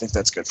I think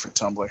that's good for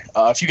Tumblr.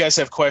 If you guys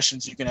have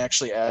questions, you can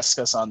actually ask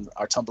us on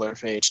our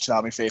Tumblr page,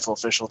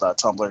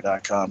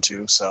 ToonamiFaithfulOfficial.tumblr.com,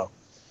 too. So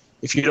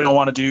if you don't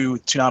want to do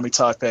Toonami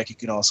Talkback, you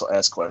can also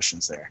ask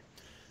questions there.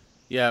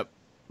 Yeah.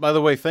 By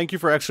the way, thank you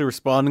for actually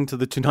responding to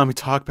the Toonami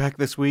Talkback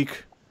this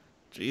week.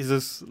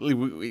 Jesus,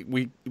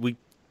 we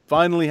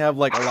finally have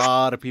like a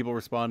lot of people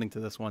responding to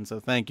this one,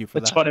 so thank you for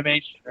It's that.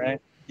 Funimation, right?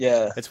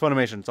 Yeah. It's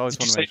Funimation. It's always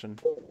Funimation.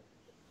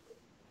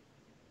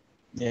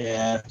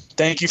 Yeah.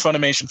 Thank you,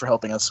 Funimation, for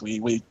helping us.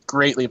 We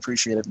greatly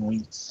appreciate it, and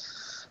we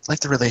like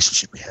the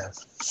relationship we have.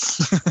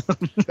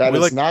 That We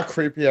is like- not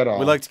creepy at all.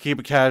 We like to keep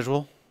it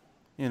casual,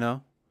 you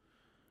know.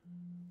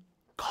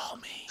 Call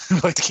me. we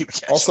like to keep it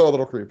casual. also a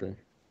little creepy. You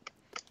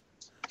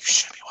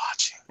should be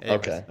watching.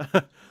 Anyways. Okay.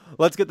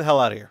 Let's get the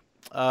hell out of here.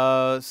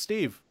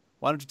 Steve,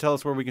 why don't you tell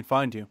us where we can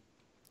find you?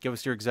 Give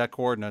us your exact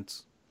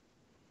coordinates.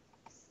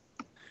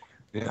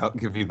 Yeah, I'll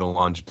give you the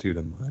longitude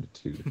and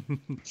latitude.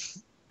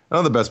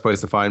 The best place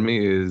to find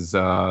me is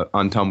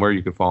on Tumblr.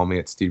 You can follow me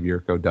at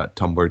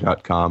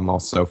steveyurko.tumblr.com.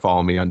 Also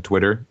follow me on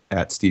Twitter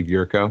at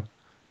steveyurko,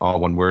 all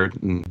one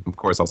word. And of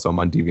course, also I'm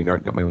on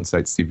DeviantArt. Got my own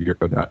site,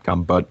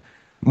 steveyurko.com. But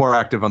more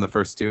active on the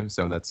first two,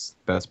 so that's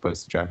the best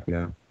place to track me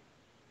down.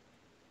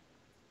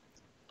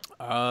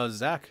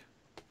 Zach.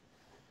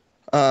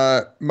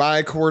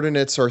 My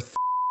coordinates are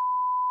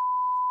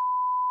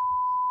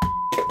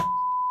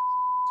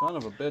Son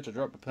of a bitch, I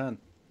dropped a pen.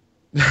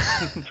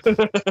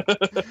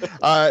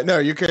 no,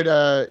 you can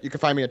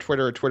find me at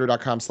Twitter at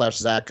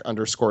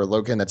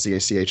twitter.com/Zach_Logan. That's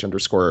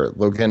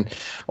ZACH_Logan,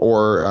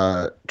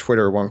 or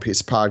Twitter One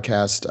Piece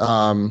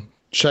Podcast.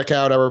 Check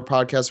out our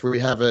podcast where we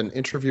have an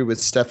interview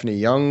with Stephanie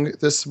Young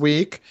this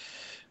week.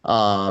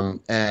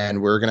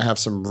 And we're going to have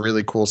some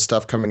really cool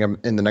stuff coming up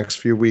in the next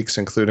few weeks,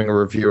 including a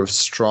review of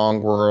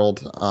Strong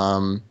World,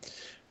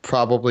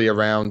 probably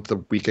around the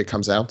week it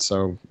comes out,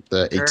 so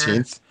the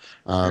 18th.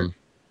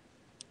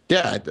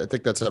 Yeah, I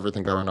think that's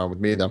everything going on with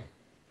me, though.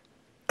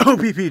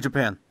 OPP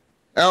Japan.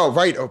 Oh,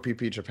 right,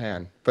 OPP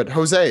Japan. But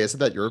Jose, isn't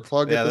that your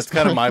plug? Yeah, at this that's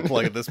kind of point? my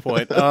plug at this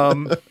point.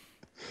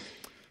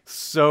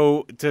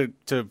 So to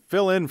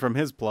fill in from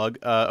his plug,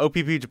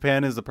 OPP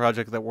Japan is the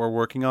project that we're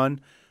working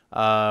on.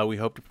 We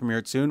hope to premiere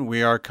it soon.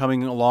 We are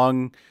coming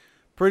along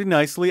pretty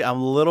nicely. I'm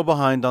a little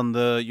behind on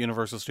the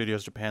Universal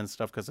Studios Japan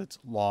stuff because it's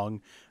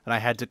long, and I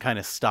had to kind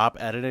of stop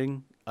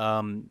editing.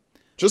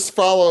 Just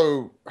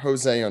follow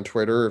Jose on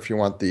Twitter if you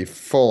want the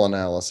full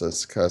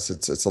analysis, because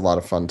it's a lot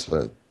of fun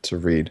to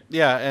read.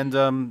 Yeah,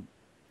 and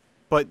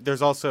but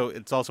it's also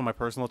my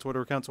personal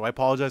Twitter account, so I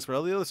apologize for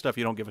all the other stuff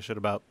you don't give a shit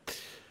about.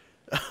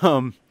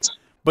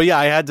 But yeah,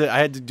 I had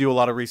to do a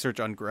lot of research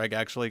on Greg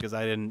actually because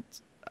I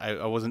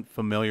wasn't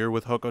familiar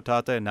with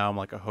Hokotate, and now I'm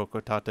like a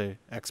Hokotate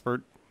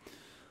expert.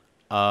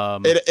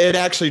 It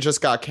actually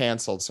just got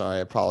canceled, so I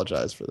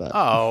apologize for that.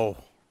 Oh,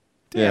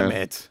 damn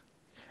it!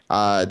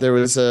 There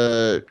was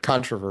a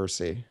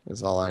controversy,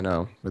 is all I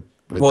know. With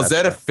Well, is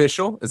that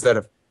official? Is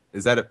that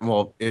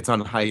well, it's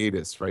on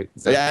hiatus, right?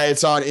 Yeah,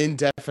 it's on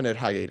indefinite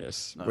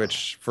hiatus,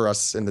 which for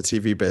us in the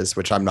TV biz,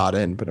 which I'm not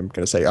in, but I'm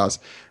gonna say us.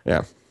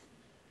 Yeah.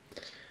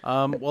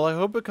 Well, I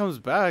hope it comes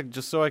back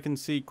just so I can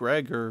see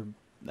Greg or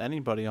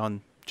anybody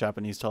on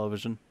Japanese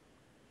television.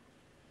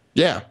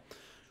 Yeah.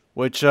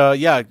 Which,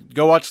 yeah,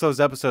 go watch those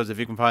episodes if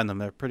you can find them.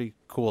 They're pretty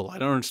cool. I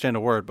don't understand a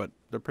word, but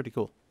they're pretty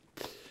cool.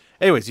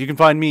 Anyways, you can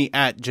find me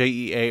at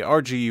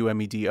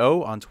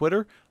JEARGUMEDO on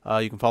Twitter.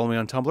 You can follow me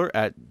on Tumblr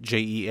at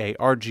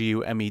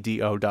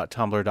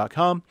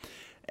JEARGUMEDO.tumblr.com.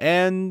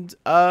 And,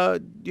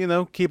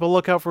 keep a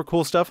lookout for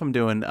cool stuff I'm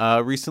doing.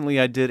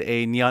 Recently, I did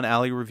a Neon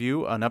Alley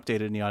review, an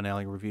updated Neon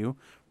Alley review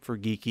for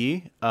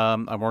Geeky.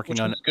 I'm working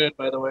on... Which was good,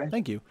 by the way.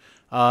 Thank you.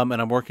 And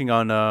I'm working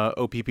on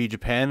OPP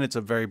Japan. It's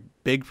a very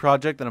big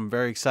project that I'm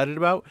very excited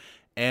about.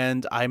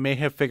 And I may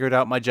have figured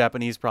out my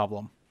Japanese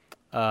problem.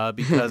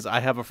 Because I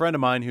have a friend of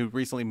mine who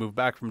recently moved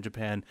back from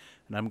Japan,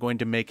 and I'm going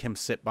to make him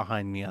sit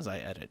behind me as I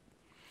edit.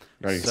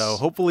 Nice. So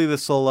hopefully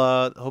this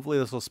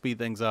will speed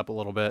things up a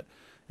little bit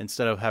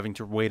instead of having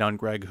to wait on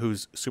Greg,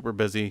 who's super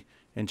busy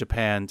in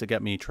Japan, to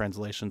get me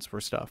translations for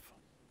stuff.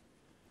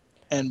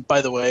 And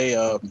by the way,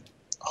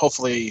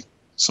 hopefully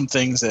some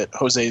things that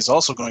Jose is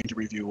also going to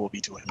review will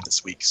be to him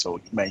this week, so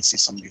you may see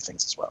some new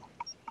things as well.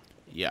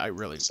 Yeah, I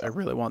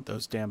really want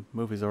those damn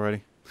movies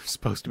already. They're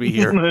supposed to be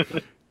here.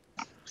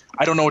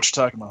 I don't know what you're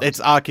talking about.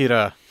 It's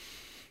Akira.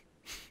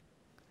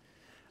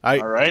 All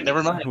right,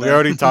 never mind. We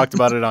already talked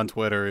about it on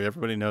Twitter.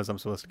 Everybody knows I'm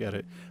supposed to get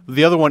it.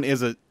 The other one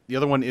is a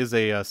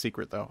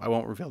secret though. I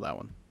won't reveal that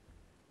one.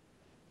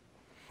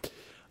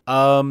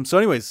 So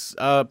anyways,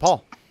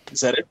 Paul. Is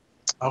that it?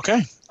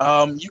 Okay.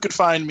 You can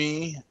find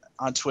me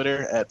on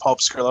Twitter at Paul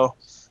Pescrillo.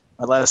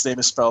 My last name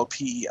is spelled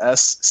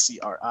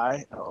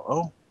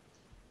Pescrillo.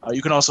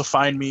 You can also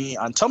find me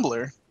on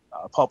Tumblr,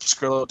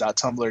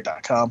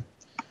 paulpescrillo.tumblr.com.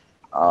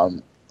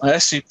 I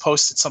actually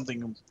posted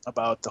something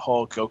about the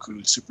whole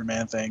Goku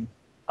Superman thing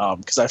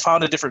because I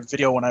found a different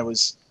video when I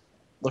was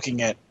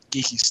looking at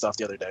geeky stuff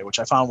the other day, which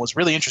I found was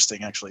really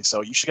interesting actually.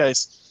 So you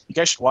guys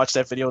should watch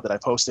that video that I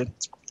posted.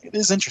 It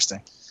is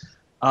interesting.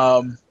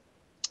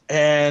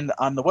 And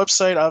on the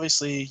website,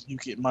 obviously,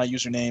 my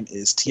username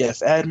is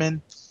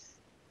TFAdmin.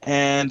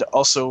 And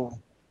also,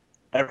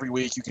 every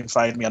week you can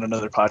find me on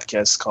another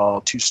podcast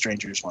called Two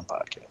Strangers, One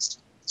Podcast.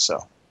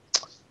 So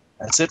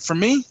that's it for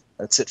me.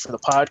 That's it for the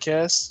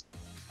podcast.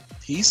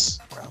 Peace.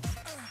 We're out.